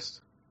Bradman Best.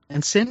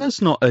 And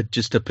centre's not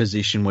just a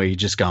position where you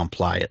just go and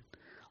play it.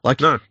 Like,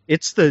 No.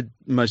 it's the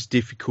most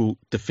difficult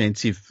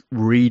defensive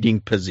reading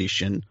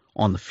position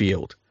on the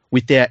field,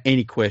 without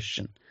any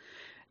question.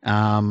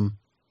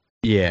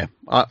 Yeah,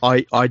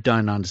 I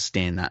don't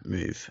understand that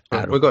move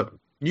at We've all. got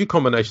new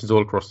combinations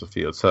all across the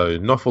field. So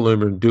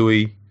Nofaluma and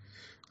Dewey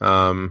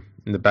in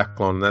the back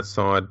line on that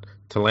side,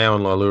 Talau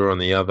and Lailua on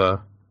the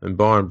other, and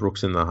Byron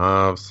Brooks in the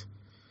halves.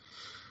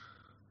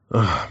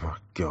 Oh my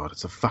god,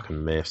 it's a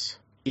fucking mess.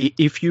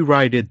 If you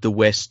rated the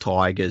West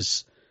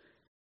Tigers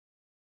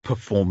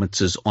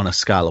performances on a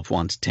scale of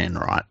 1 to 10,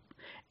 right?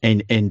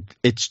 And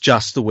it's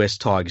just the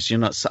West Tigers.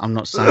 I'm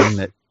not saying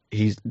that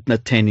the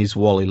 10 is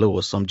Wally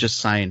Lewis. I'm just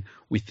saying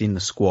within the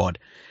squad.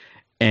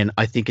 And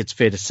I think it's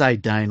fair to say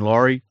Dane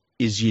Laurie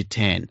is your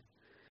 10.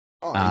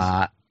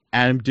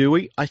 Adam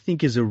Dewey, I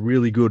think, is a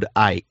really good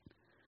 8.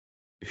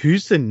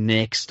 Who's the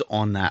next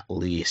on that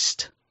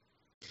list?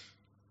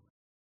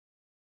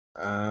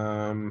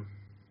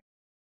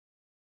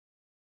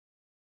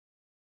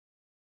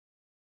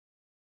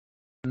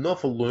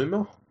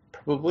 Nofaluma,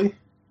 probably.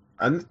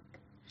 And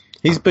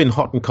he's been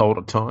hot and cold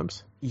at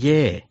times.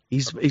 Yeah,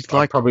 he's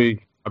like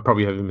I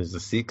probably have him as a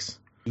 6.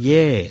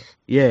 yeah.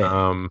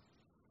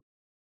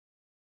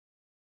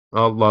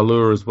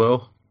 Lailua as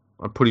well.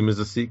 I put him as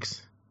a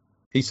 6.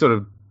 He sort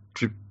of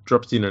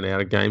drops in and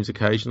out of games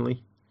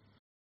occasionally.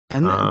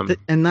 And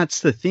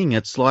that's the thing.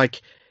 It's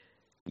like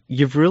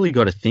you've really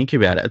got to think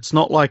about it. It's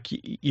not like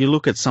you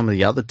look at some of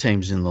the other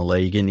teams in the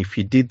league, and if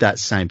you did that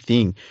same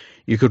thing,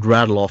 you could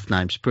rattle off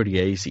names pretty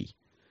easy.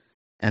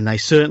 And they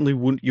certainly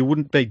wouldn't. You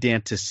wouldn't be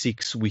down to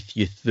 6 with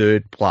your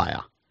third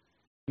player.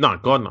 No,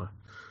 God no.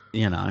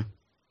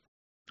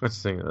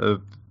 That's the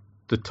thing.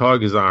 The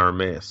Tigers are a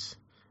mess,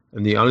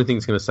 and the only thing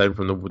that's going to save them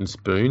from the wooden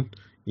spoon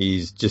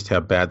is just how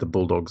bad the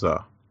Bulldogs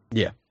are.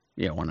 Yeah,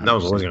 100%. That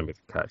was always going to be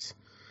the case.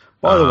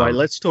 By the way,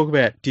 let's talk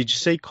about. Did you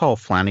see Kyle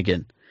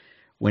Flanagan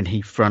when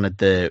he fronted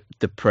the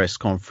press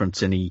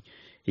conference and he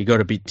got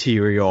a bit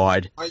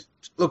teary-eyed?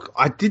 Look,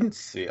 I didn't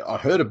see it. I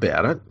heard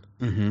about it.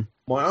 Mm-hmm.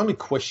 My only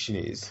question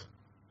is,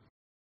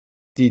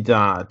 did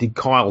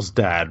Kyle's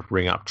dad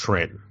ring up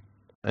Trent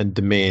and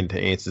demand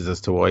answers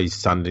as to why his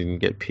son didn't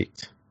get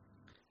picked?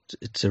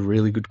 It's a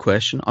really good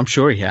question. I'm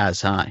sure he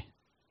has, hey?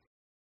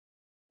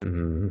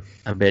 Mm-hmm.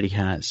 I bet he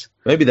has.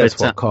 Maybe that's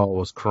why Kyle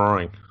was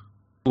crying.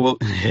 Well,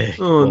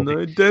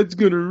 no, Dad's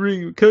going to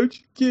ring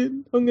coach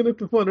again. I'm going to have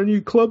to find a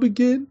new club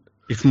again.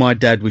 If my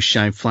dad was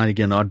Shane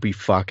Flanagan, I'd be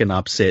fucking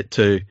upset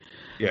too.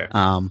 Yeah.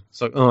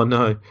 Oh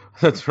no,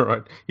 that's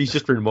right. He's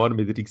just reminded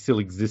me that he still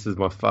exists as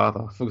my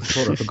father.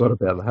 I forgot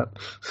about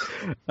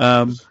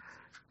that.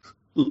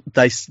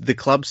 The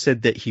club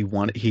said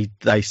that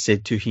they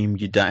said to him,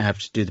 "You don't have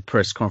to do the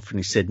press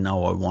conference." He said,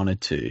 "No, I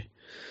wanted to."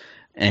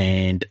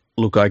 And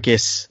look, I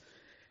guess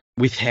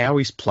with how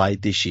he's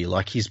played this year,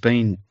 like he's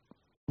been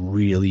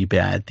really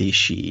bad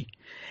this year.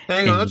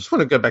 Hang on, I just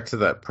want to go back to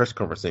that press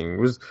conference thing.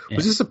 Was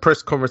this a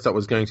press conference that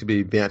was going to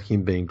be about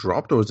him being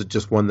dropped, or was it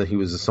just one that he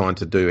was assigned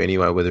to do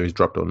anyway, whether he's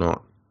dropped or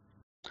not?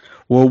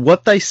 Well,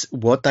 what they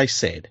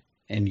said,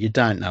 and you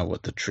don't know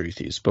what the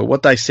truth is, but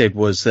what they said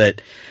was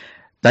that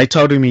they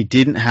told him he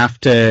didn't have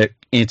to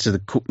answer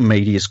the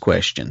media's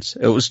questions.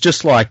 It was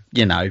just like,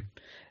 a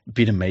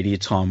bit of media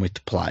time with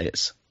the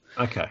players.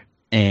 Okay.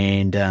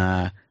 And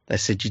they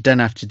said, you don't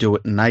have to do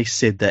it. And they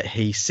said that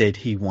he said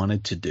he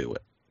wanted to do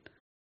it.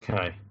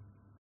 Okay.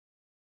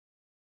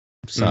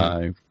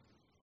 So,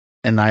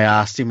 and they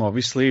asked him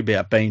obviously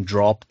about being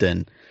dropped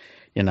and,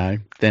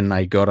 then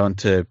they got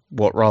onto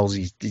what roles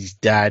his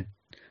dad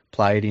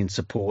played in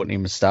supporting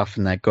him and stuff,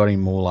 and that got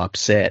him all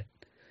upset.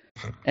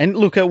 And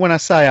look, when I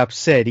say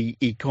upset,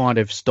 he kind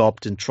of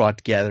stopped and tried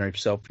to gather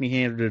himself, and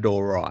he handled it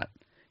all right,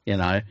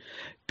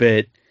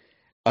 But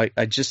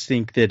I just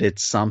think that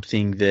it's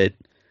something that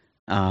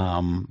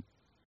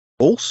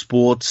all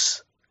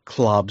sports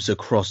clubs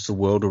across the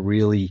world are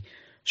really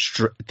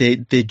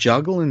they're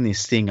juggling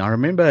this thing. I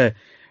remember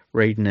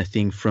reading a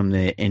thing from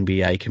the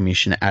NBA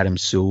commissioner, Adam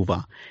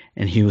Silver,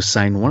 and he was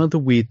saying one of the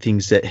weird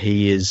things that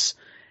he is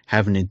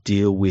having to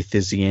deal with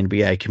as the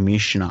NBA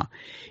commissioner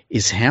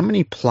is how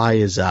many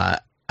players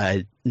are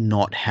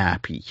not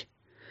happy.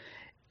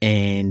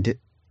 And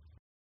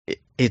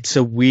it's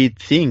a weird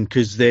thing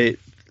because they're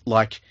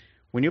like,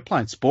 when you're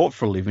playing sport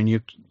for a living,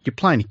 you're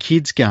playing a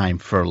kid's game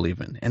for a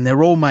living, and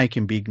they're all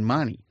making big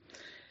money.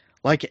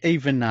 Like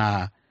even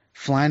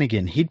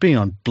Flanagan, he'd be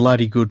on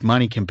bloody good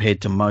money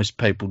compared to most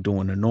people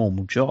doing a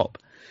normal job.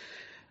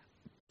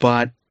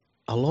 But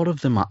a lot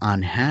of them are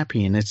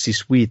unhappy, and it's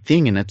this weird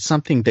thing, and it's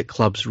something that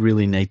clubs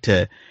really need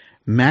to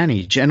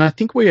manage. And I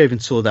think we even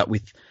saw that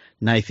with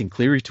Nathan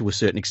Cleary to a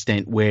certain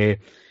extent, where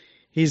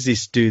he's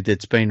this dude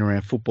that's been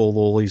around football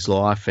all his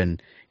life,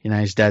 and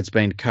his dad's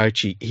been a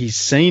coach. He's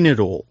seen it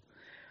all,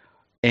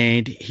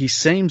 and he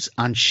seems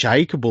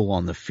unshakable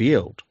on the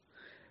field.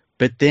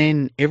 But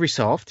then every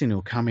so often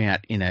he'll come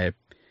out in an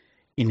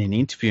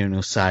interview and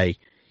he'll say,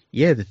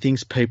 yeah, the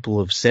things people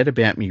have said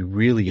about me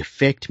really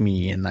affect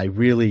me, and they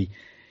really,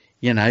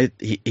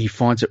 he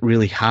finds it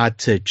really hard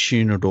to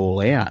tune it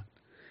all out.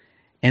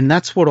 And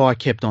that's what I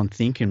kept on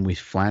thinking with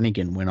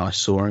Flanagan when I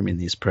saw him in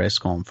this press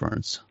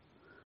conference.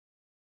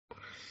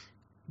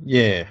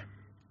 Yeah.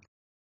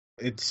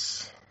 I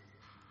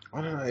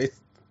don't know,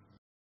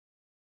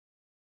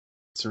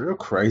 it's a real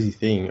crazy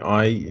thing.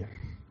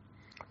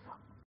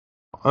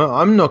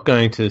 I'm not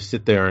going to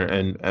sit there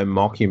and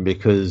mock him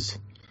because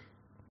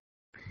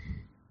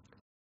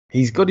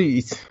he's got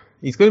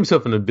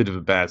himself in a bit of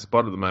a bad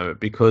spot at the moment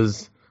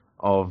because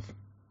of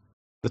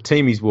the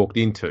team he's walked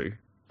into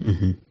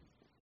Mm-hmm.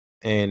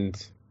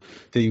 and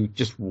the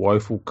just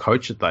woeful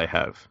coach that they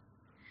have.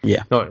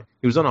 Yeah. No,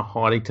 he was on a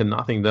hiding to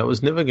nothing that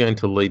was never going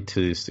to lead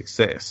to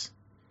success.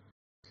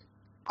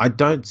 I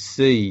don't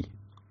see.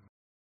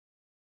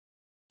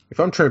 If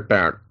I'm Trent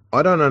Barrett,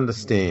 I don't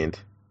understand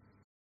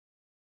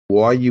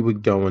why you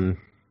would go and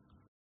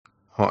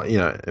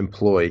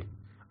employ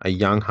a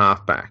young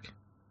halfback,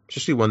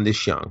 especially one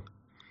this young.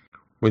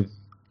 With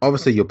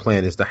obviously your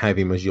plan is to have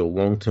him as your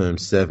long-term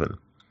 7,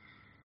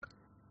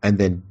 and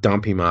then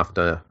dump him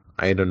after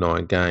 8 or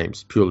 9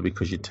 games purely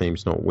because your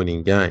team's not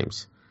winning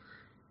games.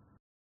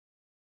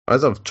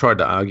 As I've tried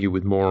to argue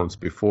with morons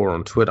before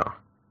on Twitter,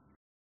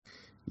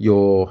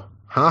 your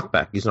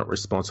halfback is not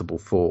responsible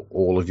for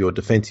all of your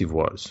defensive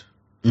woes.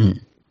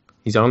 Mm.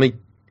 He's only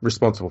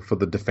responsible for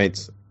the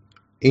defence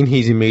in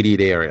his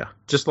immediate area,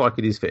 just like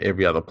it is for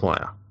every other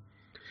player.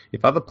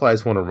 If other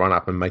players want to run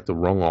up and make the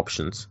wrong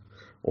options,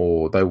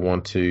 or they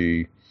want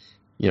to,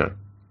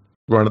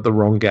 run at the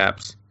wrong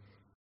gaps,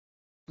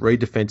 read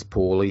defence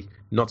poorly,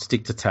 not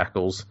stick to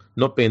tackles,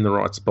 not be in the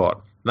right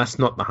spot, that's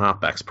not the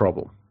halfback's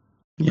problem.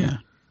 Yeah.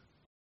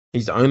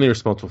 He's only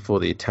responsible for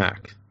the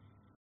attack.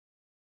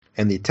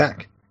 And the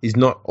attack is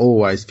not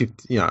always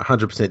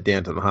 100%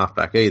 down to the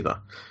halfback either.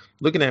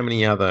 Look at how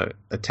many other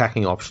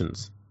attacking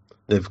options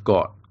they've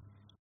got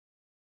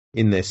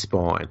in their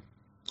spine.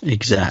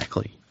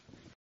 Exactly.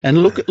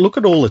 And look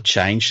at all the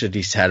change that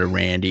he's had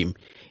around him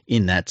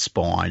in that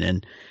spine.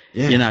 And,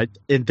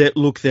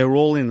 they're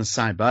all in the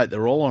same boat.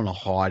 They're all on a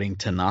hiding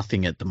to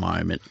nothing at the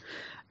moment.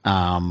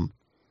 And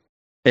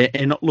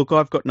look,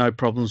 I've got no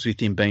problems with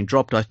him being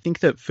dropped. I think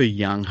that for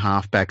young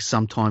halfbacks,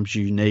 sometimes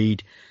you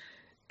need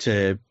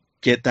to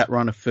get that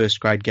run of first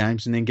grade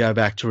games and then go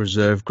back to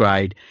reserve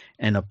grade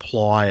and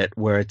apply it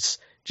where it's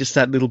just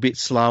that little bit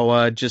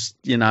slower, just,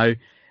 a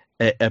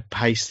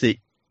pace that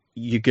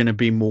you're going to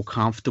be more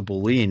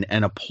comfortable in,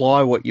 and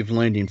apply what you've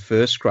learned in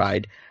first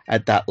grade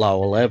at that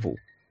lower level.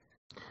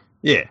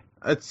 Yeah,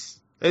 it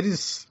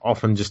is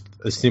often just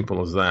as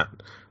simple as that.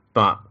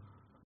 But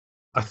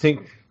I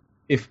think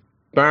if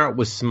Barrett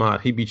was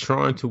smart, he'd be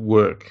trying to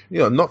work,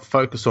 not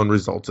focus on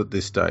results at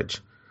this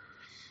stage.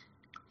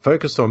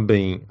 Focus on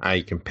being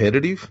A,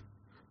 competitive,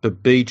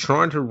 but B,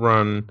 trying to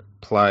run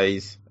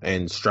plays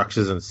and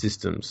structures and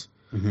systems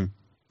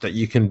that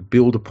you can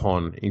build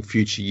upon in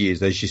future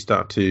years as you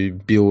start to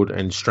build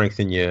and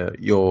strengthen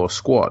your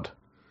squad.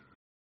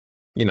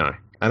 And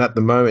at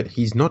the moment,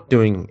 he's not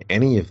doing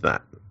any of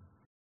that.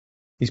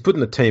 He's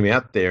putting the team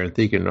out there and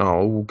thinking,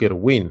 oh, we'll get a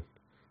win,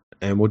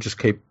 and we'll just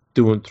keep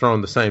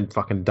throwing the same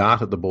fucking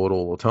dart at the board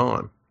all the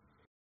time.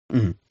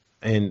 Mm.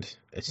 And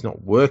it's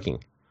not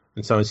working.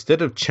 And so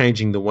instead of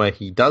changing the way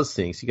he does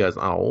things, he goes,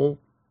 oh,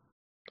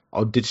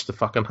 I'll ditch the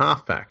fucking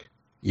halfback.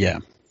 Yeah.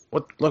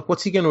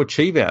 What's he going to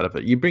achieve out of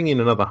it? You bring in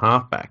another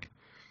halfback.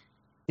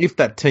 If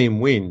that team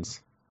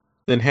wins,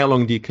 then how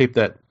long do you keep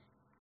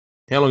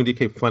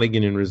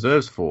Flanagan in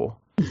reserves for?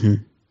 Mm-hmm.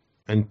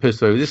 And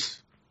pursue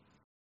this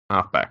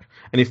halfback?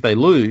 And if they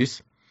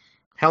lose,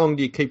 how long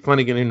do you keep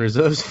Flanagan in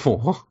reserves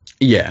for?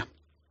 Yeah.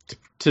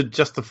 To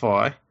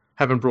justify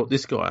having brought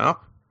this guy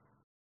up?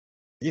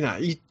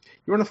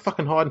 You're on a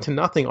fucking hiding to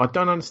nothing. I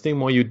don't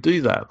understand why you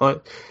do that.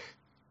 Like,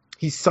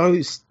 he's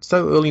so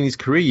early in his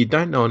career, you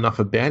don't know enough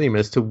about him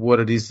as to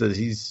what it is that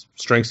his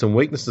strengths and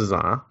weaknesses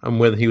are, and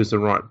whether he was the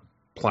right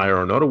player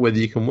or not, or whether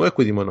you can work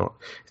with him or not.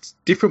 It's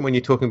different when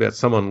you're talking about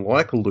someone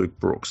like Luke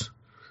Brooks,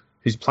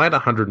 who's played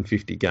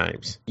 150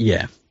 games.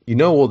 Yeah. You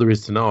know all there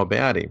is to know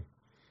about him.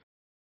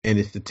 And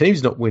if the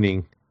team's not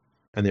winning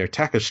and their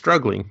attack is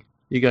struggling,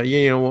 you go,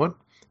 you know what?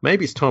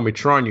 Maybe it's time we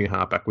try a new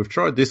halfback. We've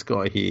tried this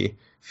guy here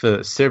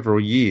for several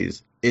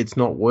years. It's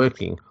not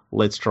working.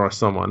 Let's try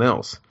someone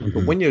else. Mm-hmm.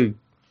 But when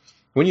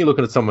you're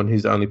looking at someone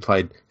who's only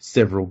played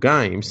several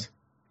games,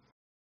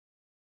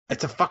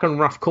 it's a fucking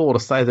rough call to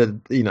say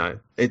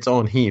that, it's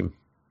on him.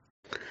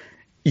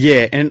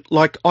 Yeah, and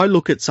I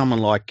look at someone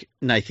like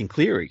Nathan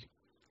Cleary.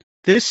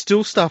 There's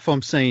still stuff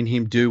I'm seeing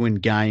him do in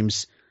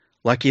games,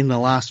 like in the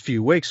last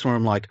few weeks, where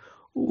I'm like,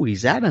 oh,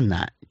 he's adding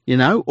that,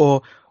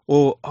 or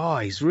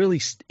he's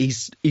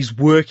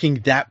working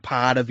that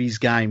part of his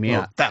game out.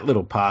 Well, that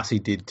little pass he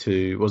did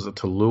to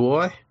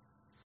Luai,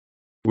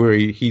 where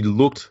he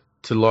looked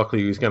to likely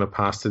he was going to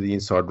pass to the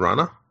inside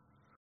runner,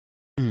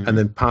 and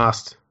then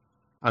passed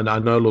a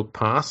no-look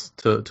pass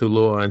to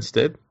Luai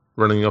instead,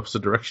 running the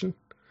opposite direction.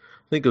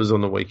 I think it was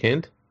on the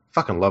weekend.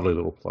 Fucking lovely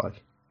little play.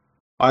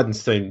 I hadn't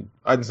seen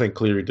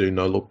Cleary do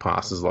no-look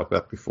passes like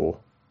that before.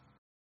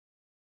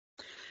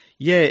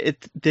 Yeah,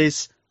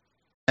 there's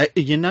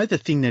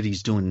the thing that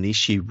he's doing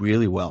this year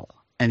really well,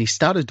 and he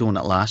started doing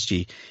it last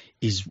year,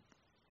 is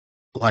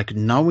like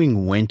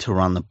knowing when to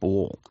run the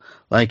ball.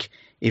 Like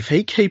if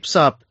he just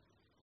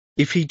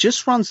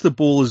runs the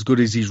ball as good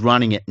as he's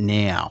running it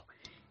now,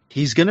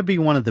 he's going to be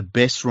one of the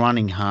best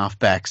running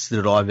halfbacks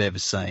that I've ever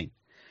seen,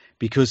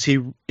 because he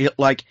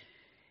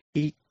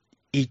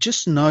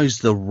just knows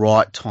the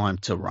right time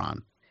to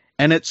run.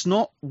 And it's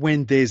not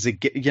when there's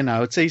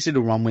it's easy to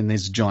run when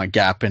there's a giant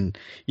gap and,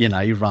 you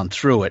run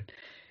through it.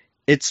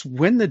 It's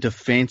when the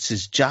defense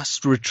is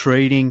just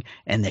retreating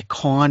and they're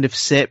kind of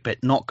set,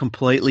 but not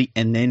completely,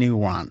 and then you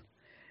run.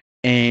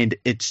 And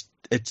it's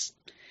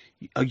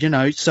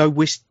so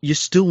you're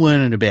still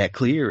learning about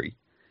Cleary.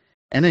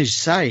 And as you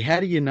say,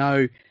 how do you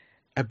know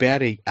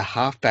about a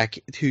halfback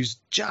who's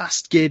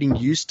just getting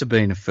used to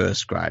being a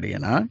first grader,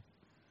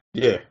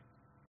 Yeah.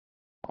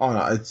 Oh,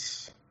 no,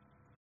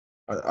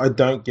 I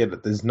don't get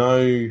it. There's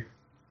no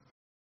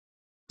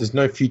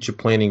future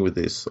planning with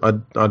this. I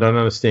don't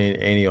understand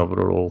any of it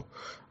at all.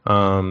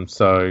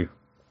 So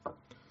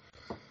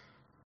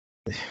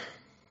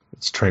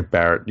it's Trent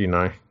Barrett,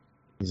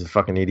 he's a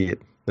fucking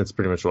idiot. That's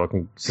pretty much all I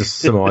can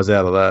surmise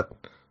out of that.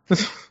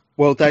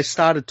 Well, they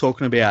started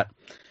talking about,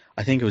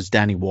 I think it was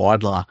Danny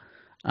Weidler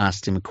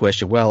asked him a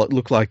question. Well, it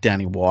looked like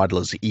Danny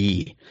Weidler's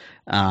ear.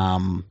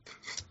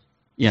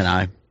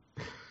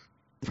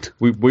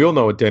 We all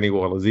know what Danny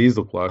Weidler's ears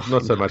look like.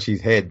 Not so much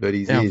his head, but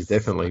his ears,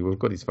 definitely. We've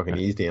got his fucking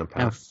ears down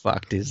pat. How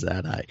fucked is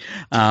that, eh?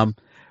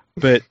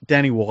 But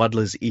Danny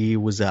Weidler's ear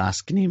was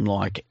asking him,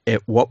 like,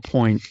 at what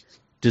point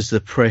does the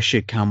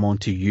pressure come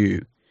onto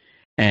you?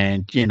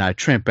 And,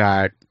 Trent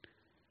Barrett,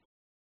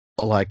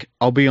 like,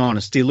 I'll be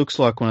honest, he looks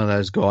like one of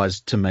those guys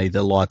to me,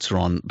 the lights are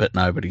on, but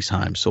nobody's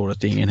home sort of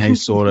thing. And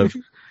he's sort of,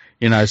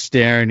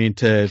 staring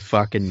into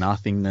fucking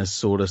nothingness,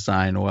 sort of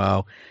saying,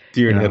 well...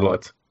 Deer in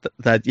headlights.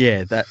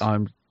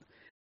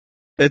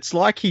 It's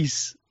like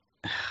it's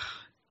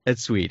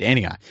weird.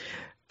 Anyway,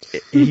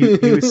 he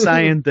was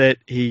saying that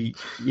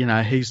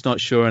he's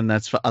not sure, and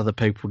that's for other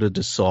people to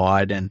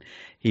decide, and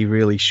he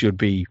really should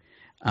be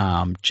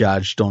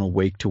judged on a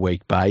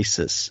week-to-week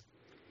basis.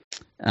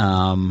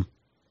 I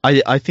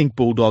think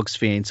Bulldogs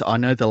fans, I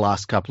know the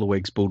last couple of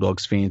weeks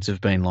Bulldogs fans have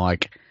been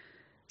like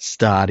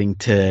starting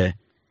to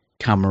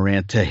come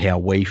around to how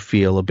we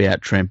feel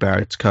about Trent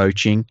Barrett's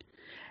coaching,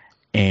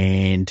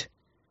 and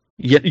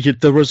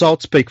the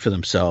results speak for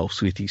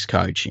themselves with his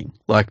coaching.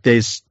 Like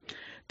there's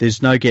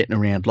no getting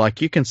around.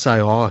 Like you can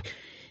say, oh,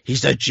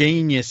 he's a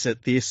genius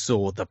at this,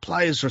 or the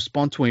players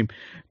respond to him,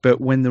 but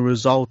when the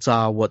results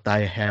are what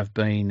they have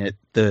been at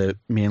the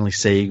Manly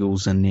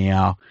Seagulls and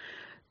now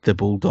the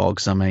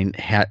Bulldogs, I mean,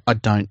 I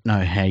don't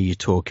know how you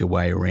talk your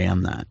way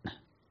around that.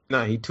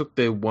 No, he took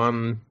their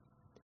one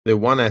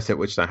asset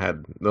which they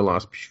had the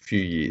last few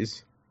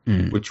years,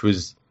 which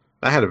was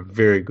they had a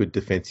very good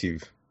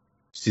defensive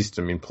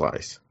system in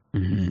place.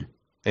 Mm-hmm.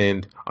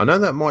 And I know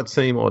that might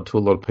seem odd to a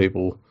lot of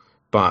people,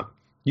 but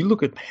you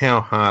look at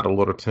how hard a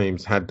lot of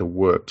teams had to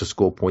work to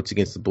score points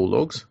against the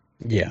Bulldogs.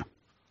 Yeah.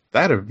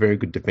 They had a very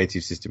good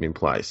defensive system in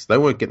place. They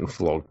weren't getting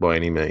flogged by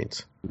any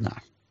means. No.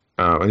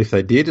 And if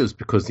they did, it was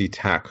because the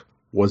attack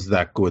was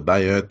that good.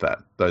 They earned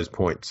those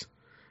points.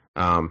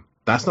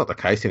 That's not the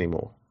case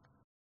anymore.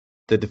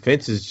 The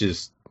defense is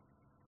just,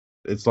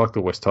 it's like the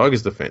West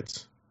Tigers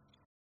defense.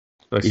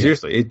 Like,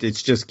 seriously,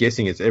 it's just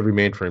guessing. It's every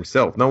man for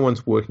himself. No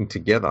one's working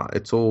together.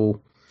 It's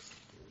all,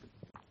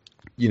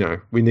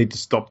 we need to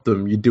stop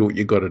them. You do what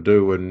you got to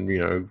do,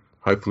 and,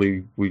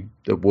 hopefully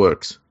it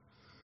works.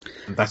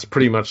 And that's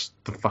pretty much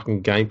the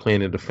fucking game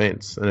plan in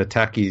defense. An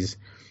attack is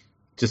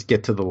just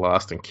get to the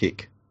last and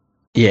kick.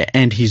 Yeah,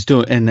 and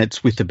and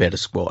that's with a better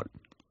squad.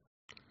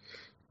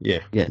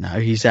 Yeah. Yeah, no,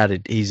 he's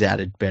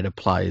added better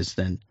players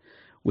than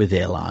with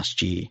their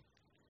last year.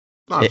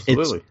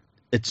 Absolutely.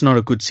 It's not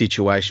a good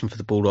situation for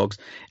the Bulldogs.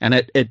 And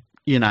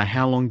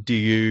how long do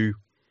you...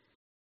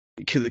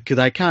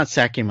 They can't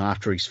sack him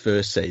after his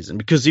first season.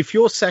 Because if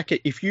you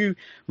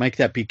make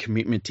that big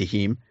commitment to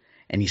him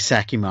and you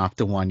sack him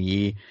after 1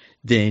 year,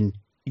 then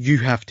you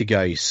have to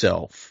go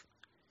yourself.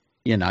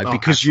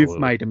 Because absolutely. You've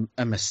made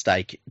a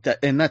mistake.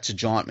 And that's a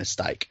giant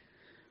mistake.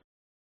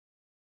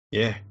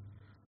 Yeah.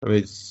 I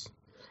mean,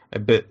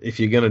 but if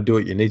you're going to do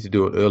it, you need to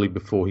do it early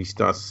before he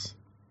starts,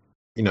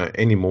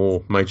 any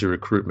more major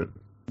recruitment.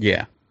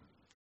 Yeah.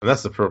 And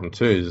that's the problem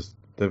too, is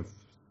they've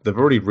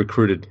already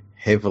recruited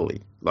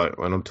heavily. Like,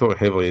 when I'm talking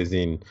heavily as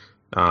in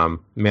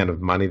amount of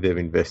money they've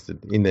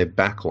invested in their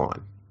back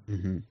line.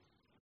 Mm-hmm.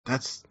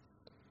 That's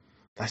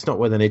not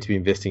where they need to be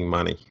investing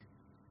money.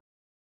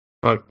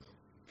 Like,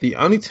 the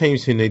only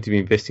teams who need to be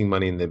investing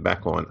money in their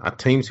back line are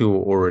teams who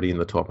are already in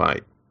the top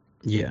 8.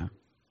 Yeah.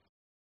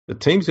 The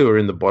teams who are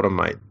in the bottom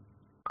 8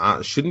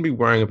 shouldn't be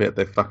worrying about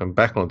their fucking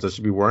backlines. They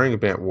should be worrying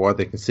about why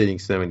they're conceding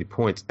so many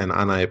points and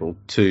unable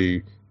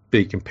to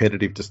be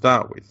competitive to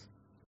start with.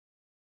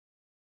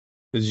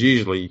 Because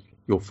usually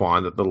you'll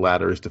find that the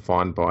ladder is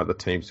defined by the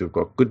teams who've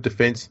got good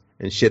defence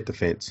and shit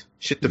defence.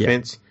 Shit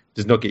defence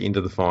does not get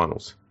into the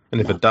finals.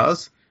 And if it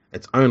does,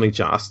 it's only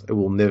just. It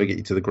will never get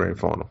you to the grand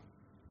final.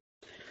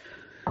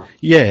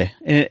 Yeah,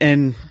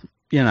 and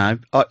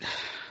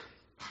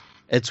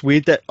It's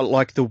weird that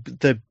like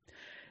the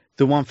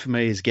one for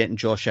me is getting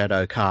Josh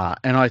Adokar,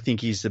 and I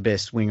think he's the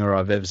best winger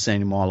I've ever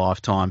seen in my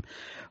lifetime.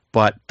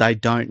 But they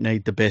don't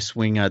need the best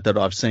winger that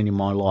I've seen in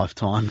my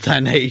lifetime. They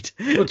need.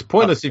 Well, it's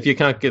pointless if you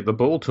can't get the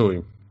ball to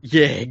him.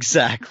 Yeah,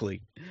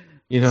 exactly.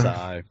 You know.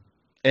 So,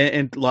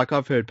 and like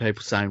I've heard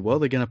people saying, well,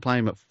 they're going to play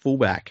him at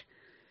fullback.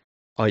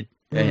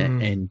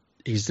 And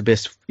he's the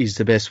best. He's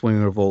the best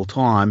winger of all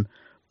time,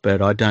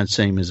 but I don't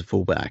see him as a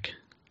fullback.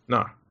 No.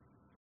 I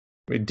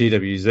mean,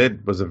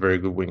 DWZ was a very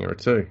good winger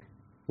too.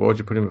 Why would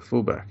you put him at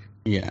fullback?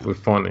 Yeah. We're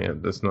finding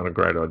out that's not a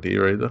great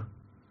idea either.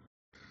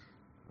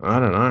 I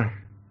don't know.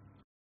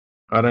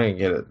 I don't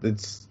get it.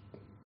 That's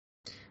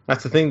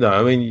the thing though.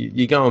 I mean,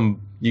 you go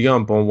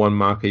and buy one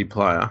marquee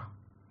player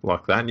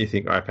like that, and you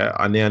think, okay,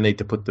 I now need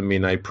to put them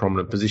in a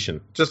prominent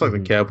position, just like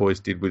the Cowboys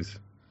did with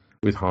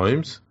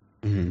Holmes,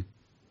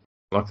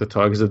 like the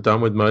Tigers have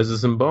done with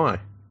Moses and Bai.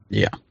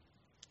 Yeah.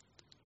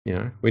 You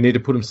know, we need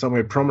to put them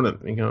somewhere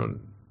prominent. You go,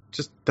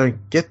 just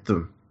don't get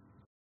them.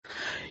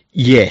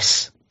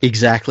 Yes,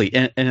 exactly.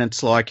 And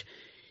it's like,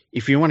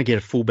 if you want to get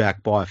a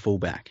fullback, buy a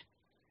fullback.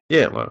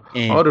 Yeah, like,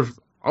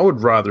 I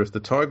would rather if the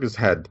Tigers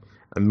had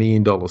 $1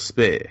 million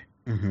spare,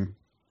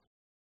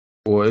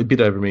 or a bit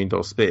over $1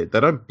 million spare,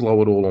 they don't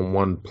blow it all on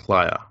one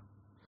player.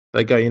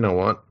 They go, you know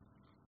what?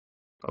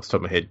 Off the top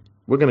of my head,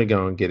 we're going to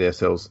go and get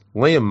ourselves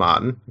Liam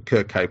Martin and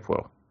Kurt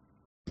Capewell.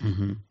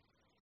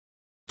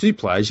 2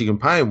 players, you can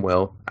pay them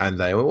well, and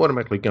they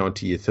automatically go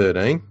into your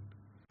 13,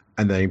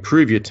 and they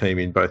improve your team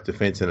in both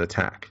defence and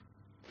attack.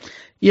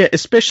 Yeah,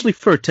 especially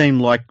for a team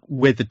like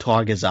where the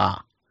Tigers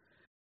are.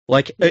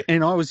 Like,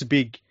 and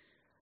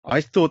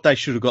I thought they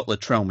should have got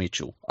Latrell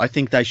Mitchell. I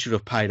think they should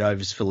have paid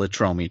overs for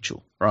Latrell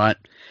Mitchell, right?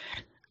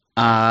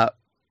 But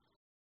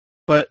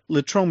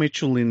Latrell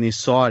Mitchell in this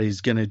side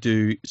is going to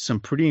do some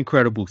pretty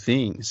incredible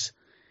things.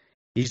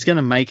 He's going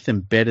to make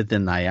them better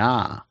than they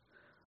are,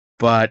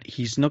 but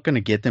he's not going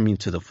to get them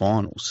into the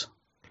finals.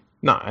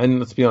 No, and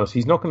let's be honest,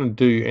 he's not going to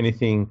do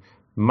anything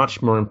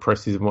much more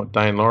impressive than what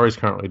Dane Laurie's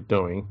currently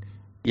doing.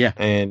 Yeah.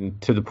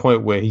 And to the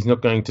point where he's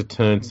not going to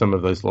turn some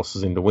of those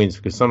losses into wins,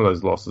 because some of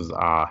those losses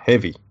are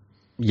heavy.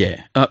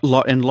 Yeah,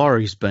 and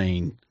Laurie's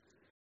been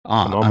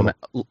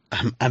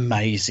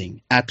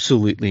amazing,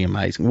 absolutely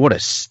amazing. What a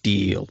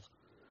steal.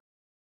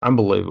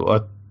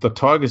 Unbelievable. The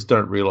Tigers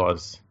don't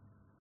realise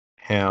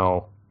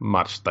how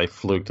much they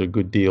fluked a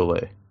good deal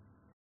there.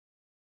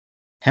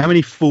 How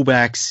many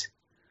fullbacks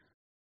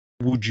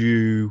would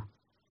you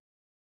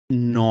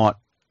not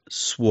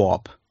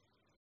swap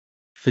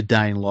for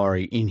Dane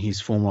Laurie in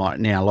his form right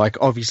now? Like,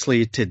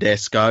 obviously,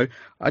 Tedesco,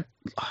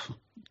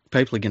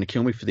 people are going to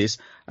kill me for this.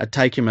 I'd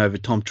take him over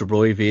Tom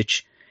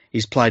Trebojevic.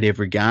 He's played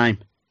every game.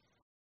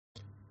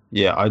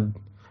 Yeah,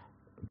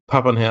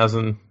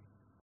 Pappenhausen,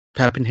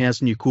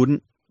 you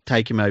couldn't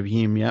take him over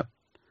him, yep.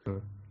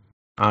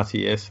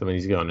 RTS, I mean,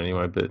 he's going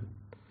anyway, but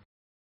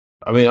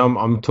I mean,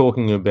 I'm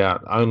talking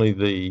about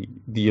only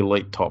the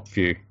elite top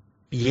few.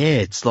 Yeah,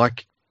 it's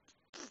like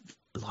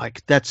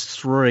that's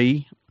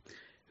 3.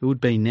 Who would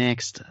be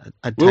next?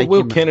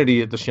 Will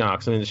Kennedy at the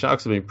Sharks. I mean, the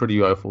Sharks have been pretty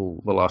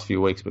woeful the last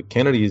few weeks, but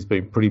Kennedy has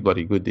been pretty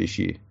bloody good this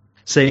year.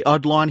 See,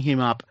 I'd line him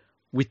up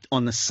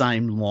on the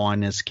same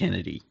line as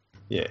Kennedy.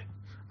 Yeah.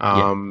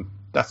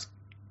 That's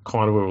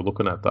kind of where we're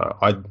looking at, though.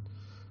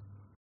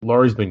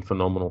 Laurie's been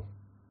phenomenal.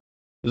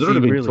 There's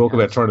already been talk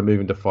about trying to move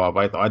him to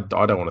 5'8". I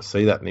don't want to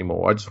see that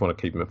anymore. I just want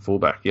to keep him at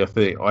fullback. Yeah,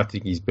 I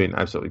think he's been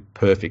absolutely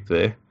perfect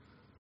there.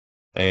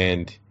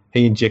 And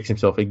he injects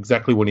himself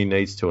exactly when he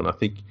needs to, and I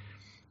think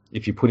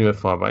if you put him at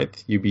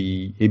 5'8",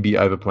 he'd be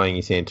overplaying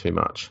his hand too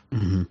much.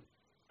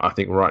 I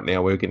think right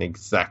now we're getting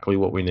exactly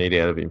what we need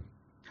out of him.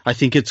 I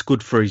think it's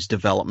good for his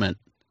development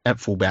at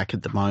fullback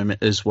at the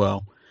moment as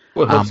well.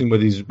 Well, it helps him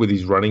with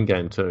his running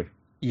game too.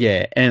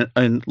 Yeah,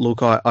 and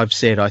look, I've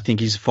said I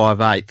think he's a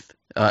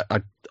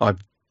 5'8".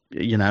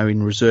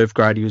 In reserve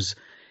grade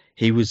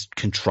he was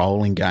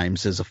controlling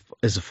games as a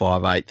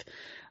 5'8".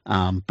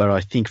 But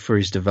I think for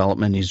his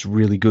development, is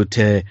really good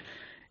to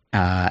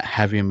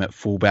have him at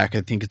fullback.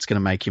 I think it's going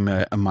to make him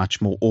a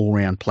much more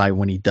all-round player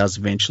when he does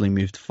eventually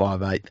move to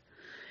 5'8".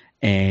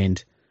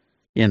 And,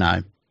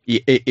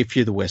 if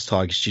you're the West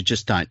Tigers, you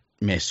just don't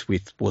mess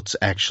with what's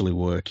actually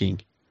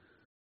working.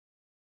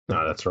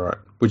 No, that's right,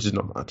 which is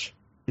not much.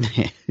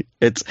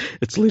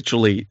 It's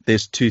literally,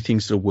 there's 2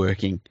 things that are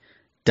working,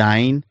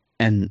 Dane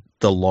and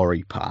the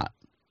Laurie part.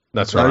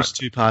 That's right. Those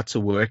 2 parts are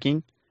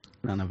working.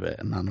 None of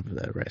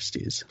the rest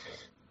is.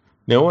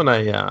 Now, on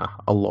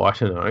a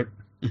lighter note,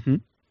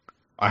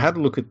 I had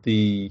a look at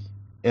the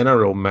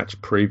NRL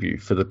match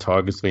preview for the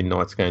Tigers v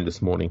Knights game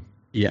this morning.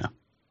 Yeah.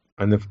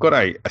 And they've got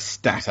a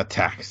stat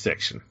attack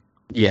section.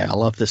 Yeah, I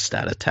love the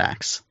stat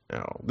attacks.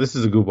 Now, this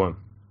is a good one.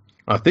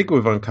 I think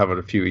we've uncovered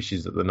a few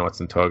issues that the Knights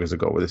and Tigers have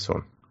got with this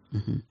one.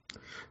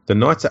 The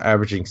Knights are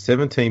averaging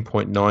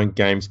 17.9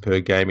 games per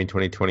game in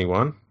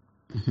 2021.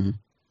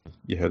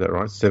 You heard that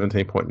right?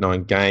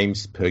 17.9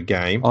 games per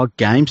game. Oh,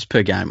 games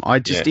per game.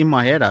 In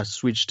my head, I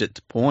switched it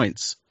to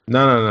points.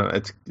 No.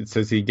 It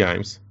says here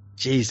games.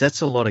 Jeez,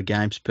 that's a lot of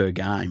games per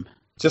game.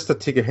 just a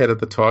tick ahead of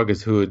the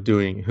Tigers, who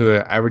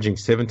are averaging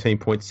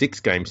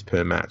 17.6 games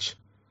per match.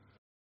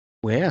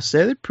 Wow,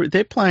 so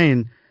they're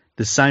playing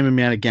the same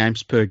amount of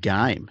games per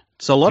game.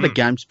 It's a lot of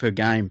games per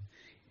game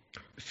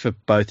for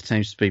both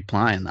teams to be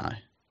playing, though.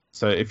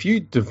 So if you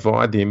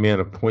divide the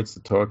amount of points the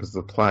Tigers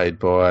have played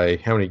by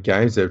how many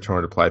games they're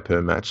trying to play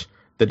per match,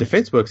 the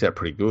defence works out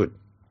pretty good.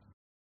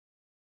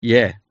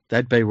 Yeah,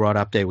 they'd be right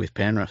up there with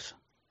Penrith.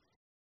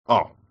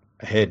 Oh,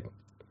 ahead.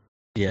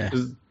 Yeah.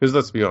 Because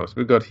let's be honest,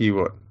 we've got here,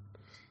 what?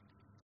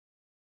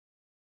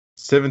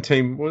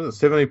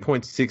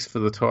 17.6 for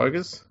the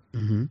Tigers?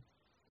 Mm-hmm.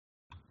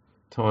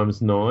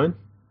 Times 9.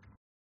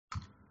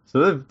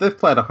 So they've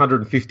played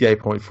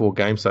 158.4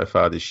 games so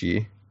far this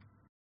year.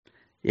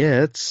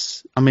 Yeah,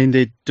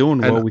 they're doing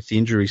well with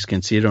injuries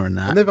considering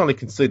that. And they've only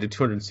conceded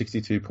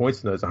 262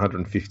 points in those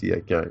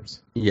 158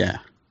 games. Yeah.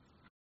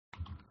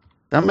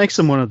 That makes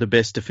them one of the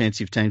best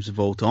defensive teams of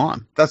all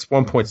time. That's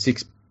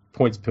 1.6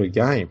 points per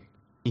game.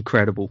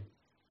 Incredible.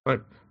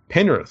 Like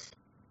Penrith,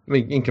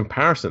 in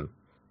comparison,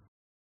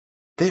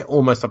 they're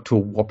almost up to a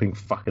whopping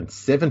fucking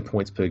 7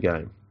 points per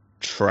game.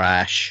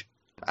 Trash.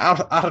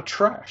 Out of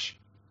trash.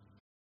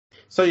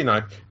 So,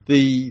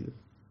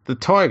 the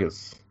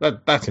Tigers,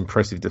 that's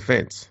impressive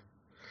defence.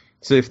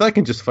 So if they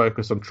can just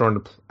focus on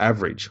trying to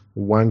average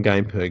one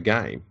game per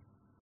game,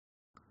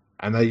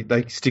 and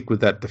they stick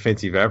with that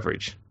defensive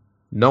average,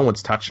 no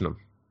one's touching them.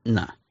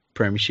 No,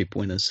 premiership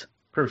winners.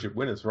 Premiership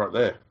winners right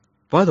there.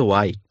 By the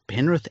way,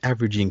 Penrith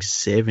averaging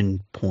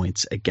 7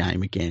 points a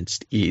game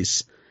against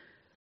is...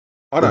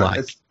 I know,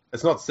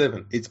 it's not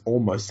 7, it's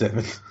almost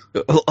 7.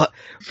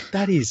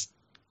 That is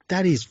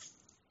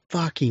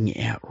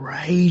fucking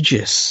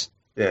outrageous.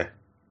 Yeah.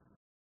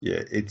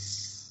 Yeah,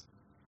 it's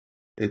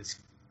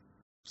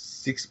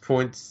 6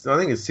 points. I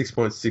think it's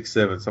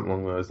 6.67, something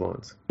along those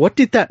lines. What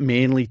did that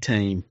Manly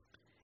team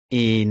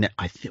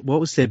what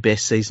was their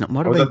best season? It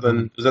might have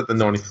been. Was that the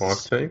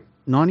 95 team?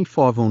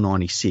 95 or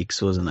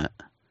 96, wasn't it?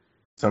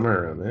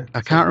 Somewhere around there.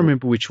 I can't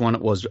remember which one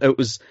it was. It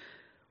was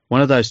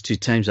one of those two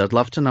teams. I'd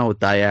love to know what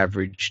they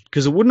averaged,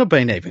 because it wouldn't have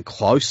been even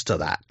close to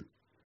that.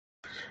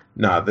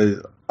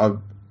 No, I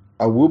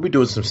will be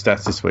doing some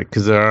stats this week,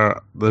 because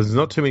there's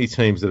not too many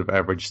teams that have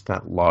averaged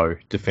that low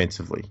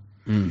defensively.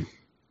 Because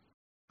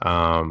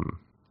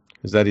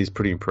that is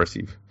pretty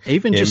impressive.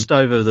 Even just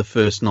over the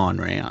first 9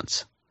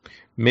 rounds.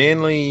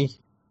 Manly,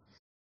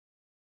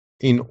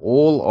 in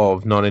all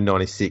of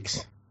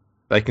 1996,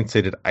 they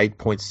conceded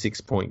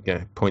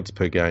 8.6 points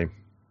per game.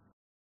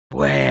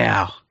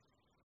 Wow.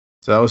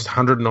 So that was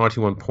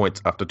 191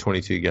 points after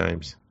 22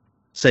 games.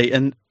 See,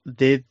 and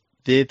they're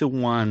the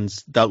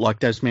ones that, like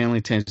those Manly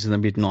teams in the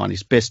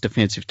mid-90s, best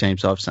defensive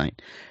teams I've seen.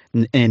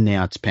 And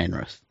now it's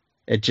Penrith.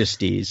 It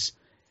just is.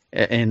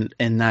 And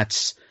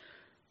that's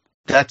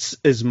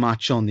as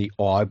much on the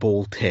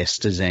eyeball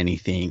test as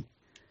anything.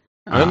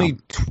 Only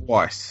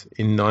twice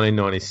in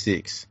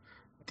 1996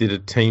 did a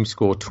team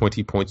score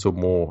 20 points or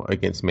more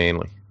against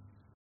Manly.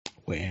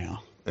 Wow.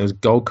 It was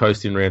Gold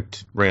Coast in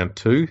round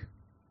 2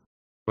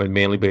 when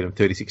Manly beat them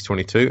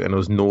 36-22, and it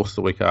was North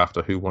the week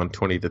after who won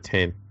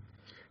 20-10.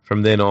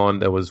 From then on,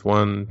 there was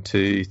 1,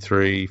 2,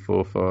 3,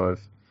 4, 5,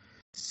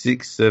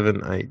 6,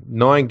 7, 8,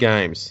 9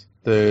 games.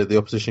 The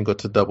opposition got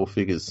to double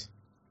figures.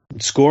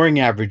 Scoring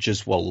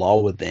averages were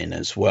lower then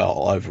as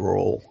well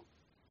overall.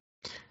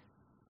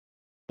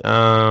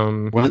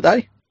 Weren't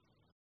they?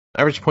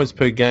 Average points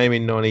per game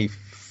in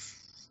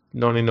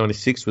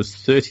 1996 was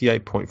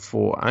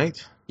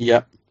 38.48.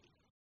 Yep.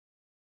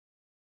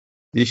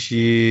 This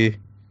year,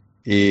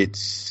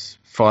 it's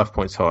 5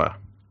 points higher.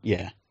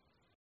 Yeah.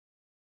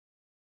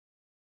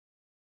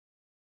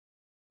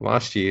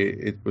 Last year,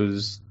 it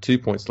was 2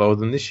 points lower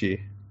than this year.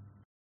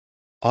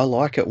 I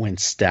like it when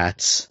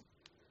stats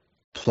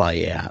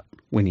play out,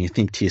 when you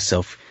think to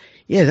yourself,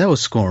 yeah, they were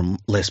scoring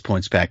less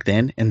points back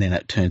then, and then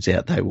it turns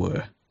out they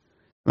were.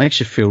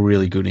 Makes you feel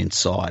really good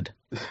inside.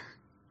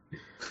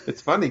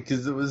 It's funny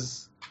because it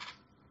was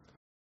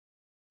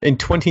in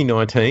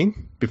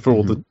 2019, before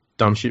all the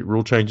dumb shit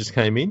rule changes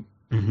came in,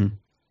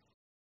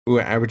 we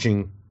were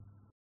averaging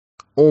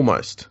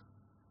almost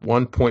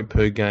 1 point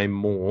per game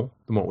more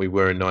than what we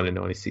were in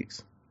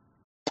 1996.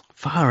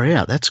 Far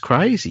out. That's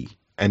crazy.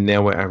 And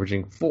now we're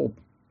averaging 5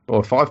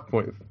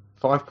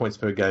 points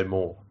per game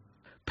more.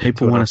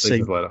 People want to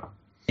see,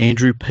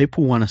 Andrew,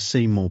 people want to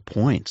see more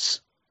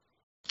points.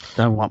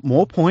 They want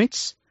more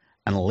points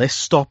and less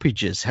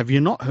stoppages. Have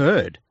you not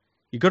heard?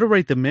 You've got to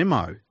read the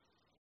memo.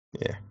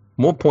 Yeah.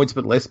 More points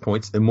but less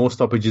points, and more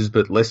stoppages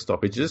but less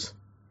stoppages.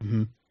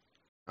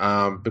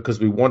 Because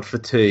we want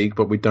fatigue,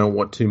 but we don't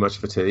want too much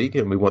fatigue,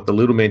 and we want the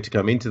little men to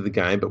come into the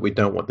game, but we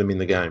don't want them in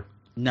the game.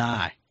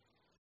 No.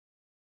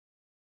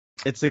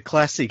 It's a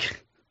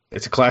classic.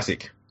 It's a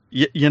classic.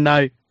 You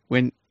know,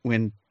 when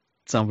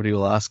somebody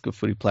will ask a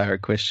footy player a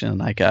question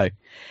and they go,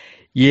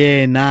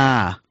 yeah,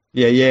 nah.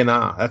 Yeah,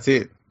 nah. That's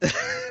it.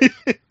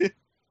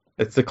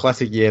 It's the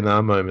classic yeah,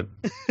 nah moment.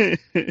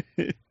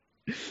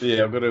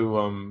 Yeah, I've got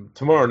to,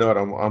 tomorrow night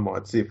I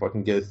might see if I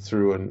can get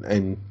through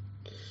and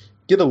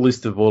get a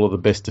list of all of the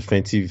best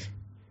defensive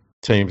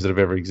teams that have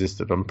ever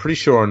existed. I'm pretty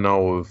sure I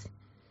know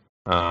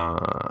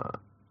of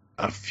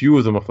a few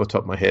of them off the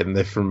top of my head, and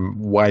they're from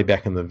way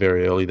back in the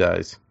very early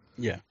days.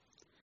 Yeah.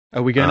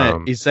 Are we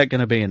gonna? Is that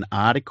going to be an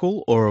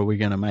article, or are we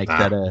going to make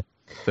that a?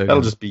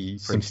 That'll just be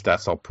some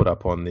stats I'll put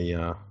up on the.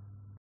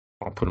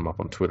 I'll put them up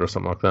on Twitter or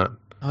something like that.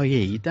 Oh yeah,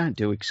 you don't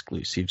do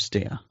exclusives, do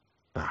you?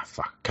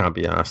 Fuck, can't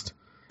be asked.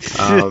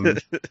 South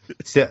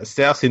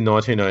in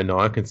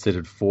 1909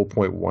 considered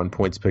 4.1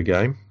 points per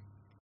game.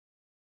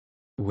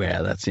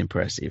 Wow, that's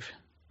impressive.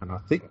 And I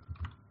think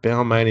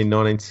Balmain in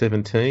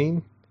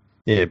 1917.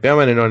 Yeah,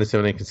 Balmain in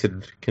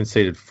 1917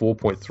 conceded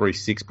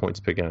 4.36 points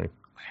per game.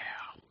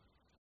 Wow.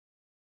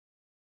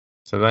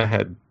 So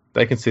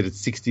they conceded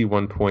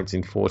 61 points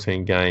in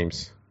 14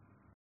 games.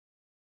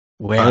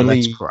 Wow,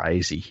 that's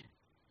crazy.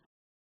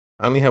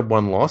 Only had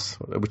one loss,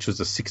 which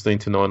was a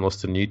 16-9 loss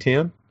to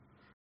Newtown.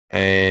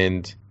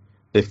 And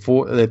their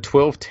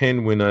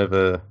 12-10 win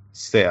over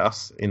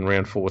South in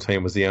round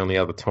 14 was the only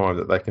other time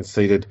that they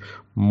conceded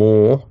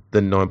more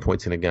than 9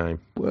 points in a game.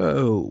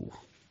 Whoa.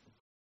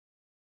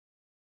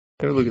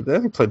 Have a look at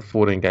that. They played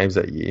 14 games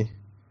that year.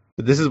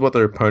 But this is what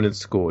their opponents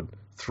scored.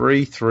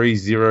 3-3,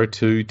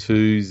 0-2,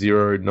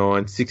 2-0,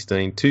 9,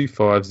 16, 2-5,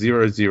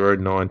 0-0,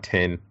 9,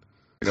 10.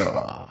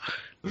 Oh.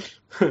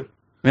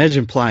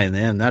 Imagine playing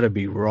them. That'd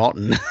be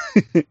rotten.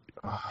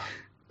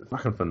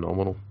 Fucking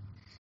phenomenal.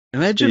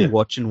 Imagine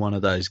watching one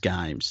of those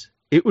games.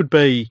 It would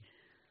be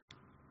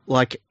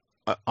like,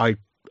 I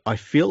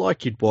feel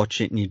like you'd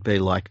watch it and you'd be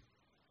like,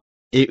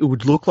 it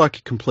would look like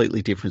a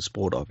completely different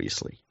sport,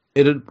 obviously.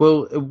 It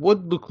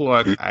would look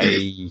like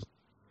a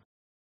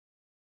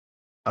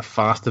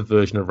faster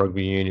version of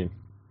rugby union.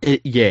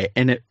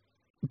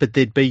 But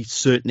there'd be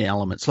certain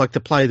elements, like the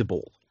play the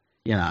ball,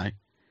 you know.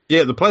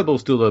 Yeah, the play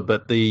ball's still there,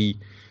 but the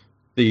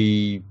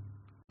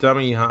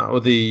dummy or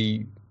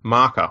the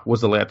marker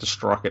was allowed to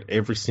strike at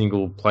every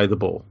single play the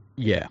ball.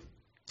 Yeah.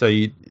 So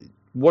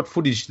what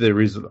footage there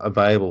is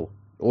available,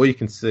 all you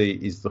can see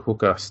is the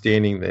hooker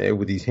standing there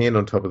with his hand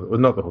on top of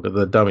not the hooker,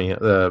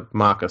 the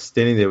marker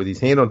standing there with his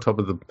hand on top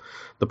of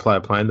the player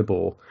playing the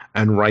ball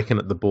and raking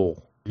at the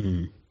ball.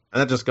 Mm.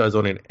 And that just goes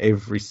on in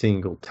every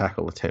single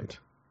tackle attempt.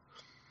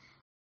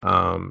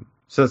 So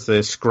that's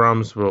their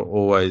scrums were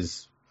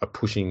always a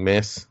pushing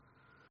mess.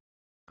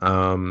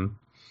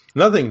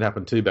 Another thing that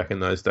happened too back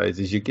in those days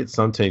is you get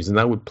some teams and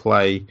they would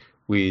play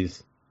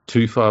with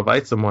 2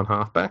 5/8 and one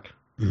halfback,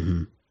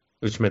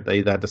 which meant they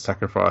either had to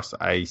sacrifice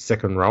a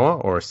second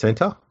rower or a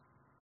centre.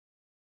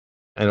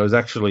 And it was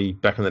actually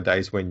back in the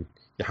days when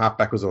your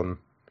halfback was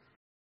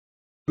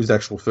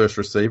actual first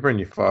receiver and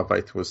your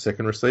 5/8 was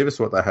second receiver.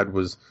 So what they had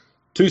was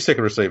 2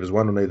 second receivers,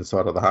 one on either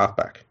side of the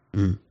halfback.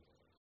 Mm.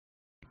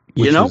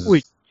 You know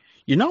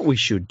what we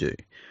should do?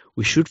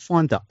 We should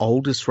find the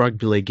oldest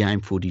rugby league game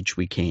footage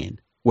we can,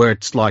 where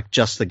it's like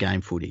just the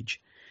game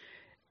footage,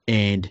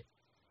 and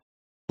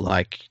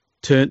like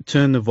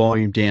turn the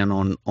volume down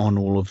on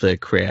all of the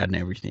crowd and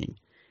everything,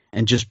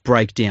 and just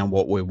break down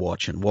what we're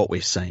watching, what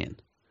we're seeing,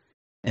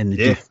 and the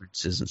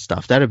differences and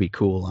stuff. That'd be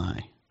cool,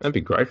 eh? That'd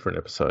be great for an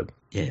episode.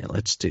 Yeah,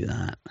 let's do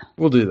that.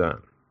 We'll do that.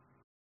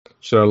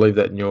 Should I leave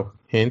that in your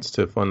hands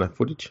to find that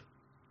footage?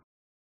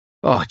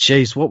 Oh,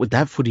 geez, what would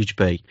that footage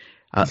be?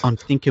 I'm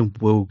thinking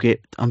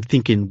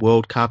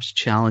World Cups,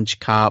 Challenge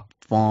Cup,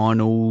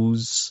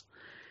 finals.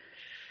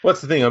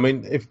 What's the thing? I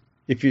mean,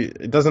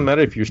 it doesn't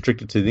matter if you're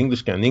restricted to the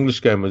English game. The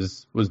English game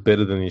was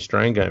better than the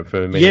Australian game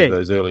for many of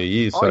those earlier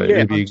years, so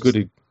it'd be a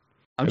good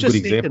example.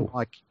 Thinking,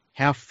 like,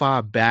 how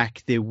far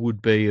back there would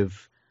be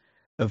of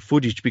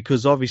footage,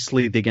 because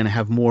obviously they're going to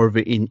have more of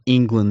it in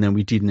England than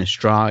we did in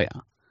Australia.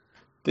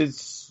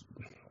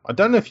 I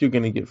don't know if you're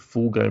going to get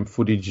full game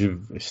footage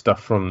of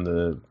stuff from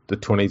the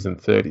 20s and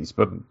 30s,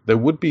 but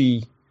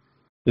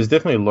there's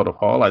definitely a lot of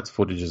highlights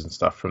footages and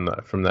stuff from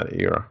that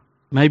era.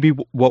 Maybe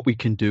what we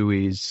can do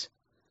is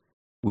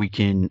we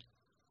can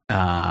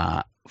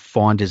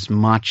find as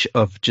much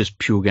of just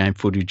pure game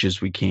footage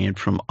as we can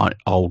from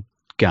old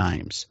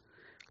games,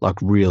 like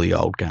really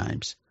old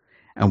games,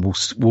 and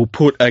we'll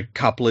put a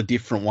couple of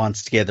different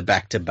ones together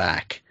back to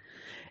back,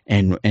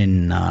 and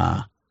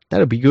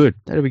that'll be good.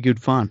 That'll be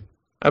good fun.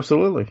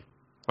 Absolutely.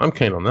 I'm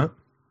keen on that.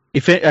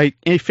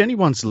 If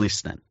anyone's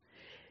listening,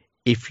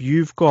 if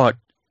you've got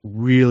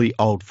really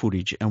old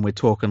footage, and we're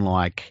talking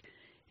like,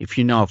 if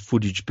you know of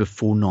footage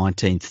before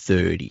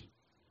 1930,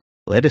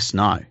 let us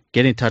know.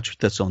 Get in touch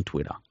with us on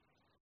Twitter.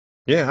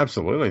 Yeah,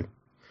 absolutely.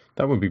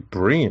 That would be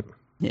brilliant.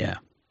 Yeah.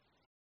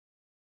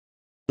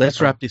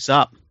 Let's wrap this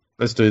up.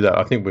 Let's do that.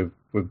 I think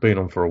we've been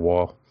on for a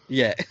while.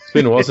 Yeah. It's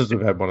been a while since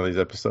we've had one of these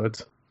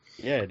episodes.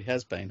 Yeah, it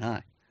has been,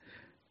 hey?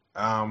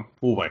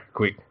 We'll make it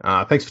quick.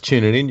 Thanks for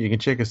tuning in. You can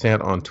check us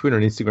out on Twitter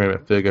and Instagram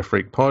at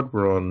FergoFreakPod.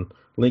 We're on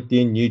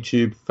LinkedIn,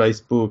 YouTube,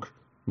 Facebook,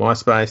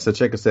 MySpace. So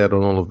check us out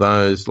on all of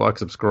those. Like,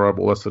 subscribe,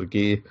 all that sort of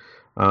gear.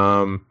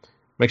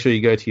 Make sure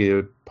you go to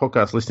your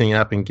podcast listening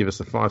app and give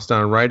us a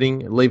 5-star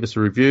rating. Leave us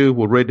a review.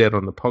 We'll read that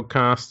on the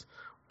podcast.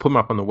 Put them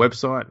up on the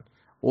website.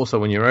 Also,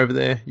 when you're over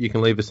there, you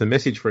can leave us a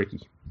message,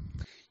 Freaky.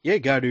 Yeah,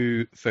 go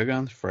to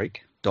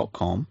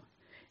fergoandthefreak.com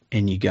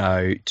and you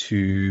go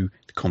to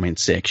the comment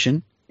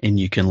section and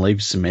you can leave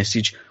us a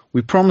message.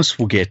 We promise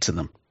we'll get to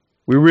them.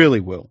 We really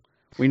will.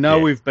 We know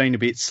we've been a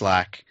bit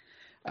slack.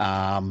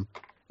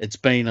 It's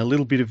been a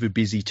little bit of a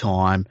busy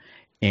time,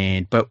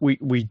 but we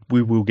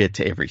will get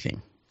to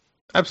everything.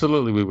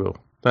 Absolutely, we will.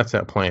 That's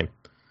our plan.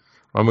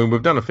 I mean,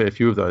 we've done a fair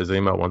few of those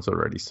email ones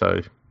already,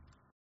 so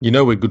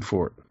we're good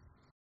for it.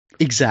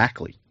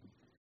 Exactly.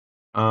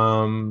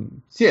 So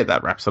yeah,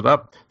 that wraps it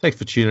up. Thanks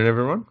for tuning in,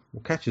 everyone.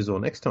 We'll catch you all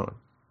next time.